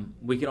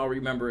 Mm-hmm. We can all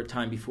remember a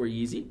time before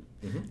Yeezy.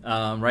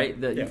 Mm-hmm. Right?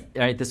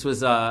 Right. This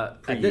was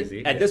at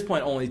this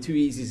point only two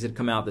Yeezys had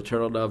come out: the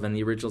Turtle Dove and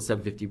the original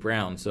 750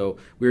 Brown. So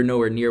we were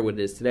nowhere near what it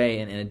is today,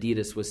 and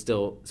Adidas was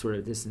still sort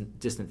of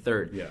distant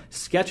third. Yeah.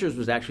 Skechers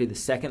was actually the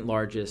second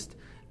largest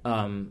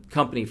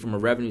company from a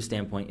revenue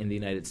standpoint in the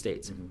United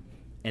States, mm-hmm.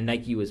 and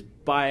Nike was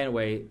by and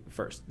away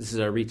first. This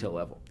is our retail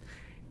level.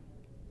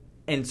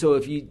 And so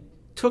if you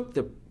took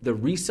the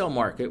resale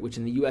market, which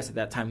in the U.S. at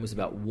that time was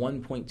about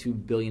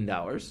 $1.2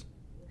 billion.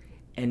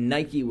 And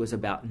Nike was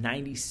about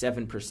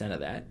 97% of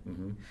that,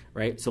 mm-hmm.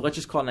 right? So let's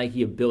just call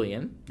Nike $1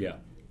 billion. Yeah.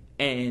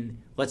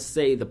 And let's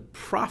say the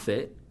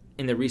profit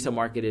in the resale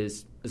market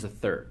is a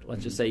third. Let's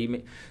mm-hmm. just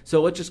say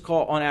so let's just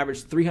call on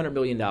average $300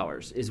 million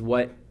is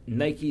what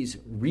Nike's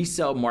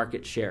resale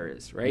market share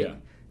is, right? Yeah.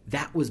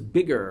 That was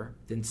bigger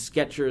than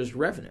Skechers'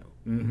 revenue.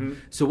 Mm-hmm.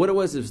 So what it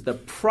was the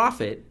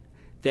profit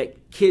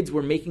that kids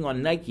were making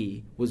on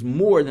Nike was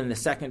more than the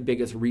second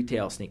biggest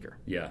retail sneaker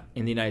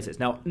in the United States.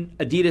 Now,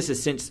 Adidas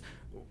has since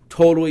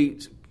totally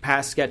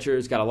past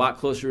Skechers, got a lot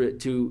closer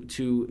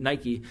to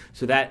Nike,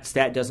 so that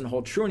stat doesn't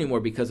hold true anymore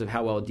because of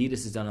how well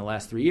Adidas has done in the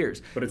last 3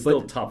 years. But it's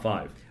still top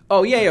five.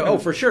 Oh yeah, oh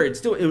for sure.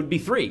 It would be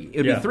three.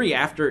 It would be three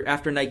after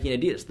Nike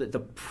and Adidas. The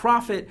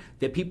profit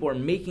that people are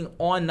making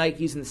on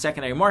Nikes in the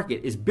secondary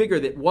market is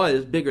bigger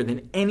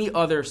than any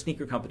other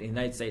sneaker company in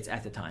the United States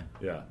at the time.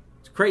 Yeah,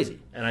 it's crazy.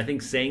 And I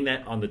think saying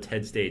that on the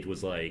TED stage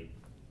was like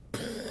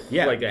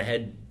a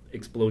head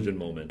explosion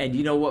moment. And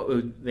you know what?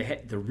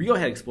 The real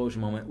head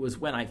explosion moment was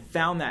when I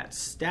found that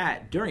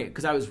stat during it,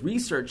 because I was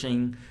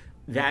researching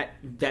that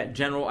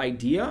general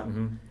idea,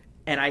 mm-hmm.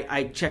 and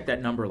I checked that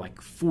number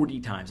like 40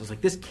 times. I was like,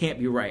 this can't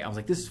be right. I was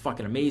like, this is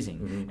fucking amazing.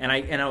 Mm-hmm.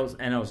 And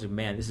I was like,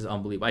 man, this is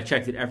unbelievable. I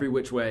checked it every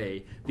which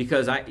way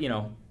because I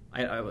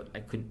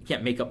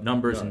can't make up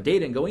numbers and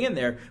data and going in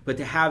there, but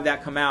to have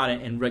that come out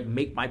and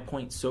make my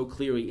point so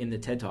clearly in the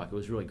TED Talk, it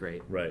was really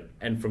great. Right.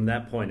 And from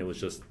that point, it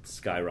was just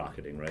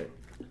skyrocketing, right?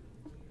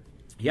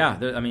 Yeah,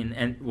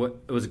 and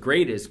what was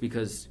great is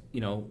because,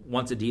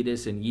 once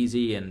Adidas and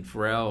Yeezy and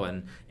Pharrell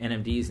and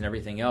NMDs and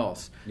everything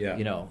else,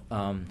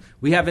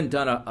 we haven't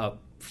done a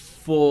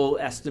full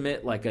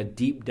estimate, like a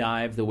deep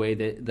dive the way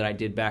that I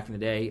did back in the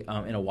day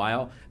in a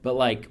while. But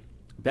like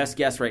best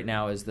guess right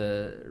now is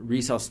the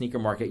resale sneaker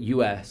market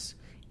U.S.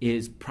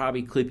 is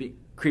probably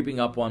creeping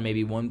up on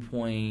maybe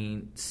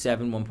 1.7,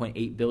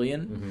 1.8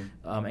 billion,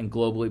 mm-hmm. And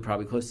globally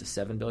probably close to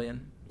 7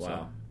 billion. Wow.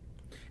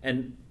 So.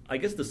 And I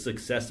guess the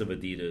success of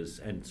Adidas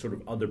and sort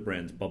of other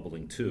brands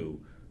bubbling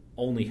too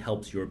only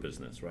helps your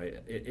business, right?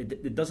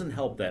 It doesn't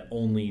help that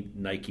only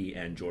Nike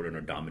and Jordan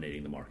are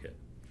dominating the market.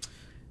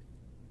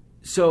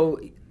 So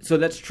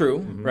that's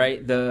true, mm-hmm.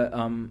 right?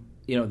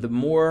 The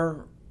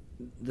more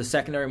the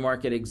secondary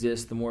market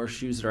exists, the more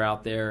shoes that are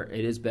out there,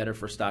 it is better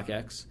for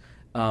StockX.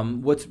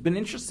 What's been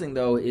interesting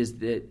though is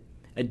that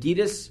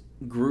Adidas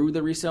grew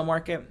the resale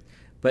market,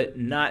 but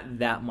not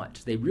that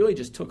much. They really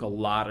just took a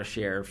lot of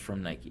share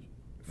from Nike.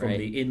 From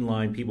the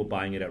inline people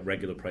buying it at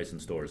regular price in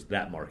stores,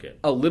 that market.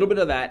 A little bit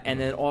of that, and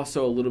then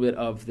also a little bit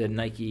of the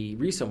Nike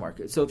resale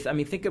market. So, I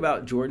mean, think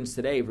about Jordans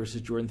today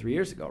versus Jordan 3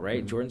 years ago,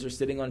 right? Mm-hmm. Jordans are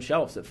sitting on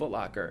shelves at Foot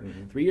Locker.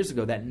 Mm-hmm. 3 years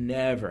ago, that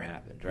never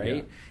happened, right?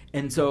 Yeah.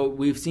 And so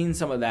we've seen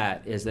some of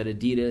that, is that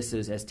Adidas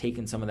has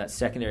taken some of that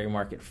secondary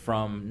market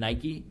from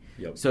Nike.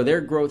 Yep. So their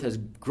growth has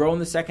grown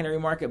the secondary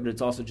market, but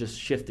it's also just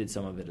shifted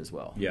some of it as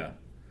well. Yeah.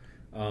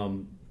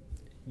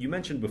 You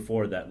mentioned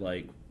before that,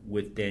 like,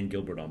 with Dan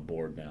Gilbert on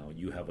board now,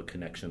 you have a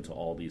connection to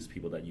all these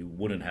people that you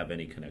wouldn't have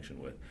any connection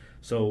with.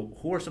 So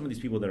who are some of these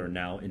people that are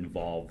now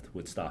involved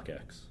with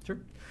StockX? Sure.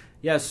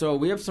 Yeah, so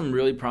we have some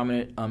really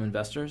prominent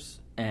investors,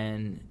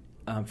 and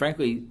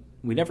frankly,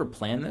 we never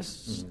planned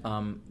this.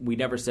 Mm-hmm. We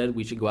never said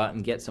we should go out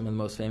and get some of the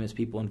most famous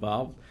people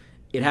involved.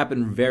 It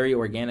happened very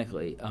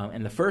organically.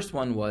 And the first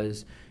one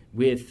was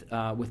with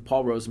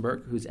Paul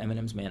Rosenberg, who's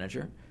Eminem's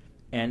manager.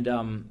 And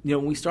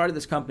when we started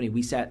this company,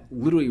 we sat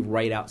literally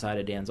right outside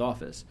of Dan's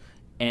office.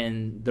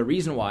 And the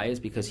reason why is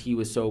because he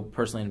was so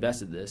personally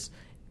invested in this.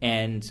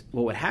 And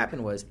what would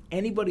happen was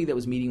anybody that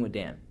was meeting with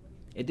Dan,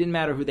 it didn't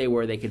matter who they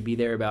were. They could be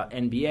there about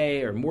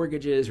NBA or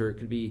mortgages, or it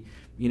could be,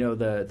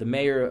 the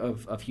mayor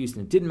of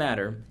Houston. It didn't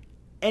matter.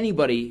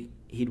 Anybody,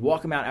 he'd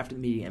walk them out after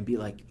the meeting and be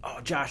like,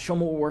 "Oh, Josh, show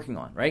me what we're working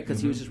on," right?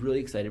 Because he was just really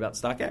excited about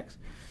StockX.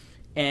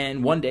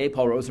 And one day,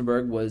 Paul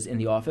Rosenberg was in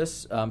the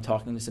office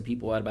talking to some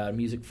people about a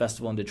music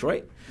festival in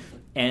Detroit,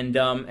 and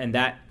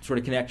that sort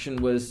of connection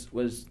was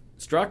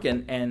struck,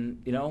 and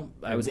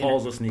I was.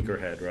 Paul's a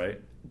sneakerhead, right?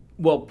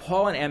 Well,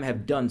 Paul and Em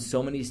have done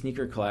so many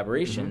sneaker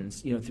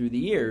collaborations, through the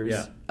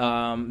years,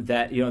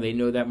 that they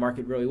know that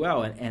market really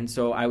well, and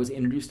so I was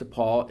introduced to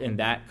Paul in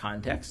that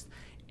context,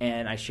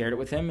 and I shared it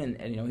with him, and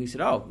he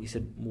said, well,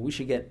 we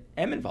should get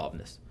Em involved in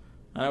this,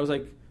 and I was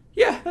like,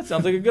 yeah, that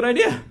sounds like a good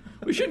idea.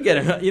 We should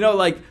get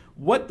him,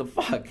 what the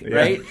fuck,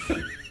 right?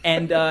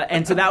 And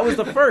so that was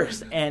the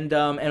first, and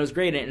it was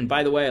great. And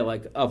by the way,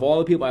 of all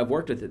the people I've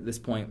worked with at this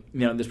point,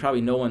 there's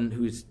probably no one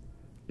who's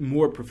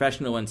more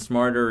professional and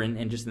smarter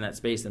and just in that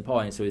space than Paul.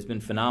 And so he's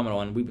been phenomenal,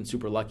 and we've been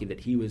super lucky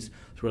that he was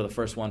sort of the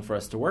first one for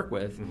us to work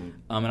with. Mm-hmm.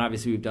 And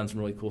obviously we've done some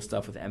really cool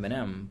stuff with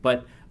Eminem.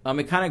 But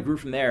it kind of grew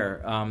from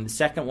there. The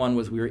second one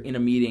was we were in a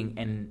meeting,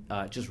 and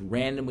just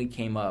randomly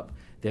came up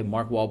that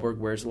Mark Wahlberg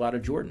wears a lot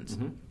of Jordans.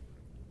 Mm-hmm.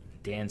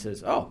 Dan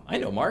says, "Oh, I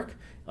know Mark."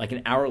 Like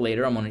an hour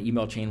later, I'm on an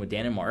email chain with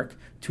Dan and Mark.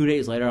 2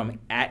 days later, I'm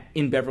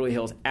in Beverly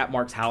Hills at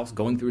Mark's house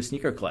going through a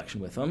sneaker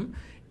collection with him.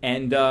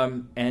 And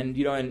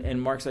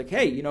Mark's like,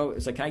 "Hey,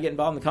 it's like, can I get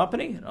involved in the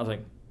company?" And I was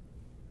like,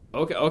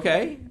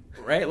 okay,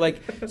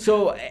 right?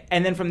 So,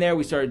 and then from there,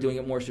 we started doing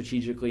it more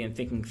strategically and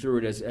thinking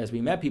through it as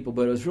we met people.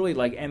 But it was really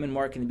like Em and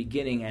Mark in the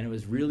beginning, and it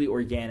was really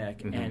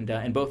organic. Mm-hmm.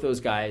 And both those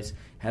guys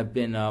have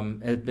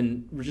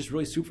been just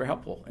really super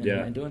helpful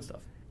in doing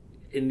stuff.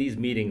 In these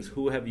meetings,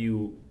 who have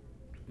you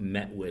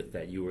met with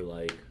that you were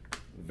like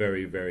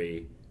very,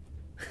 very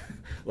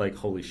like,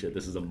 holy shit,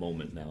 this is a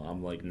moment now.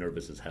 I'm like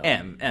nervous as hell.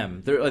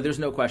 M. There's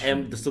no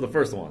question. So the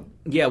first one.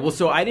 Yeah, well,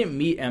 so I didn't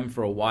meet M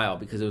for a while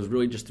because it was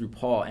really just through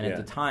Paul. And at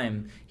the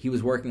time, he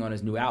was working on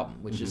his new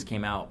album, which just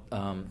came out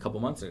a couple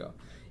months ago.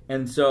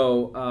 And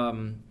so,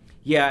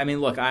 I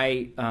mean, look,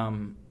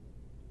 I'm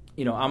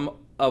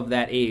of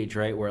that age,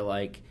 right,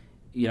 where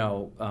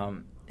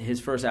his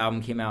first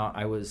album came out.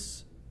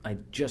 I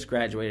just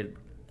graduated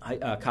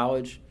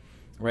college,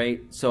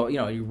 right? So,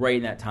 you're right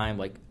in that time,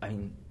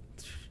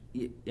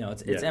 it's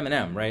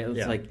Eminem, right?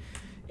 It's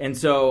and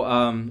so,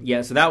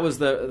 so that was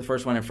the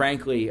first one. And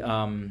frankly,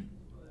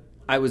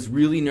 I was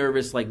really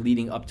nervous,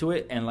 leading up to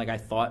it. And, I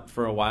thought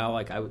for a while,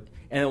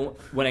 and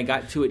when I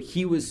got to it,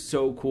 he was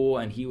so cool,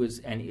 and it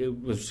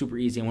was super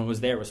easy. And when it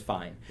was there, it was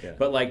fine. Yeah.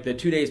 But, the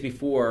 2 days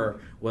before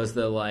was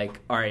the, all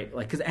right,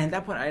 because at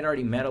that point, I'd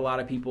already met a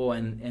lot of people,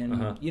 and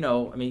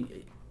I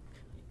mean,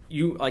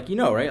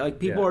 right?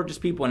 People are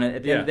just people, and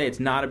at the end of the day, it's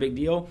not a big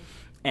deal.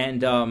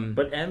 And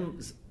but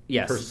M's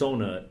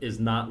persona is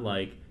not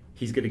like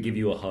he's going to give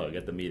you a hug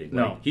at the meeting.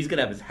 No, right? He's going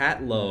to have his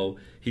hat low.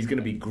 He's going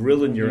to be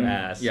grilling your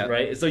ass,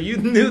 right? So you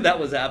knew that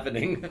was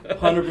happening.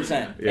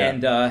 100%. Yeah.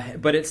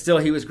 And but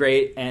he was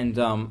great. And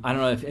I don't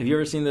know have you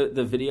ever seen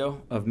the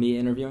video of me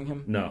interviewing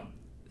him? No.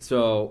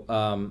 So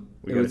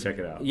we got to check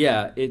it out.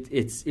 Yeah,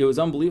 it was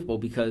unbelievable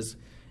because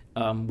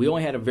we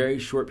only had a very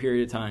short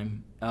period of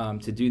time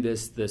to do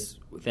this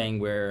thing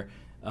where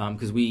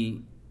because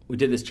we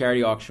did this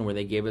charity auction where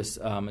they gave us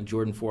a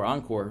Jordan 4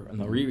 Encore on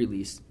the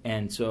re-release,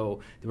 and so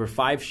there were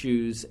 5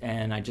 shoes,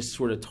 and I just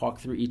sort of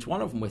talked through each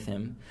one of them with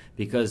him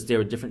because there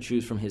were different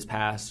shoes from his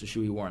past: a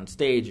shoe he wore on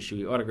stage, a shoe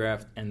he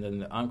autographed, and then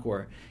the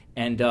Encore,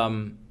 and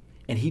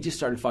he just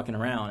started fucking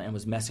around and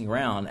was messing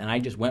around, and I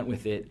just went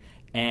with it.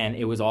 And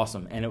it was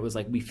awesome. And it was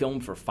we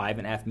filmed for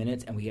 5.5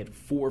 minutes, and we had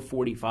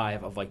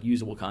 4:45 of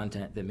usable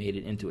content that made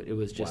it into it. It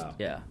was just,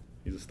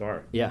 He's a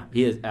star. Yeah,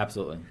 he is,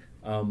 absolutely.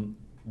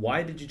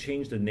 Why did you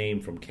change the name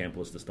from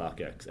Campless to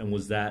StockX? And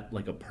was that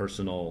a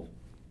personal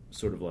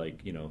sort of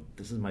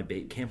this is my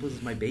baby, Campless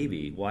is my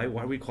baby. Why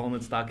are we calling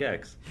it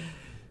StockX?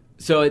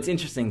 So it's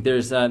interesting.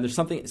 There's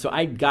something. So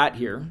I got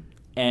here,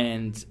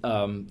 and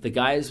the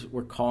guys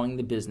were calling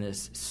the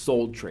business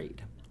Sold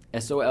Trade.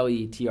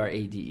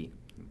 SOLETRADE.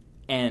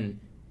 And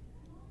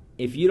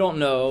if you don't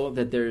know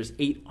that there's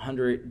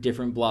 800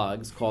 different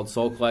blogs called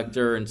Soul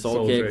Collector and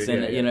Soul Kicks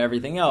and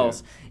everything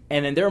else,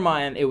 and in their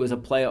mind it was a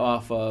play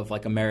off of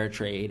like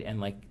Ameritrade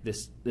and like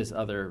this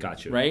other,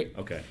 right?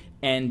 Okay.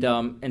 And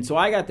so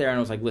I got there and I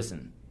was like,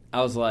 listen,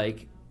 I was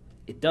like,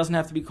 it doesn't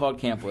have to be called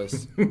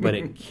Campless, but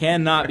it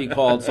cannot be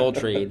called Soul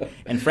Trade.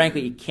 And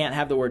frankly, it can't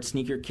have the word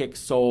sneaker, kick,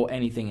 soul,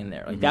 anything in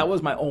there. Like that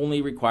was my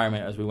only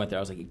requirement as we went there.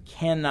 I was like, it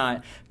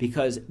cannot,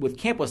 because with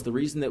Campless, the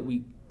reason that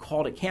we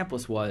called it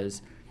Campless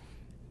was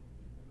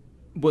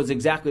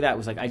exactly that. It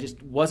was like I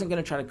just wasn't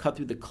going to try to cut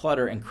through the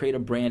clutter and create a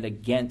brand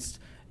against,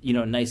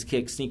 Nice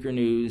Kicks, Sneaker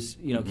News,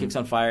 Kicks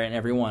on Fire, and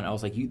everyone. I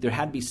was like, there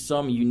had to be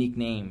some unique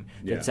name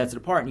that sets it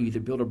apart, and you either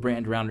build a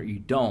brand around it or you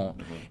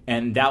don't.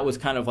 And that was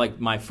kind of like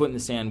my foot in the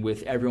sand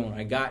with everyone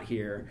I got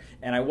here.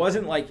 And I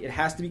wasn't like, it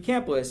has to be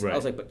Campless. Right. I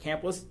was like, but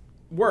Campless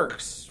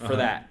works for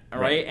that, all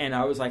right? And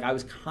I was like, I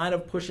was kind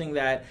of pushing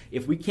that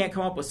if we can't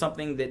come up with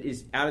something that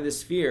is out of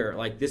this sphere,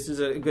 like this is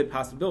a good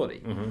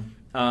possibility.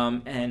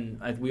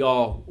 And we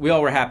all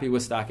were happy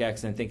with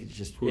StockX, and I think it's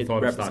just Who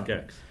thought of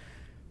StockX?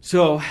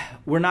 So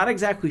we're not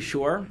exactly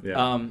sure.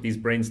 These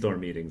brainstorm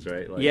meetings,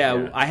 right? Like,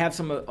 I have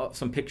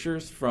some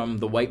pictures from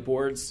the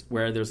whiteboards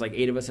where there's like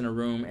 8 of us in a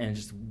room and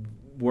just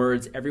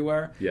words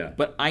everywhere. Yeah.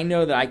 But I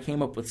know that I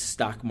came up with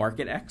Stock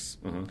Market X,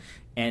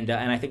 and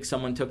I think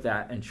someone took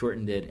that and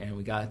shortened it, and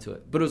we got to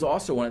it. But it was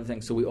also one of the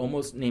things. So we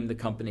almost named the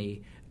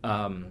company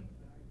Matter,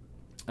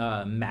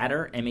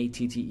 MATTER,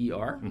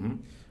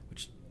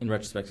 which in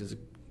retrospect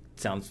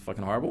sounds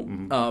fucking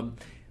horrible.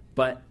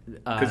 But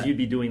because you'd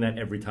be doing that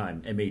every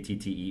time,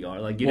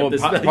 MATTER. Like,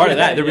 part of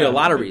that, there'd be a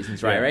lot of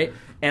reasons, right?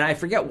 And I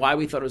forget why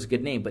we thought it was a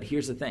good name, but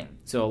here's the thing.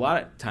 So a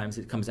lot of times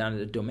it comes down to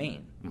the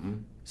domain.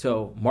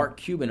 So Mark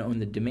Cuban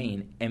owned the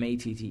domain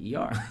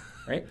MATTER,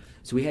 right?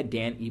 So we had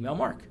Dan email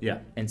Mark,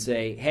 and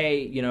say,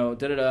 hey,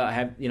 I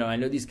have, I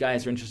know these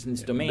guys are interested in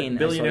this domain.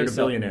 Billionaire to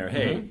billionaire.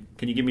 Hey,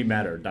 can you give me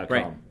Matter.com?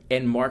 Right.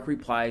 And Mark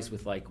replies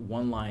with like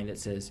one line that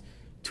says,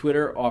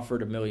 Twitter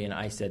offered $1 million.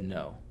 I said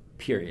no.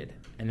 Period.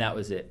 And that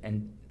was it.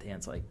 And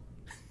Dan's like,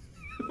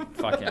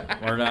 fuck him.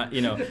 We're not,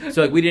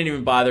 So like we didn't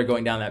even bother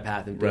going down that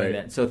path of doing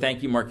that. So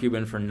thank you, Mark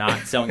Cuban, for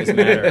not selling us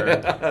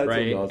Matter,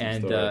 right? Awesome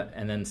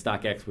and then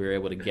StockX we were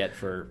able to get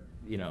for,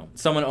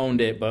 someone owned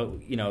it, but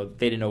they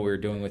didn't know what we were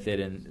doing with it,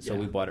 and so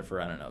we bought it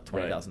for, I don't know,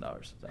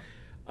 $20,000.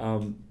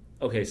 So.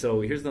 Okay,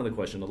 so here's another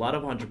question. A lot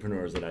of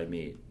entrepreneurs that I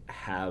meet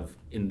have,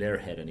 in their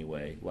head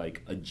anyway,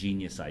 like a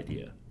genius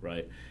idea,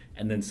 right?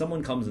 And then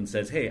someone comes and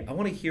says, hey, I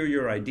want to hear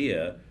your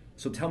idea,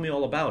 so tell me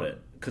all about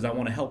it, because I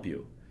want to help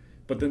you.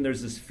 But then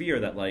there's this fear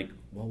that, like,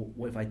 well,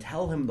 if I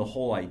tell him the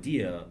whole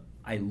idea,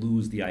 I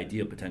lose the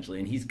idea potentially.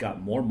 And he's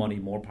got more money,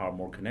 more power,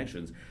 more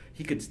connections.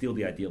 He could steal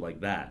the idea like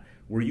that.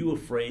 Were you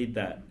afraid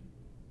that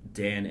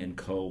Dan and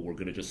co were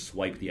going to just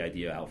swipe the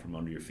idea out from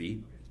under your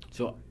feet?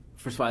 So,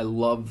 first of all, I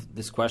love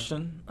this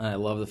question. And I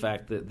love the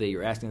fact that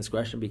you're asking this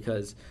question,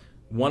 because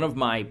one of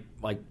my,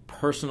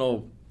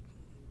 personal,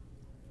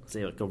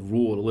 say, a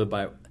rule to live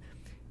by,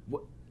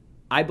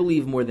 I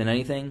believe more than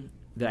anything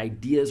that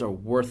ideas are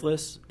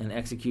worthless and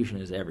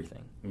execution is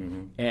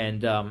everything.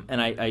 And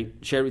I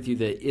shared with you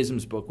the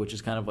isms book, which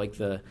is kind of like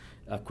the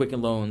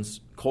Quicken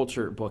Loans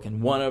culture book.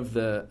 And one of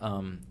the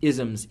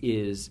isms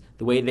is,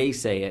 the way they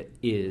say it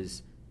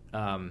is,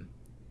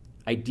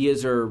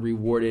 ideas are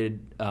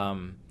rewarded,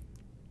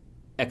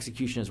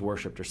 execution is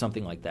worshipped, or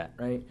something like that,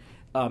 right?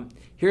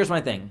 Here's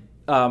my thing.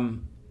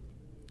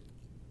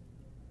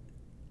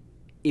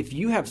 If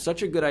you have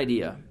such a good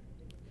idea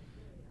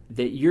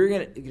that you're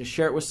going to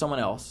share it with someone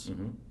else,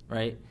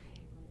 right?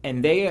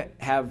 And they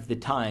have the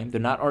time,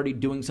 they're not already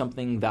doing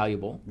something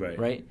valuable,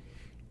 right?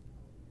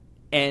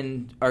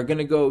 And are going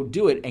to go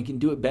do it and can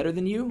do it better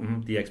than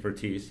you. The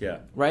expertise,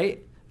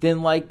 right?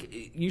 Then,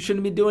 you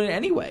shouldn't be doing it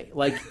anyway.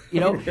 Really?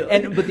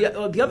 But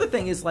the other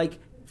thing is,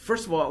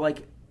 first of all,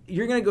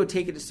 you're going to go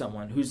take it to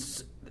someone who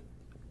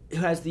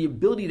has the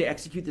ability to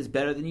execute this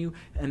better than you,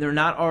 and they're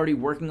not already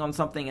working on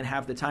something and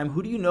have the time.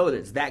 Who do you know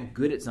that's that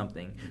good at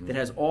something, that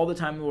has all the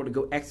time in the world to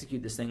go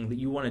execute this thing that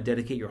you want to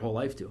dedicate your whole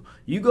life to?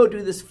 You go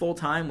do this full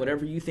time,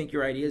 whatever you think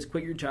your idea is,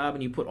 quit your job,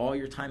 and you put all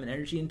your time and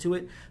energy into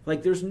it.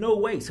 There's no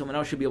way someone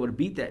else should be able to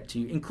beat that to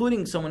you,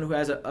 including someone who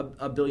has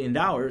 $1 billion,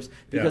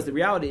 because the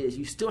reality is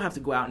you still have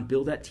to go out and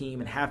build that team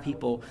and have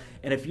people.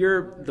 And if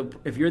you're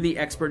the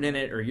expert in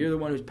it, or you're the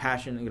one who's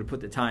passionate and going to put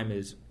the time,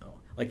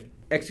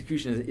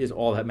 execution is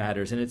all that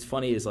matters. And it's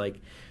funny is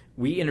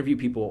we interview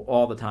people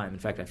all the time. In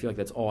fact, I feel like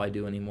that's all I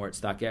do anymore at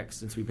StockX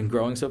since we've been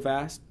growing so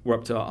fast. We're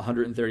up to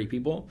 130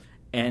 people,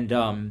 and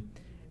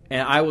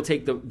I will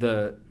take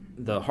the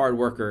hard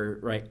worker,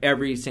 right,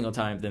 every single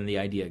time than the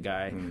idea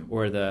guy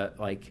or the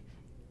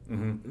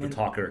the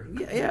talker.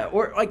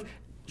 Or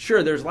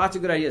sure, there's lots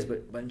of good ideas,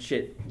 but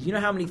shit, do you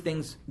know how many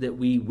things that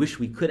we wish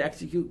we could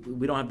execute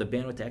we don't have the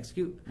bandwidth to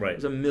execute? Right.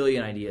 There's a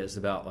million ideas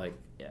about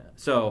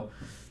So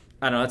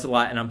I don't know, that's a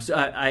lot,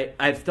 and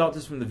I've felt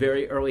this from the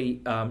very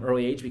early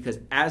age, because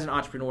as an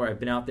entrepreneur, I've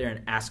been out there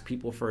and asked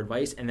people for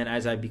advice, and then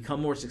as I've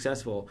become more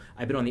successful,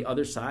 I've been on the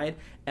other side,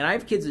 and I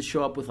have kids that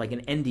show up with like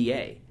an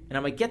NDA, and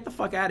I'm like, get the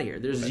fuck out of here.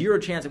 There's zero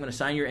chance I'm going to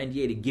sign your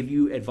NDA to give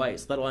you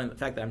advice, let alone the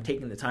fact that I'm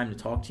taking the time to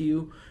talk to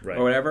you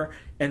or whatever.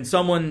 And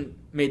someone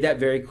made that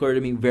very clear to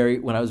me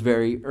when I was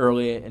very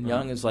early and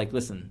young. Is like,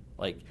 listen,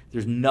 like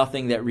there's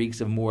nothing that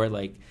reeks of more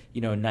like, you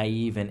know,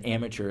 naive and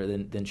amateur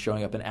than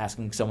showing up and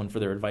asking someone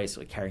for their advice,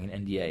 like carrying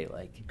an NDA.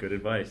 Like, good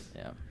advice.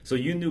 Yeah. So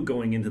you knew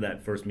going into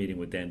that first meeting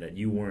with Dan that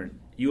you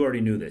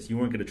already knew this. You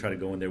weren't going to try to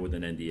go in there with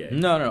an NDA.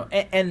 No.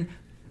 And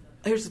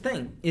here's the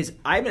thing: is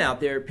I've been out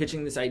there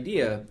pitching this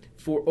idea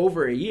for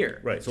over a year.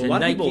 Right. So a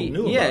lot of people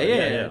knew about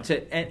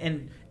it.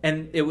 Yeah.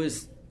 And it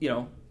was, you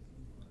know,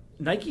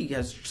 Nike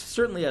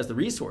certainly has the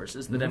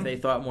resources that if they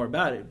thought more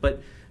about it,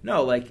 but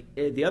no, like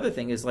the other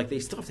thing is like they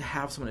still have to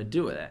have someone to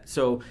do with that.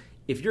 So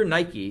if you're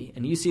Nike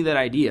and you see that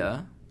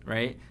idea,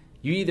 right,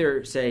 you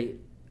either say,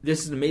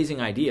 this is an amazing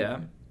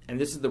idea and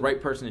this is the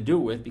right person to do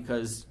it with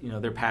because, you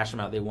know, they're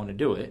passionate about it, they want to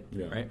do it,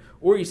 right?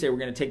 Or you say, we're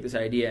going to take this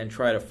idea and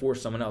try to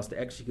force someone else to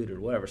execute it or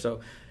whatever.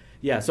 So,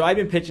 yeah, so I've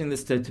been pitching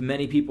this to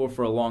many people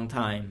for a long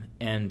time,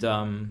 and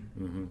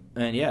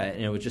yeah,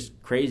 and it was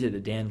just crazy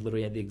that Dan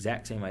literally had the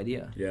exact same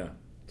idea. Yeah,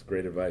 it's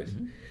great advice.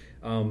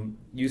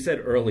 You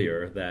said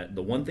earlier that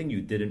the one thing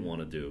you didn't want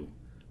to do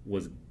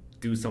was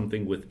do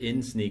something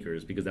within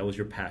sneakers because that was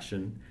your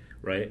passion,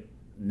 right?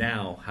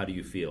 Now, how do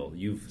you feel?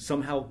 You've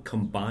somehow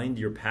combined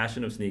your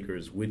passion of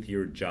sneakers with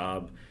your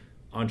job,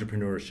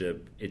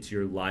 entrepreneurship. It's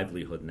your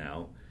livelihood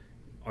now.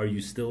 Are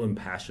you still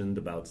impassioned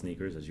about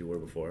sneakers as you were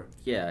before?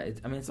 Yeah,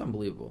 it's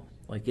unbelievable.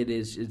 Like it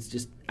is, it's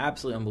just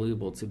absolutely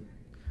unbelievable to,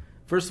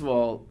 first of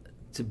all,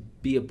 to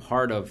be a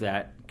part of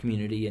that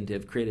community and to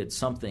have created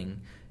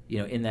something, you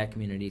know, in that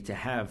community, to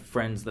have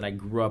friends that I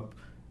grew up,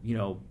 you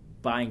know,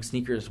 buying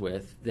sneakers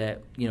with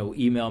that, you know,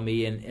 email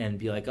me and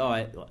be like,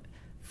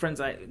 guys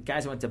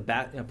I went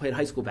to played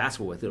high school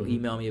basketball with, it'll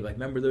email me like,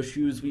 remember those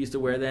shoes we used to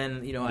wear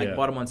then? You know, I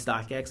bought them on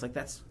StockX. Like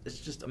it's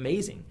just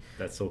amazing.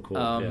 That's so cool.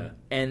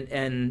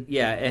 And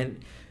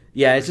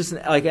it's just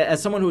like,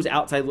 as someone who was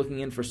outside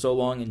looking in for so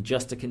long and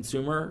just a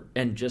consumer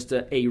and just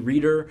a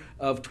reader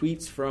of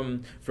tweets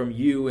from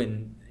you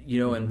and, you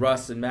know, and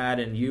Russ and Matt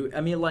and you, I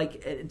mean,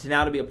 like to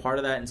now to be a part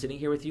of that and sitting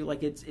here with you,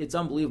 like it's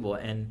unbelievable.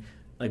 And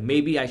like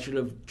maybe I should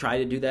have tried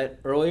to do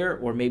that earlier,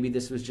 or maybe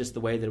this was just the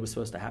way that it was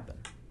supposed to happen.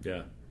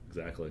 Yeah.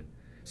 Exactly.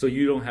 So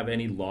you don't have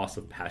any loss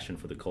of passion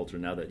for the culture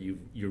now that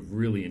you're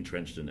really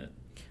entrenched in it?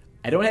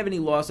 I don't have any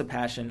loss of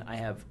passion. I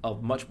have a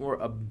much more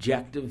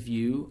objective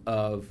view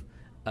of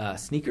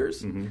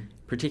sneakers,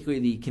 particularly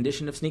the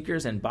condition of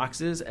sneakers and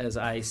boxes, as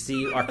I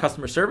see our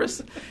customer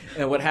service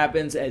and what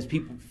happens as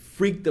people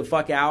freak the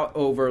fuck out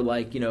over,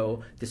 like, you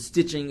know, the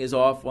stitching is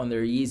off on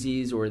their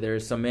Yeezys or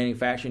there's some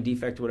manufacturing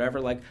defect or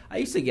whatever. Like, I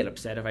used to get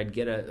upset if I'd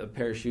get a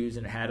pair of shoes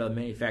and it had a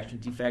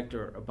manufacturing defect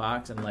or a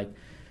box, and like,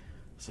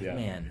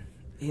 man,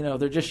 you know,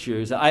 they're just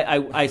shoes.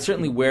 I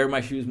certainly wear my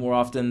shoes more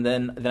often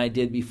than I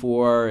did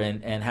before,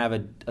 and have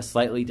a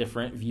slightly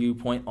different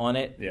viewpoint on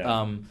it.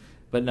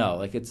 But no,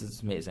 like it's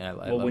amazing. I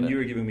love when it. You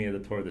were giving me the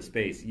tour of the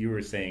space, you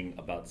were saying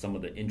about some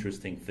of the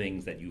interesting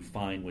things that you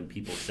find when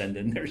people send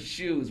in their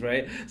shoes,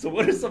 right? So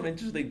what are some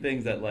interesting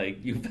things that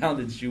like you found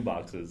in shoe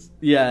boxes?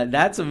 Yeah,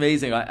 that's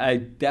amazing. I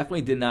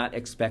definitely did not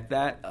expect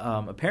that.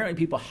 Apparently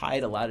people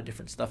hide a lot of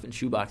different stuff in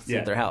shoe boxes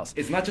at their house.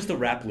 It's not just a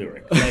rap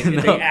lyric. Like,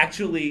 no. They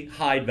actually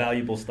hide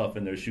valuable stuff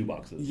in their shoe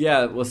boxes.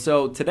 Yeah, well,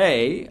 so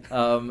today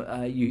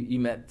you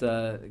met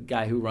the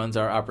guy who runs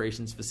our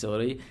operations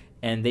facility,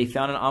 and they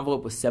found an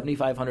envelope with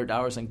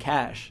 $7,500 in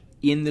cash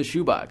in the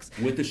shoebox.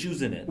 With the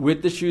shoes in it.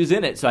 With the shoes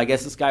in it. So I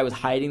guess this guy was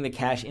hiding the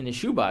cash in his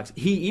shoebox.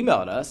 He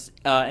emailed us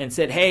and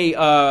said, hey,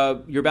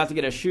 you're about to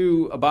get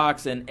a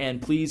box,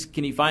 and please,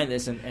 can you find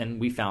this?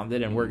 And we found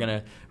it, and we're going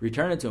to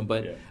return it to him.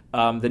 But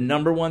the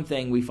number one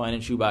thing we find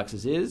in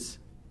shoeboxes is,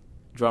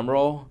 drum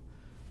roll,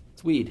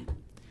 it's weed.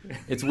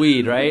 It's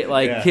weed, right?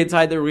 Like kids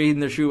hide their weed in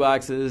their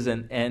shoeboxes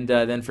and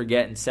then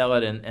forget and sell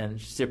it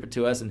and ship it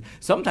to us. And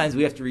sometimes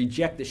we have to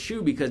reject the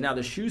shoe because now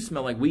the shoes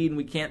smell like weed and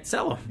we can't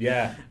sell them.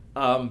 Yeah.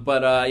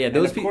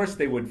 Those of course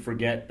they would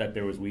forget that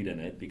there was weed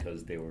in it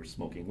because they were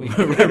smoking weed.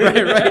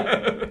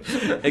 right.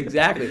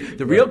 Exactly.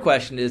 The real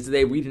question is, do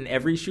they weed in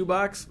every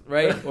shoebox,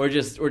 right? Or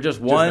just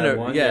one?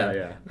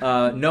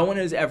 No one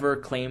has ever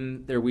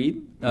claimed their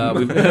weed.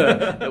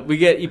 We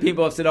get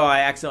people have said, "Oh,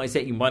 I accidentally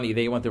sent you money."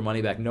 They want their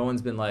money back. No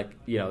one's been like,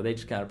 you know, they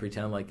just kind of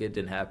pretend like it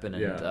didn't happen.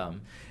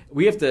 And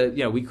we have to,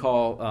 you know, we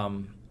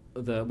call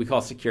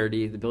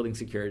security, the building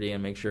security,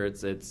 and make sure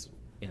it's.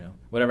 You know,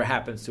 whatever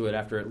happens to it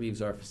after it leaves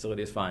our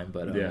facility is fine.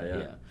 But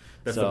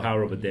that's the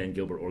power of a Dan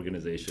Gilbert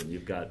organization.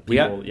 You've got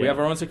people, we have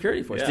our own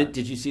security force.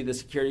 Did you see the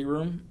security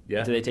room?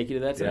 Yeah. Did they take you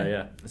to that today?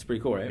 Yeah. That's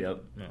pretty cool, right?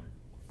 Yep. Yeah.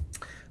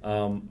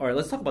 All right,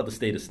 let's talk about the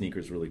state of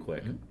sneakers really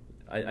quick.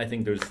 I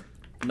think there's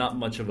not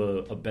much of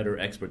a better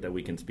expert that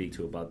we can speak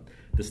to about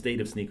the state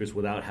of sneakers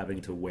without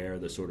having to wear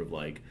the sort of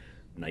like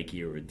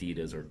Nike or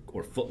Adidas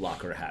or Foot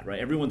Locker hat, right?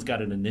 Everyone's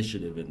got an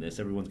initiative in this.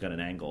 Everyone's got an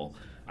angle.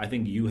 I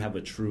think you have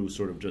a true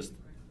sort of just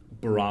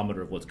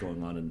barometer of what's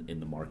going on in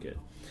the market.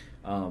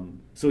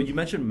 So you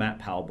mentioned Matt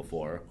Powell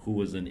before, who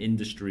was an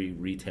industry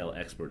retail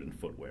expert in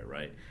footwear,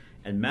 right?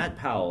 And Matt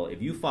Powell,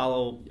 if you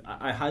follow,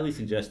 I highly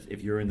suggest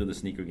if you're into the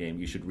sneaker game,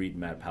 you should read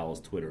Matt Powell's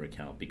Twitter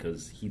account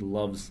because he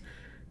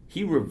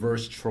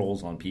reverse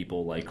trolls on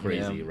people like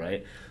crazy,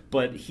 right?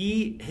 But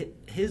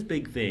his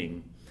big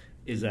thing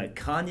is that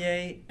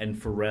Kanye and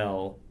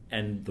Pharrell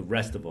and the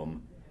rest of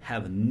them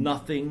have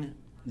nothing,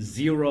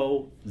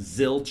 zero,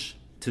 zilch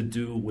to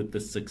do with the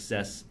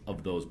success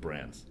of those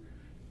brands.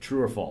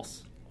 True or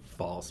false?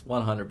 False.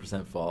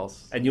 100%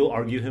 false. And you'll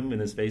argue him in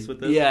his face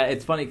with this? Yeah,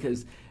 it's funny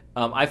because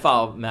I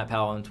follow Matt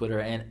Powell on Twitter,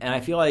 and I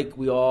feel like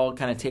we all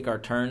kind of take our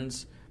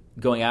turns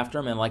going after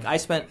him. And like I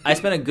spent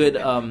a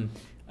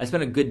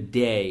good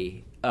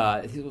day.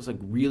 I think it was like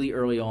really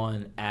early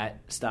on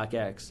at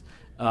StockX,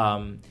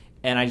 and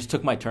I just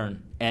took my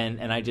turn,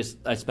 and I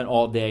spent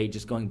all day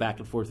just going back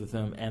and forth with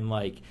him, and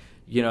like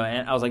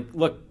and I was like,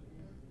 look,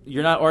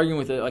 you're not arguing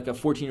with a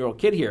 14-year-old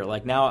kid here.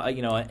 Like now,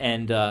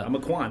 and I'm a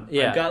quant.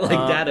 Yeah, I've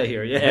got data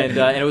here. Yeah,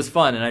 and it was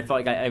fun, and I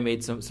felt like I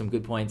made some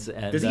good points.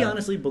 And does he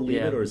honestly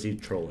believe it, or is he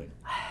trolling?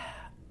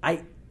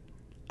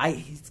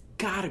 He's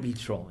got to be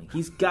trolling.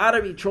 He's got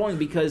to be trolling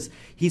because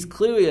he's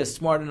clearly a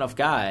smart enough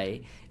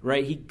guy,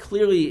 right? He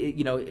clearly,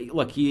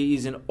 look,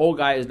 he's an old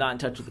guy who's not in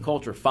touch with the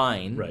culture.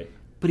 Fine, right.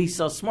 But he's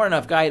a smart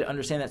enough guy to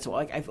understand that. So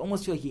like, I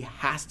almost feel like he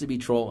has to be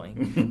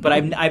trolling. But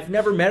I've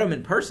never met him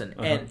in person,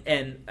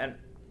 and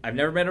I've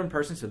never met him in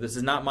person, so this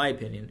is not my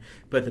opinion.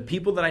 But the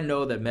people that I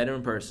know that met him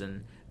in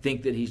person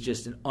think that he's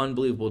just an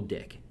unbelievable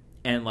dick,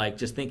 and like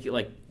just think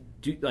the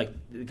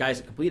guy's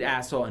a complete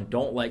asshole and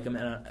don't like him.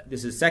 And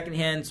this is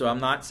secondhand, so I'm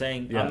not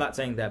saying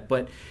that.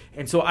 But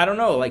and so I don't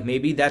know. Like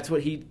maybe that's how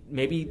he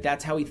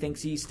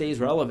thinks he stays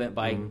relevant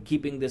by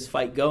keeping this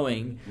fight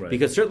going. Right.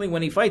 Because certainly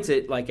when he fights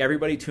it, like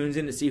everybody tunes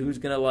in to see who's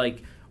gonna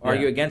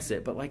argue against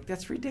it. But like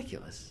that's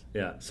ridiculous.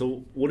 Yeah.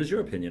 So what is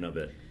your opinion of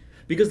it?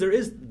 Because there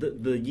is the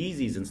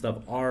Yeezys and stuff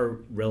are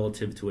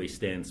relative to a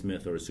Stan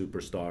Smith or a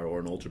Superstar or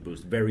an Ultra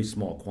Boost, very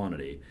small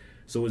quantity.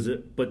 So is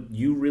it? But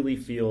you really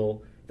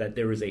feel that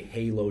there is a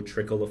halo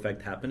trickle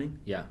effect happening?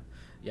 Yeah,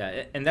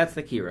 and that's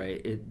the key,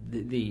 right?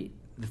 The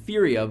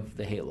theory of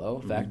the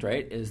halo effect,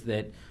 right, is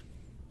that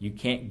you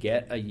can't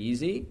get a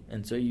Yeezy,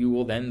 and so you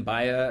will then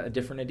buy a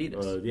different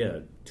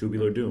Adidas.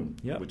 Tubular Doom,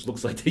 which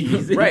looks like the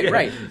Yeezy.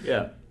 right.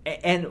 Yeah.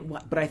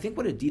 But I think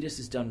what Adidas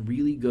has done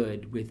really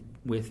good with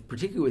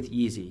particularly with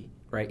Yeezy,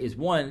 right, is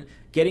one,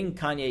 getting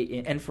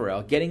Kanye and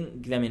Pharrell,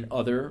 getting them in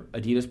other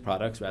Adidas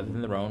products rather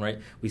than their own, right?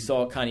 We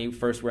saw Kanye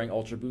first wearing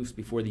Ultra Boost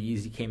before the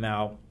Yeezy came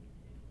out.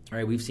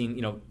 Right, we've seen,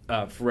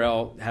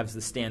 Pharrell has the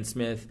Stan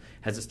Smith,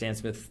 whatever,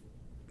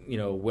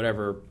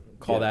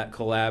 that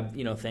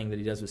collab, thing that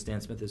he does with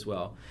Stan Smith as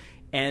well,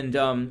 and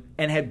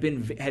they've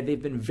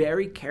been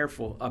very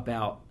careful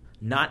about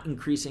not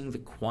increasing the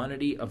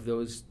quantity of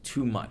those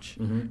too much,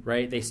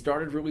 right? They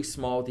started really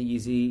small with the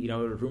Yeezy,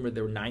 rumored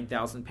there were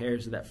 9,000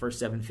 pairs of that first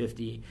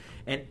 750,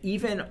 and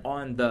even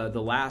on the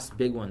last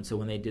big one, so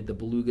when they did the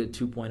Beluga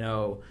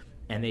 2.0,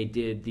 and they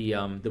did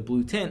the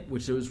blue tint,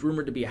 which there was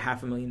rumored to be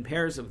 500,000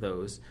 pairs of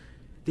those,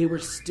 they were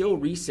still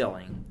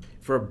reselling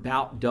for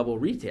about double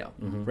retail,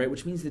 right?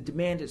 Which means the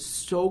demand is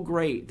so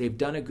great, they've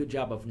done a good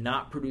job of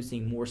not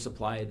producing more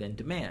supply than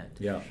demand.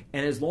 Yeah.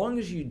 And as long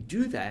as you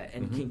do that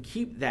and can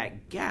keep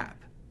that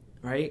gap,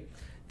 right,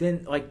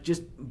 then like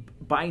just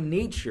by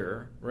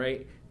nature,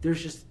 right,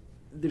 there's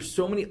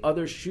so many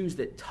other shoes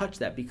that touch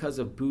that because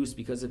of Boost,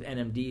 because of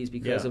NMDs,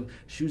 because of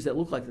shoes that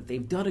look like that.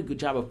 They've done a good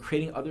job of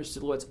creating other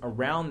silhouettes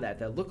around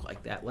that look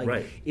like that.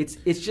 Like it's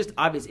just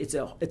obvious. It's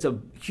a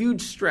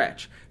huge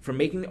stretch from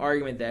making the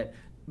argument that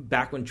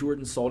back when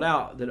Jordan sold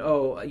out, that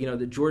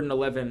the Jordan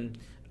 11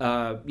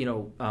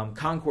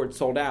 Concord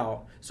sold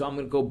out, so I'm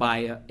going to go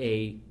buy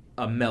a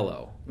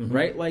Mellow,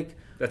 right? Like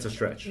that's a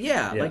stretch.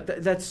 Yeah. Like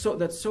that's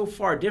so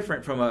far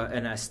different from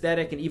an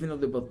aesthetic, and even though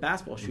they're both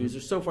basketball shoes,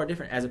 they're so far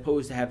different as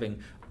opposed to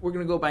having, we're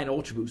going to go buy an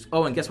Ultra Boost.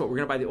 Oh, and guess what? We're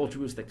going to buy the Ultra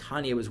Boost that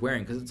Kanye was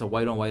wearing because it's a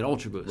white-on-white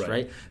Ultra Boost,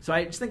 right? So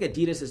I just think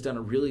Adidas has done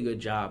a really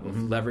good job of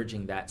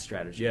leveraging that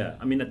strategy. Yeah.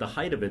 I mean, at the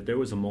height of it, there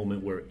was a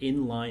moment where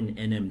inline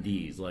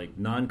NMDs, like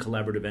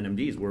non-collaborative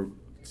NMDs, were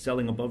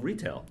selling above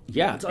retail.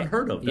 Yeah. It's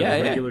unheard of that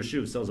a regular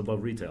shoe sells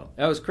above retail.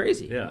 That was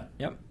crazy. Yeah.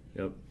 Yep.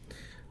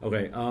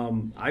 Okay,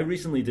 I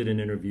recently did an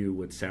interview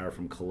with Sarah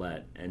from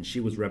Colette, and she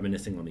was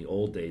reminiscing on the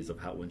old days of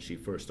how when she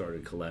first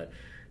started Colette,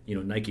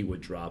 Nike would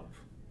drop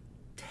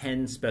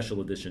 10 special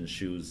edition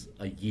shoes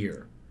a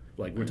year.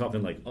 Like we're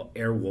talking like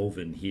air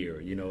woven here,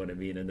 you know what I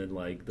mean? And then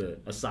like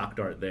a sock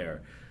dart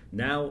there.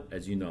 Now,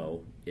 as you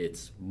know,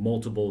 it's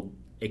multiple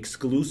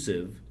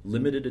exclusive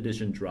limited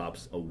edition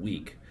drops a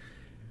week.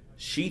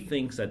 She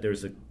thinks that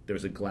there's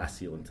a glass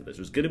ceiling to this.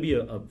 There's going to be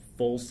a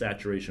full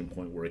saturation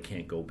point where it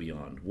can't go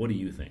beyond. What do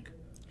you think?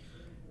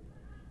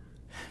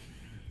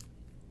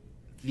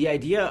 The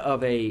idea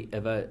of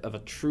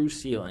a true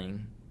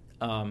ceiling,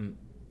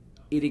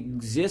 it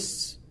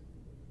exists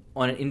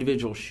on an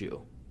individual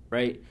shoe,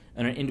 right?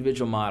 On an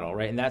individual model,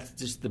 right? And that's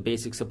just the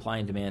basic supply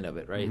and demand of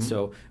it, right?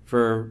 So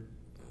for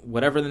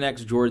whatever the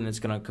next Jordan that's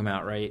going to come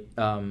out, right?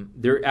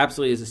 There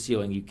absolutely is a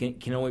ceiling. You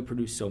can only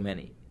produce so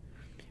many.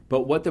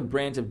 But what the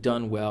brands have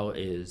done well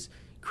is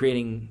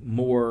creating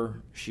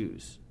more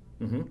shoes,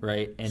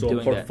 right? And so doing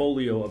a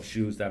portfolio of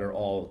shoes that are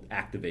all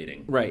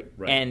activating, right?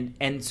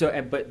 And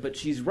so, but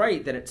she's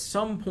right that at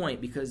some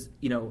point, because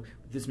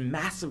this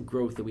massive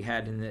growth that we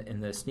had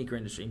in the sneaker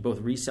industry, in both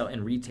resale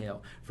and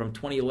retail, from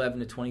 2011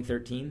 to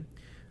 2013,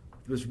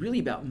 it was really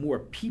about more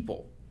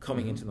people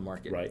coming into the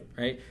market,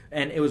 right?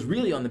 And it was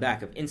really on the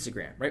back of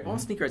Instagram, right? All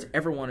sneakerheads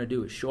ever want to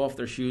do is show off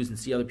their shoes and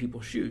see other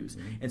people's shoes.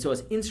 And so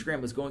as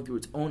Instagram was going through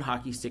its own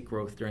hockey stick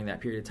growth during that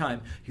period of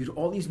time, you had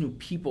all these new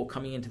people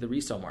coming into the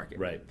resale market.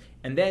 Right.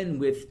 And then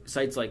with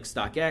sites like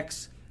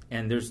StockX,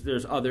 and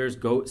there's others,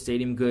 Goat,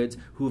 Stadium Goods,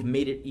 who've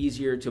made it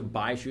easier to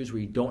buy shoes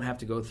where you don't have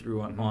to go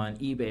through on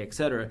eBay, et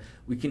cetera.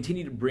 We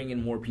continue to bring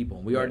in more people.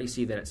 And we already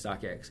see that at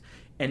StockX.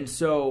 And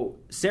so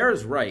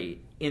Sarah's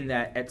right in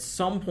that at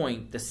some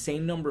point, the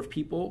same number of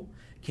people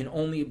can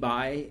only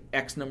buy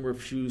X number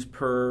of shoes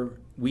per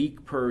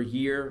week, per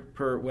year,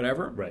 per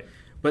whatever. Right.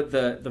 But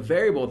the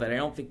variable that I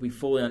don't think we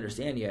fully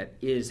understand yet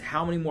is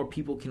how many more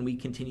people can we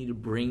continue to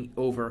bring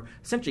over,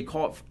 essentially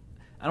call it,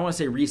 I don't want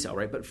to say resale,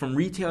 right? But from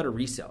retail to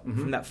resale,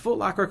 from that Foot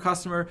Locker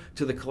customer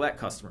to the Collect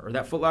customer, or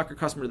that Foot Locker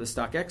customer to the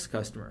StockX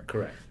customer.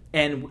 Correct.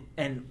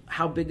 And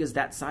how big is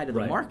that side of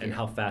the market? And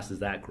how fast is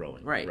that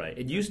growing? Right.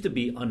 It used to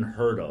be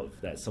unheard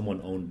of that someone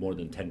owned more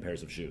than 10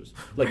 pairs of shoes.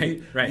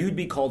 Like you'd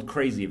be called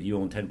crazy if you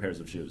owned 10 pairs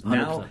of shoes. 100%.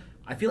 Now,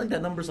 I feel like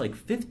that number's like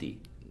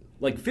 50.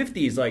 Like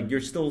 50 is like you're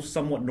still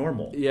somewhat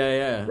normal.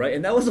 Yeah. Right?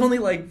 And that was only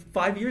like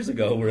 5 years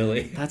ago,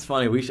 really. That's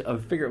funny. We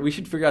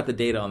should figure out the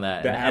data on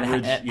that. The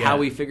average, how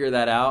we figure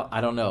that out,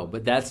 I don't know.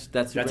 But that's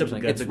a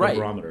good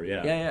barometer,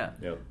 Yeah.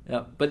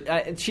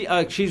 But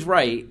she's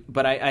right.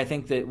 But I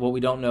think that what we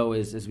don't know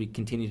is as we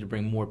continue to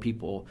bring more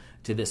people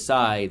to this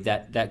side,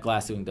 that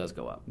glass ceiling does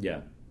go up.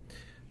 Yeah.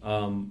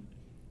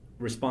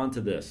 Respond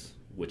to this,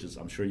 which is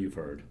I'm sure you've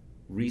heard.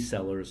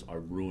 Resellers are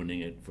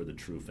ruining it for the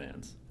true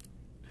fans.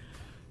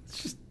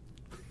 It's just.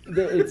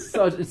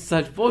 It's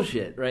such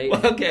bullshit, right?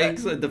 Well, okay,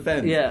 so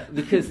defend. Yeah,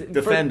 because owner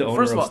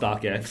of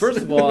StockX. First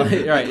of all,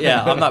 right?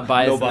 Yeah, I'm not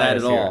biased to that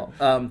at all.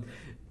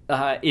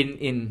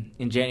 In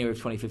January of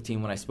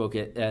 2015, when I spoke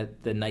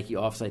at the Nike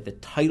offsite, the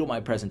title of my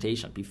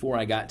presentation before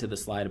I got to the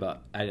slide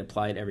about I'd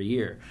apply it every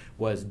year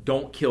was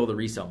 "Don't kill the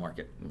resale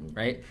market,"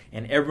 right?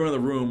 And everyone in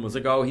the room was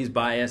like, "Oh, he's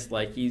biased.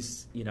 Like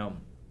he's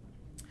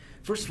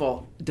First of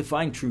all,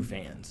 define true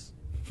fans,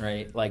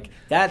 right? Like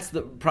that's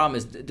the problem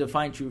is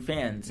define true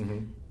fans.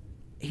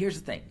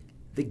 Here's the thing.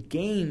 The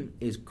game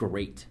is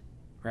great,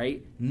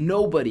 right?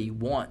 Nobody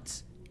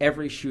wants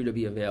every shoe to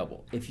be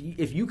available. If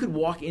you could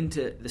walk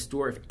into the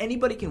store, if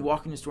anybody can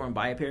walk in the store and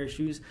buy a pair of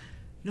shoes,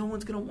 no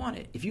one's going to want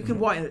it. If you can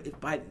buy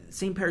the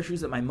same pair of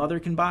shoes that my mother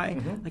can buy,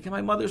 like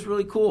my mother's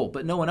really cool,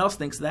 but no one else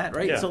thinks that,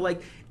 right? Yeah. So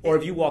or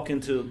if you walk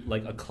into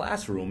like a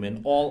classroom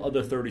and all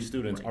other 30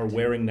 students are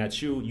wearing that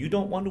shoe, you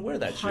don't want to wear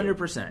that shoe.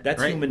 100%.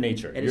 That's human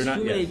nature. And it's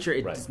human nature.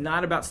 It's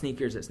not about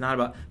sneakers. It's not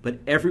about, but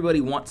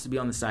everybody wants to be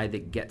on the side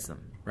that gets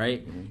them,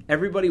 right?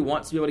 Everybody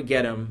wants to be able to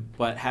get them,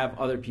 but have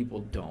other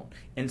people don't.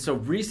 And so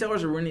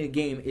resellers are winning the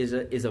game is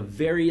a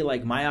very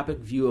like myopic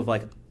view of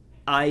like,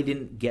 I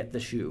didn't get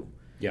the shoe.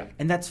 Yeah.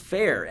 And that's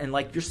fair. And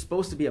like you're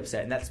supposed to be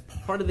upset. And that's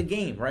part of the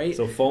game, right?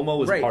 So FOMO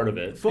was part of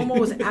it. FOMO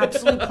was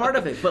absolutely part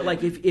of it. But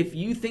like if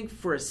you think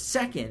for a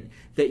second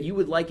that you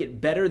would like it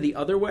better the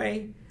other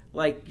way,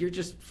 like you're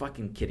just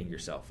fucking kidding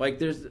yourself.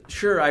 Like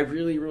I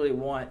really, really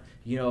want,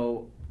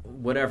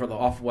 whatever, the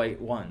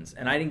off-white ones.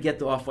 And I didn't get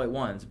the off-white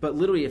ones. But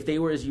literally if they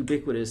were as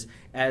ubiquitous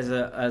as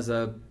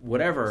a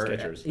whatever.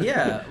 Skechers.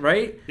 Yeah,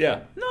 right?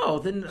 Yeah. No,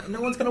 then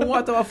no one's going to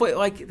want the off-white.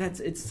 Like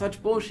it's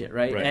such bullshit,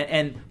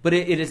 right? But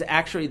it is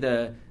actually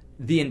the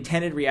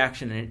intended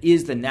reaction, and it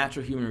is the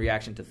natural human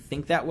reaction to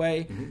think that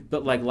way.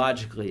 But like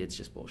logically, it's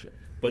just bullshit.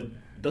 But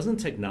doesn't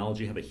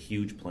technology have a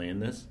huge play in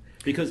this?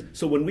 Because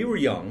so when we were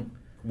young,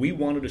 we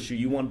wanted a shoe.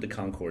 You wanted the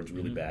Concords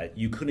really bad.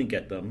 You couldn't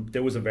get them.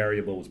 There was a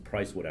variable, it was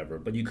price, whatever,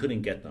 but you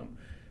couldn't get them.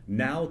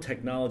 Now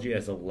technology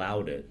has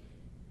allowed it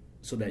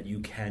so that you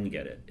can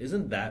get it.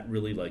 Isn't that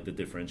really like the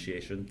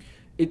differentiation?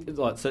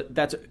 So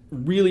that's a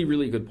really,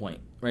 really good point,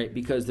 right?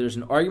 Because there's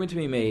an argument to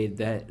be made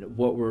that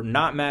what we're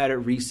not mad at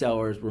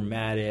resellers, we're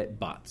mad at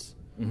bots,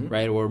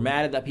 right? Or we're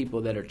mad at the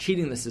people that are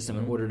cheating the system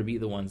in order to be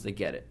the ones that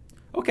get it.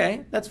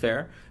 Okay, that's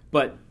fair.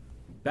 But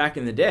back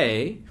in the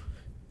day,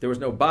 there was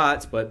no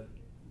bots, but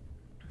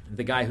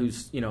the guy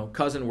whose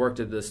cousin worked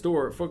at the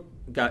store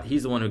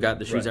he's the one who got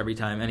the shoes every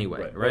time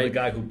anyway, right? Or the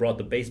guy who brought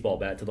the baseball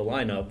bat to the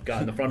lineup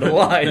got in the front of the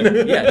line.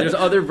 Yeah, there's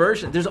other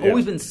versions. There's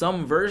always been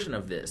some version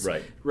of this,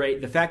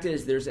 right? The fact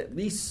is, there's at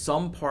least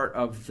some part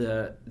of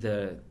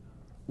the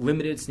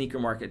limited sneaker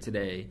market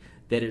today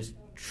that is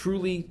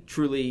truly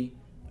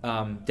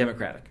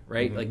democratic,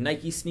 right? Like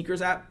Nike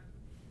sneakers app,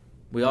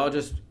 we all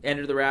just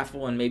enter the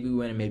raffle and maybe we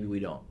win and maybe we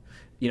don't.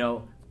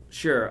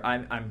 Sure,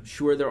 I'm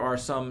sure there are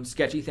some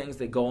sketchy things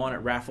that go on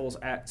at raffles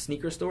at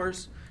sneaker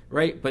stores,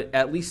 right? But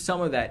at least some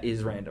of that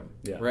is random,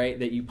 right?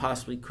 That you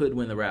possibly could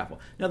win the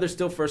raffle. Now, there's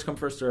still first come,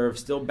 first serve,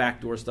 still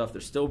backdoor stuff.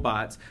 There's still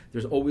bots.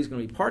 There's always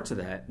going to be parts of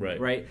that,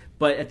 right?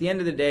 But at the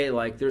end of the day,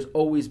 like, there's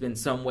always been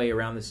some way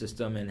around the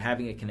system and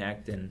having it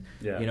connect, and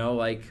you know,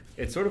 like,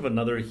 it's sort of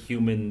another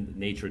human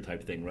nature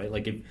type thing, right?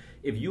 Like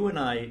if you and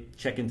I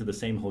check into the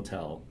same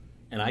hotel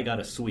and I got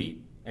a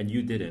suite and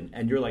you didn't,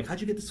 and you're like, how'd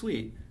you get the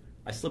suite?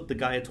 I slipped the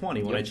guy at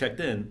 20 when I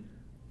checked in.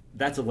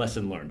 That's a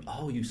lesson learned.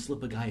 Oh, you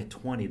slip a guy at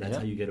 20. That's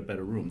how you get a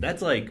better room.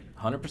 That's like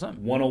 100%.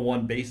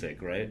 101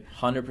 basic, right?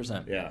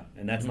 100%. Yeah,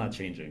 and that's not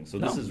changing. So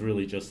this is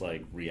really just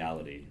like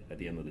reality at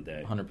the end of the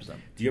day. 100%.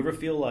 Do you ever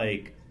feel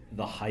like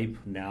the hype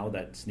now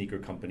that sneaker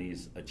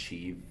companies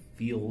achieve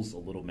feels a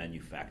little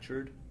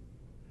manufactured?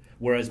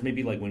 Whereas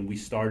maybe like when we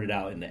started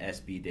out in the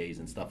SB days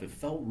and stuff, it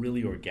felt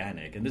really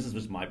organic. And this is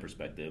just my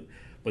perspective.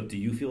 But do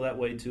you feel that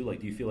way too?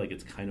 Like, do you feel like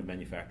it's kind of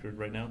manufactured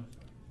right now?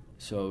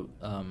 So,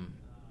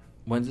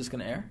 when's this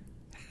going to air?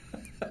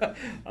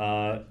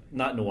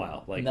 Not in a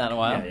while. Like, not in a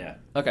while? Yeah.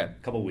 Okay. A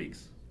couple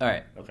weeks. All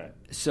right. Okay.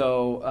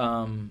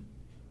 So,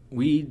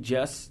 we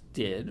just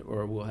did,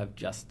 or we'll have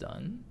just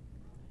done.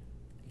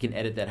 You can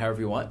edit that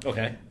however you want.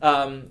 Okay.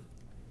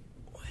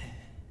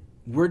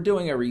 We're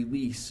doing a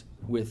release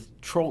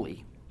with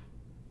Trolley.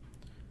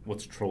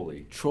 What's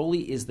Trolley?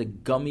 Trolley is the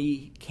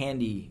gummy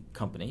candy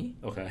company.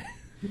 Okay.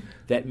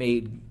 That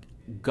made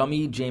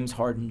gummy James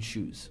Harden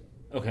shoes.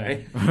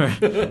 Okay.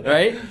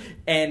 Right?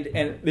 And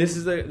this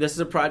is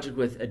a project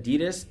with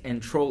Adidas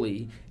and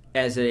Trolley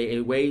as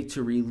a way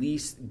to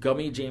release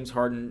gummy James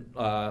Harden,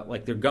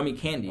 like their gummy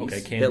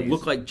candies that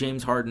look like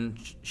James Harden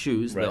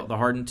shoes, the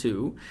Harden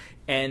 2.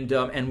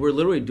 And we're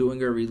literally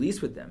doing a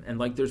release with them. And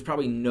like, there's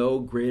probably no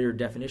greater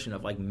definition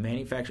of like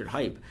manufactured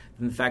hype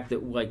than the fact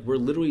that like we're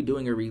literally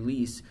doing a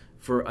release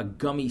for a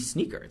gummy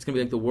sneaker. It's gonna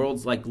be like the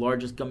world's like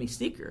largest gummy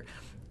sneaker.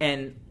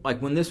 And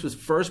like when this was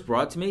first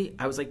brought to me,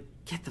 I was like,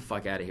 get the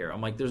fuck out of here. I'm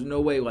like, there's no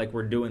way like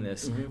we're doing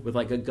this with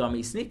like a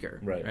gummy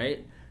sneaker,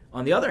 right?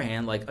 On the other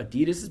hand, like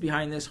Adidas is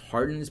behind this,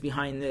 Harden is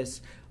behind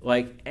this,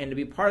 like, and to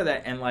be part of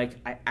that, and like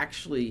I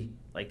actually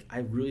like I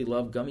really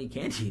love gummy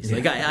candies.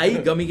 Like I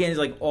eat gummy candies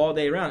like all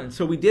day round, and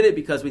so we did it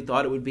because we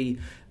thought it would be,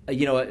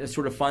 a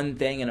sort of fun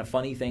thing and a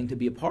funny thing to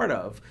be a part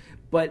of.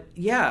 But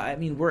yeah, I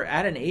mean, we're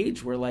at an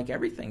age where like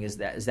everything is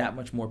that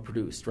much more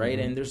produced, right?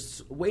 And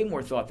there's way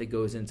more thought that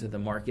goes into the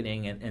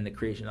marketing and the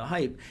creation of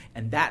hype.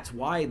 And that's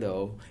why,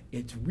 though,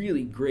 it's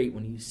really great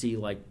when you see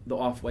like the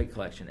Off-White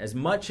collection. As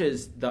much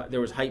as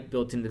there was hype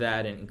built into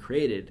that and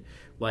created,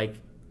 like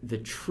the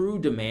true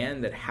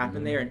demand that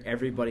happened there, and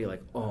everybody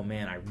like, oh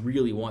man, I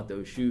really want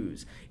those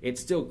shoes. It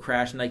still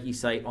crashed Nike's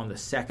site on the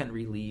second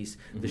release.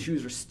 The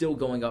shoes are still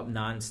going up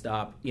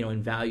nonstop,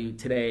 in value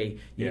today,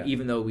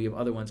 even though we have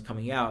other ones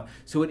coming out.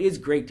 So it is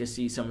great to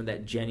see some of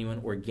that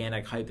genuine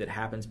organic hype that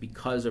happens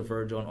because of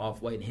Virgil and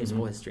Off-White and his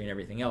whole history and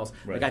everything else.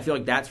 Like I feel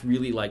like that's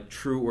really like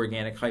true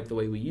organic hype the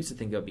way we used to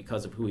think of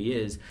because of who he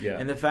is.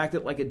 And the fact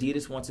that like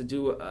Adidas wants to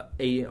do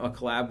a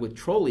collab with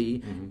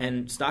Trolley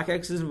and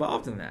StockX is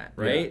involved in that,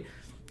 right?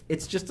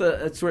 It's just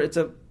it's a opposite end of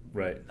the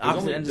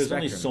spectrum. There's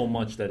only so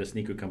much that a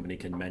sneaker company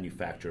can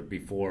manufacture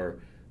before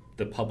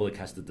the public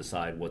has to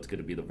decide what's going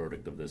to be the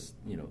verdict of this,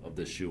 of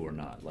this shoe or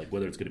not, like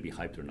whether it's going to be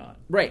hyped or not.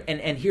 Right,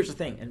 and here's the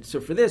thing. And so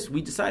for this,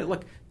 we decided,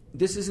 look,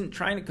 this isn't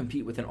trying to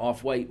compete with an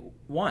Off-White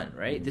one,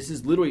 right? This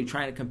is literally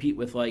trying to compete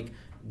with like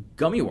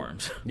gummy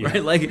worms,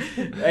 right? Like,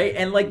 right?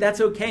 And like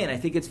that's okay. And I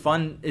think it's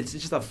fun. It's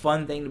just a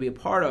fun thing to be a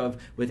part of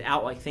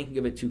without like thinking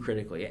of it too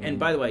critically. And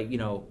by the way,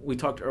 we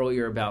talked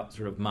earlier about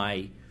sort of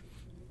my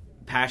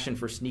passion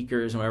for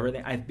sneakers and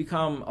whatever. I've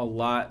become a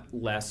lot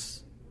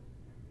less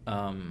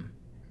like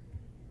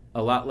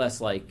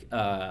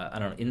I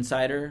don't know,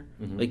 insider.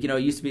 Like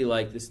it used to be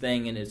like this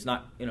thing, and it's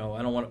not. I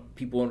don't want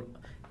people.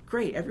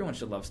 Great, everyone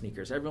should love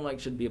sneakers. Everyone like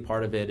should be a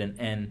part of it,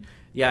 and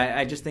yeah,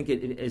 I just think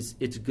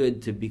it's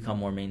good to become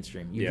more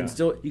mainstream. You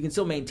can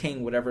still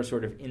maintain whatever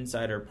sort of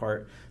insider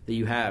part that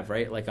you have,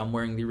 right? Like I'm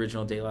wearing the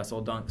original De La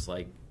Soul Dunks.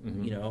 Like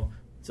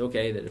it's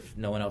okay that if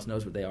no one else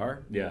knows what they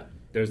are. Yeah.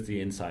 There's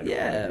the insider.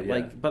 Yeah,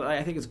 but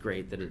I think it's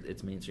great that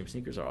it's mainstream.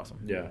 Sneakers are awesome.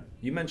 Yeah.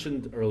 You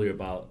mentioned earlier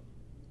about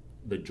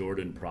the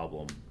Jordan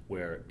problem,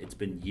 where it's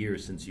been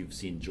years since you've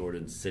seen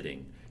Jordans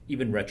sitting,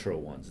 even retro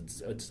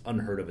ones. It's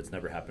unheard of. It's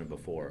never happened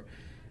before.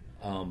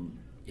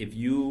 If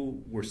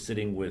you were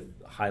sitting with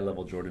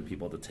high-level Jordan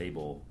people at the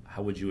table,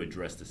 how would you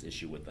address this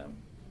issue with them?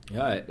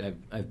 Yeah,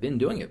 I've been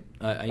doing it.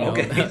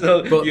 Okay,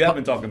 so you have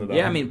been talking to them.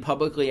 Yeah, I mean,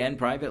 publicly and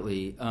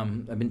privately.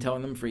 I've been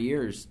telling them for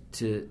years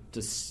to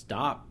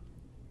stop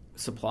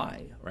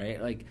supply, right?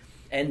 Like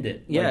end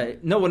it. Yeah,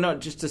 no,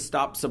 just to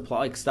stop supply,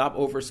 like stop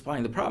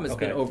oversupplying. The problem has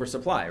been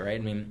oversupply, right?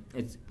 I mean,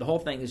 the whole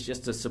thing is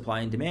just a supply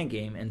and demand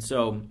game, and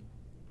so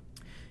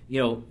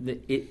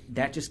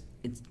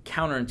it's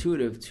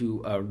counterintuitive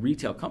to a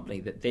retail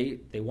company that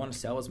they want to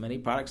sell as many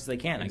products as they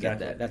can. Exactly. I get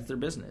that. That's their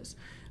business.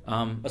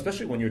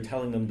 Especially when you're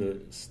telling them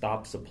to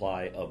stop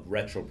supply of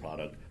retro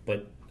product,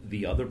 but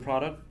the other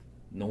product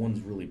no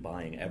one's really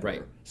buying ever.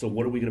 Right. So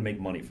what are we going to make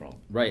money from?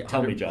 Right.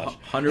 Tell me, Josh.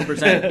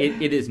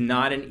 100%. It is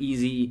not an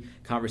easy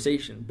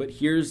conversation, but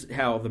here's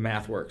how the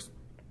math works.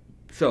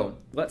 So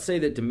let's say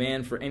that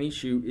demand for any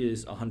shoe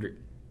is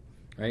 100,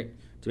 right?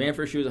 Demand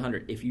for a shoe is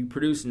 100. If you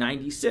produce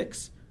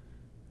 96,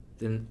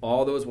 then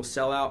all those will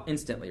sell out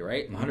instantly,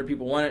 right? 100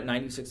 people want it,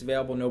 96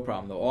 available, no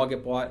problem. They'll all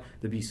get bought.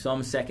 There'll be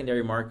some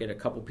secondary market, a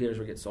couple pairs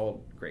will get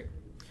sold, great.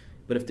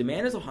 But if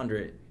demand is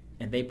 100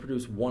 and they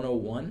produce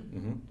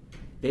 101,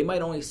 they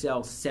might only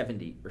sell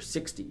 70 or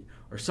 60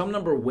 or some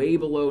number way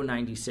below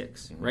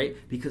 96, right?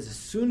 Because as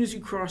soon as you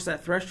cross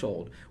that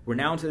threshold, we're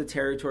now into the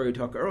territory we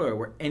talked earlier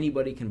where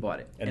anybody can buy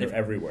it. And they're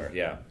everywhere,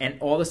 yeah. And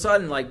all of a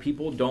sudden, like,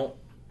 people don't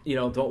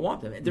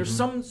want them. There's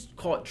some,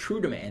 call it true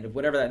demand, of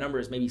whatever that number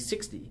is, maybe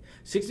 60.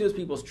 60 of those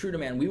people's true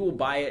demand, we will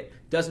buy it.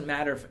 Doesn't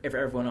matter if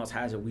everyone else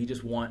has it. We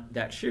just want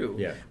that shoe.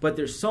 Yeah. But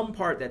there's some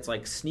part that's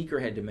like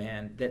sneakerhead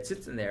demand that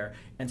sits in there.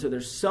 And so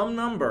there's some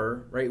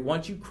number, right?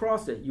 Once you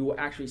cross it, you will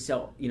actually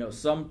sell,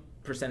 some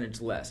percentage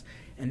less.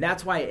 And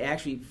that's why it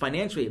actually,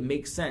 financially, it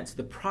makes sense.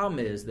 The problem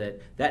is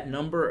that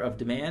number of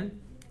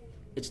demand,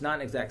 it's not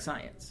an exact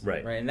science,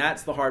 right? And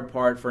that's the hard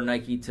part for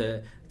Nike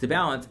to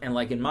balance. And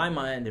like, in my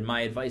mind, and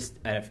my advice,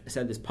 I've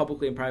said this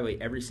publicly and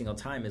privately every single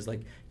time, is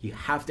like, you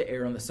have to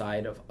err on the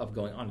side of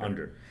going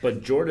under.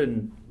 But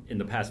Jordan, in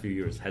the past few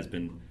years, has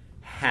been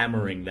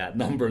hammering that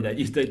number that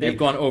you said. They've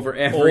gone over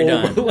every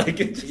time. Like,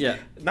 it's just,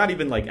 not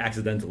even like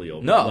accidentally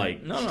over.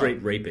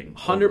 Straight raping.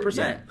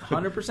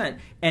 100%.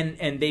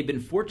 And they've been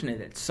fortunate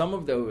that some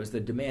of those, the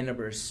demand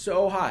number is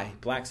so high.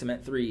 Black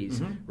Cement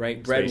 3s,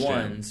 right? Bread Space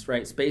 1s, Jam.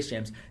 right? Space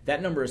Jams.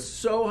 That number is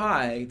so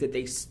high that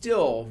they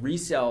still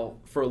resell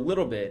for a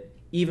little bit,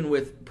 even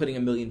with putting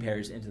 1 million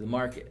pairs into the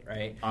market,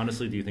 right?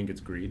 Honestly, do you think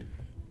it's greed?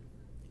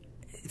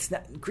 It's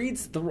not,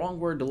 greed's the wrong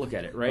word to look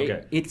at it, right?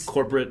 Okay. It's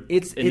corporate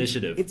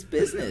initiative. It's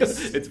business.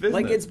 It's business.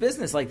 Like, it's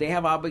business. Like, they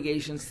have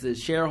obligations to the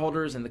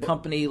shareholders and the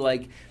company.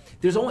 Like,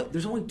 there's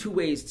only two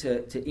ways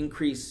to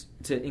increase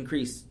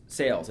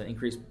sales and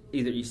increase,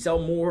 either you sell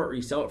more or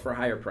you sell it for a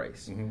higher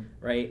price,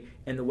 right?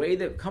 And the way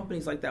that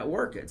companies like that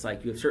work, it's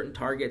like you have certain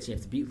targets you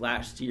have to beat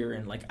last year,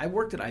 and like, I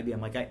worked at IBM,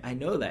 like, I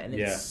know that, and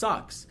it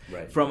sucks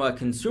from a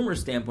consumer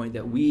standpoint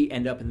that we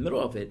end up in the middle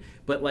of it.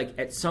 But like,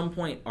 at some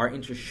point, our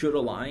interests should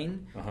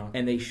align,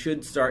 and they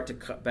should start to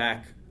cut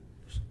back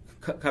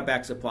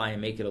supply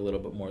and make it a little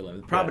bit more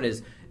limited. The problem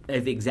is,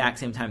 at the exact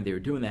same time they were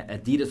doing that,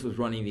 Adidas was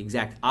running the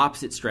exact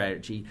opposite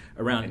strategy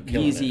around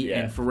Yeezy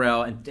and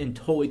Pharrell and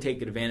totally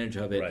taking advantage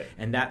of it.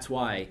 And that's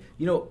why,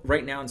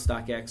 right now in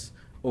StockX,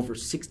 over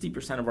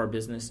 60% of our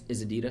business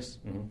is Adidas.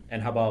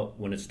 And how about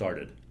when it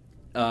started?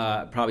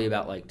 Probably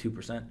about like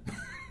 2%.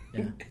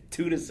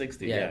 2 to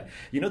 60, yeah.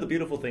 The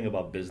beautiful thing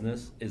about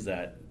business is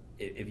that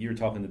if you're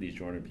talking to these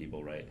Jordan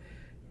people, right,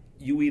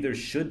 you either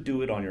should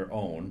do it on your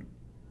own,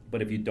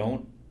 but if you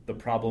don't, the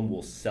problem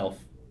will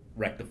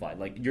rectify.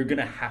 Like, you're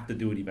gonna have to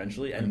do it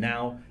eventually, and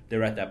now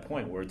they're at that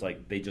point where it's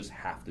like they just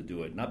have to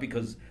do it, not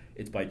because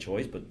it's by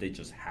choice, but they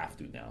just have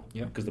to now,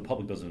 because the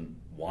public doesn't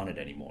want it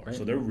anymore.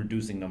 So they're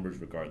reducing numbers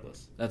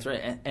regardless. That's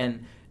right.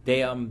 And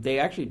they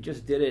actually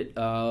just did it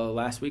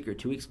last week or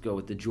 2 weeks ago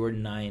with the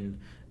Jordan 9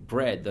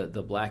 bread,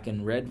 the black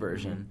and red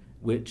version,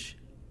 which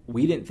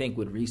we didn't think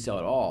would resell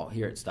at all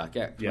here at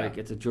StockX. Like,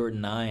 it's a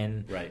Jordan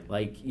 9,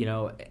 like,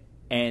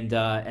 and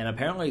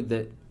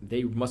apparently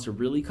they must have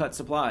really cut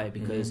supply,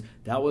 because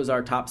that was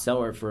our top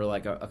seller for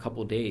like a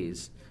couple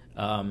days,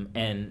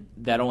 and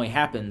that only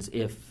happens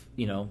if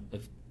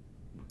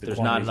there's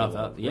not enough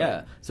out.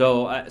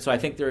 So I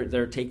think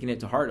they're taking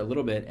it to heart a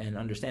little bit and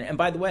understand. And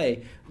by the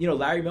way,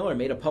 Larry Miller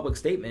made a public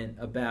statement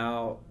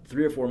about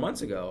 3 or 4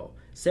 months ago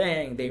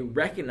saying they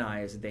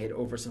recognized that they had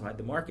oversupplied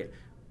the market,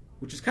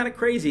 which is kind of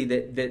crazy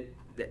that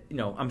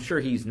I'm sure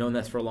he's known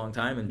this for a long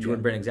time, and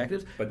Jordan Brand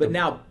executives, but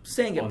now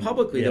saying it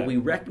publicly that we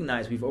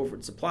recognize we've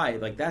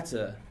oversupplied, like, that's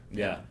a...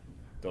 Yeah,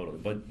 totally.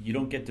 But you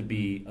don't get to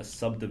be a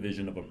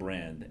subdivision of a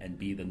brand and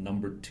be the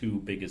number 2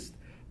 biggest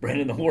brand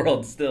in the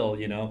world still,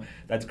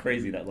 That's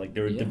crazy that, like,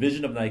 they're a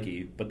division of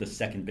Nike, but the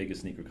second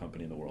biggest sneaker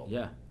company in the world.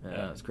 Yeah,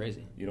 it's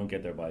crazy. You don't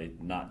get there by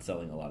not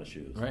selling a lot of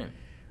shoes. Right.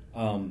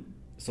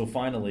 So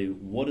finally,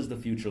 what does the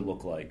future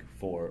look like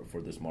for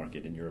this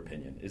market, in your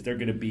opinion? Is there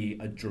going to be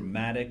a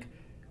dramatic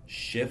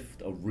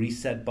shift, a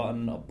reset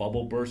button, a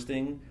bubble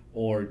bursting,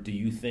 or do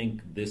you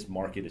think this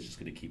market is just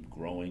going to keep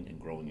growing and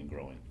growing and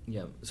growing?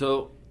 Yeah.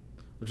 So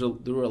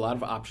there were a lot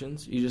of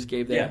options you just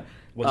gave there.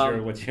 Yeah.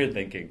 What's your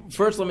thinking?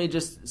 First, let me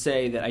just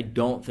say that I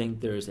don't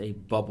think there's a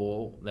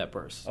bubble that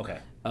bursts. Okay.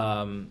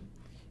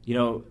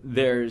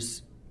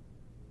 There's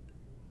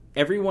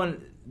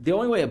everyone. The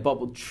only way a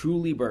bubble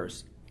truly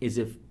bursts is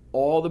if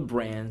all the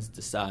brands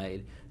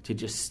decide to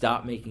just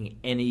stop making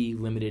any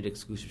limited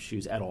exclusive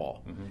shoes at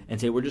all, and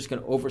say we're just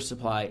going to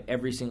oversupply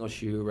every single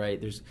shoe. Right?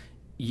 There's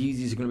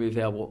Yeezys are going to be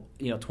available,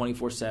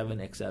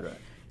 24/7, etc.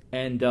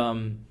 And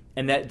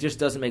And that just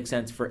doesn't make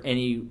sense for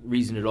any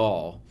reason at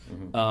all.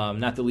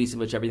 Not the least of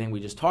which everything we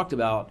just talked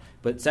about.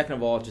 But second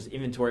of all, just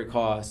inventory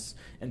costs.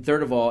 And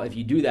third of all, if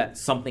you do that,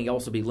 something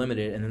else will be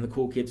limited. And then the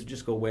cool kids will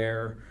just go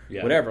wear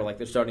whatever. Like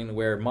they're starting to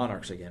wear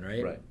Monarchs again,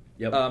 right? Right.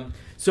 Yep.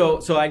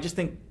 So I just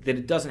think that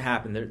it doesn't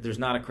happen. There's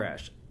not a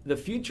crash. The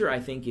future, I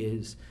think,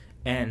 is,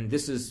 and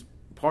this is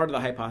part of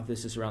the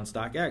hypothesis around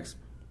StockX,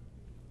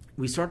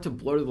 we start to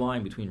blur the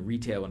line between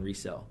retail and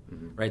resell,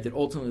 right? That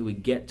ultimately we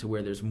get to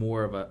where there's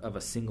more of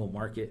a single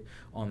market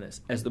on this.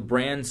 As the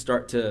brands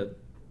start to,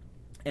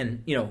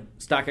 and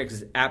StockX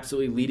is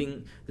absolutely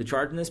leading the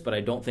charge in this, but I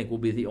don't think we'll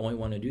be the only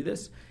one to do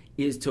this,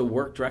 is to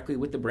work directly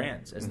with the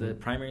brands as the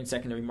primary and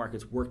secondary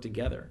markets work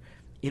together.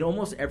 In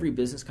almost every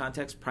business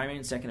context, primary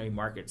and secondary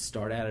markets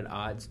start out at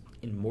odds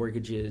in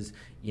mortgages,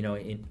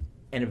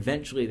 and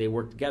eventually they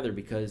work together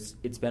because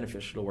it's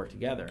beneficial to work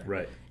together.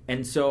 Right.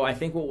 And so I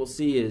think what we'll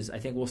see is,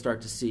 we'll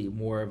start to see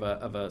more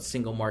of a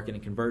single market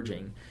and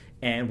converging.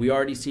 And we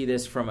already see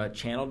this from a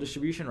channel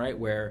distribution, right,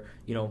 where,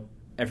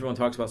 everyone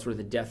talks about sort of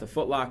the death of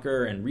Foot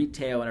Locker and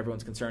retail, and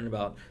everyone's concerned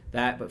about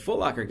that. But Foot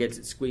Locker gets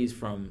its squeeze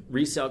from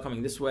resale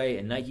coming this way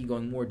and Nike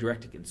going more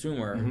direct to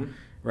consumer,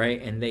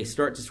 right? And they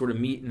start to sort of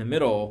meet in the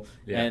middle.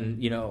 Yeah.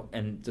 And,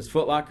 and does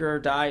Foot Locker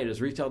die?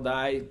 Does retail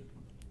die?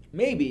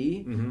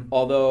 Maybe,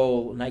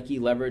 although Nike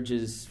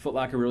leverages Foot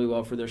Locker really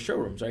well for their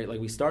showrooms, right? Like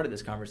we started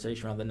this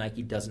conversation around that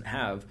Nike doesn't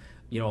have,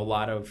 a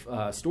lot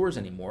of stores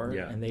anymore,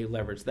 and they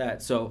leverage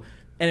that. So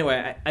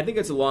anyway, I think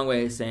it's a long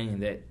way of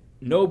saying that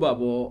no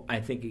bubble. I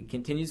think it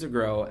continues to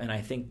grow, and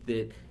I think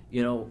that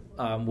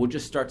we'll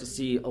just start to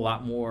see a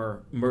lot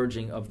more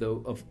merging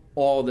of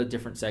all the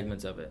different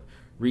segments of it.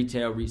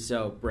 Retail,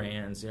 resale,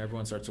 brands,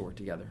 everyone starts to work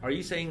together. Are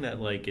you saying that,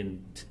 like,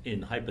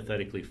 in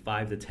hypothetically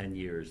 5 to 10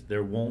 years,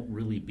 there won't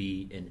really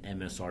be an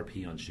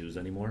MSRP on shoes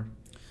anymore?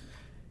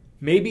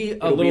 Maybe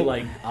It'll be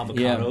like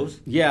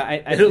avocados. Yeah,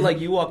 It'll like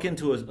you walk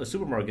into a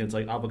supermarket, and it's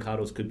like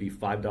avocados could be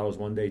 $5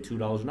 one day,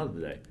 $2 another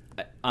day.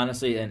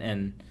 Honestly,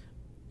 and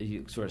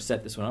you sort of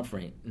set this one up for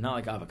me. Not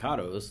like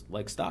avocados,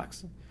 like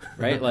stocks,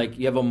 right? Like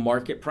you have a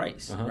market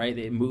price, right?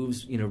 It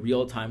moves,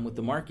 real time with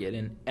the market,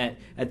 and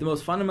at the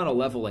most fundamental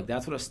level, like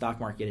that's what a stock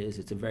market is.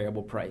 It's a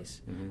variable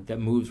price that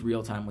moves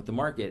real time with the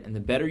market, and the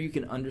better you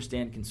can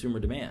understand consumer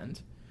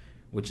demand,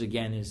 which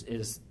again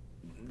is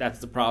that's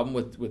the problem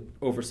with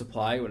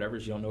oversupply, whatever.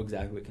 Is you don't know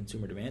exactly what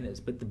consumer demand is,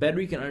 but the better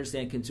you can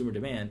understand consumer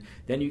demand,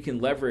 then you can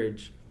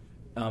leverage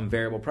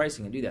variable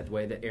pricing and do that the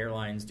way that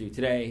airlines do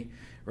today.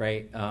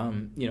 Right,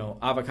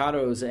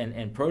 avocados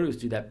and produce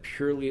do that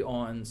purely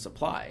on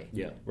supply.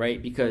 Yeah.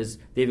 Right, because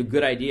they have a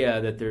good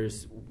idea that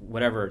there's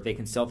whatever they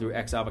can sell through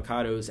X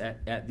avocados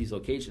at these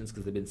locations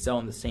because they've been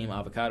selling the same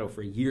avocado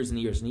for years and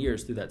years and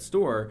years through that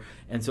store,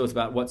 and so it's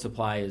about what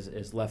supply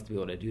is left to be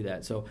able to do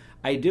that. So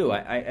I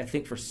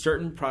think for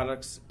certain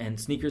products, and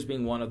sneakers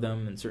being one of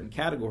them, in certain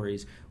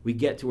categories, we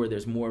get to where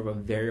there's more of a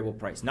variable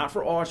price. Not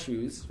for all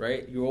shoes,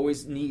 right? You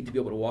always need to be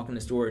able to walk in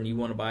the store and you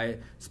want to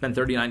spend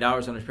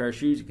 $39 on a pair of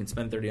shoes. You can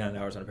spend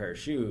 $39 on a pair of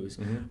shoes.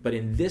 But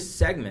in this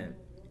segment,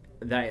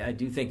 I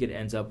do think it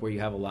ends up where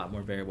you have a lot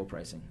more variable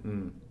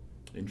pricing.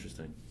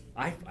 Interesting.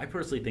 I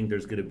personally think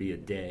there's going to be a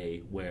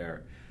day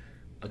where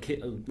a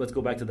kid, let's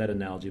go back to that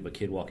analogy of a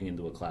kid walking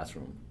into a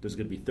classroom. There's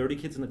going to be 30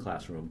 kids in the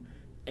classroom.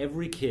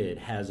 Every kid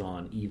has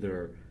on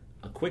either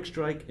a Quick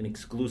Strike, an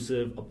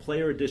exclusive, a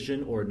player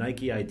edition, or a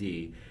Nike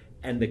ID,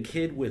 and the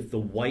kid with the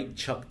white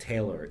Chuck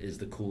Taylor is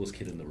the coolest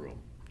kid in the room.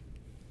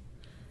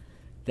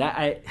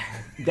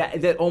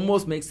 That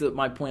almost makes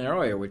my point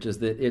earlier, which is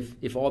that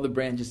if all the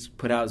brands just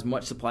put out as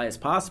much supply as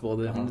possible,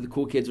 then the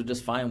cool kids will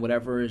just find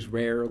whatever is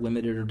rare,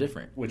 limited, or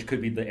different. Which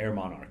could be the Air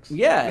Monarchs.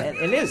 Yeah,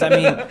 it is. I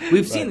mean,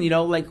 we've seen,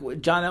 like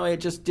John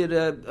Elliott just did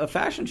a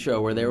fashion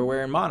show where they were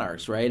wearing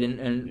Monarchs, right?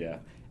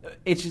 And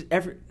it's just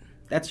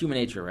that's human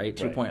nature, right?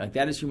 To your point, like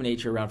that is human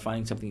nature around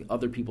finding something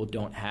other people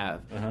don't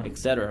have,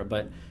 etc.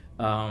 But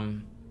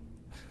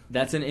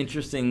that's an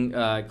interesting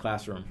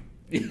classroom.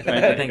 Right,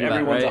 to think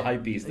everyone's about, right? a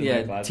hype beast in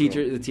that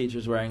classroom. The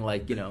teacher's wearing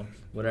like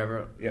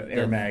whatever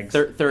Air Mags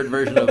third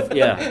version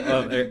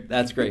of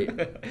that's great.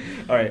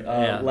 All right,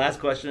 last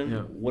question.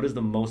 What is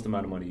the most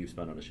amount of money you've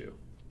spent on a shoe?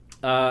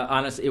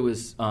 Honestly, it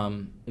was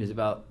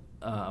about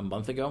a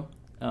month ago,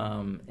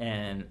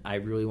 and I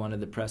really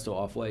wanted the Presto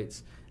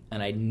Off-Whites,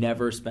 and I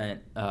never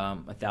spent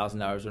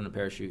 $1,000 on a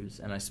pair of shoes,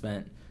 and I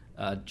spent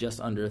just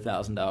under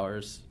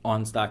 $1,000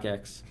 on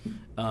StockX.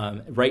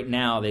 Right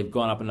now, they've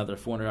gone up another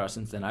 $400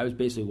 since then. I was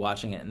basically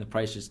watching it, and the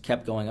price just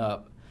kept going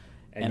up.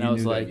 And I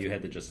was like, you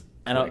had to just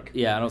click.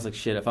 And I was like,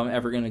 shit, if I'm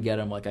ever going to get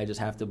them, like, I just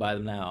have to buy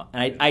them now.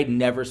 And I'd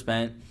never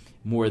spent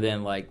more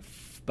than, like,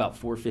 about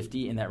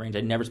 $450 in that range.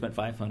 I'd never spent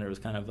 $500. It was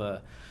kind of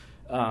a...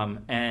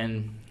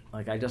 and,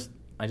 like, I just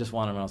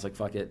wanted them, and I was like,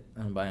 fuck it,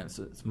 I'm buying it.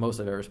 So it's the most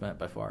I've ever spent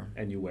by far.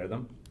 And you wear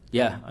them?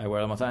 Yeah, I wear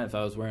them all the time. If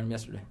I was wearing them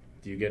yesterday.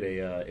 Do you get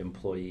a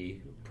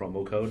employee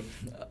promo code?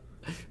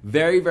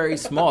 Very, very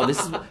small. This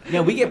is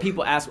we get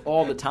people ask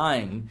all the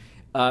time,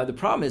 The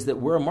problem is that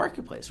we're a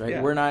marketplace, right?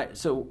 Yeah. We're not.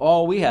 So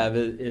all we have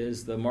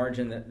is the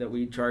margin that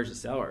we charge the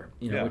seller,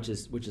 Yeah. which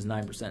is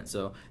 9%.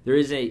 So there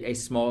is a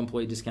small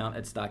employee discount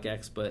at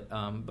StockX, but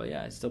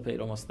yeah, I still paid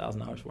almost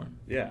 $1,000 for them.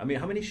 Yeah, I mean,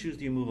 how many shoes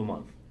do you move a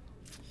month?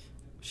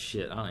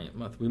 Shit, I don't know. A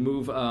month. We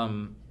move.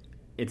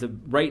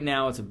 Right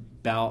now it's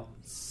about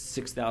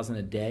 6,000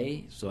 a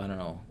day. So I don't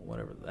know,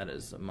 whatever that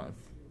is a month,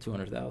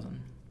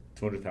 200,000.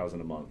 200,000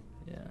 a month.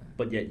 Yeah.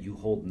 But yet you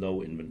hold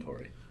no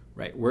inventory.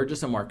 Right. We're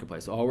just a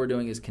marketplace. All we're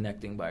doing is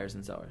connecting buyers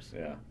and sellers.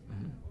 Yeah.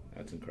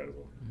 That's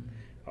incredible.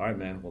 All right,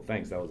 man. Well,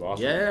 thanks. That was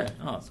awesome. Yeah.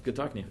 Oh, it's good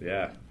talking to you.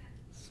 Yeah.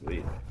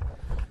 Sweet.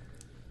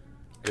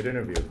 Good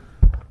interview.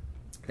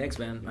 Thanks,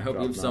 man. I hope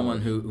you have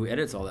someone who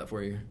edits all that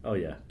for you. Oh,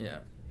 yeah. Yeah.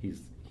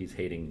 He's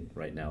hating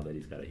right now that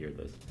he's got to hear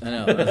this. I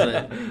know.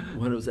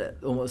 What was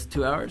that? Almost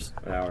 2 hours?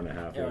 An hour and a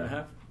half. Hour and a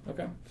half?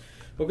 Okay.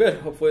 Well, good.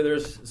 Hopefully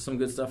there's some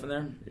good stuff in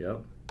there. Yep.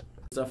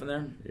 Stuff in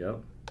there.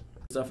 Yep.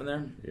 Stuff in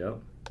there. Yep.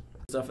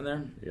 Stuff in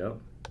there. Yep.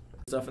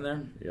 Stuff in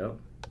there. Yep.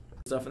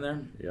 Stuff in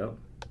there. Yep.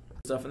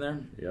 Stuff in there.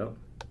 Yep.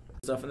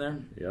 Stuff in there.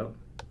 Yep.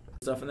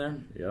 Stuff in there.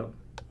 Yep.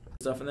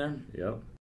 Stuff in there. Yep.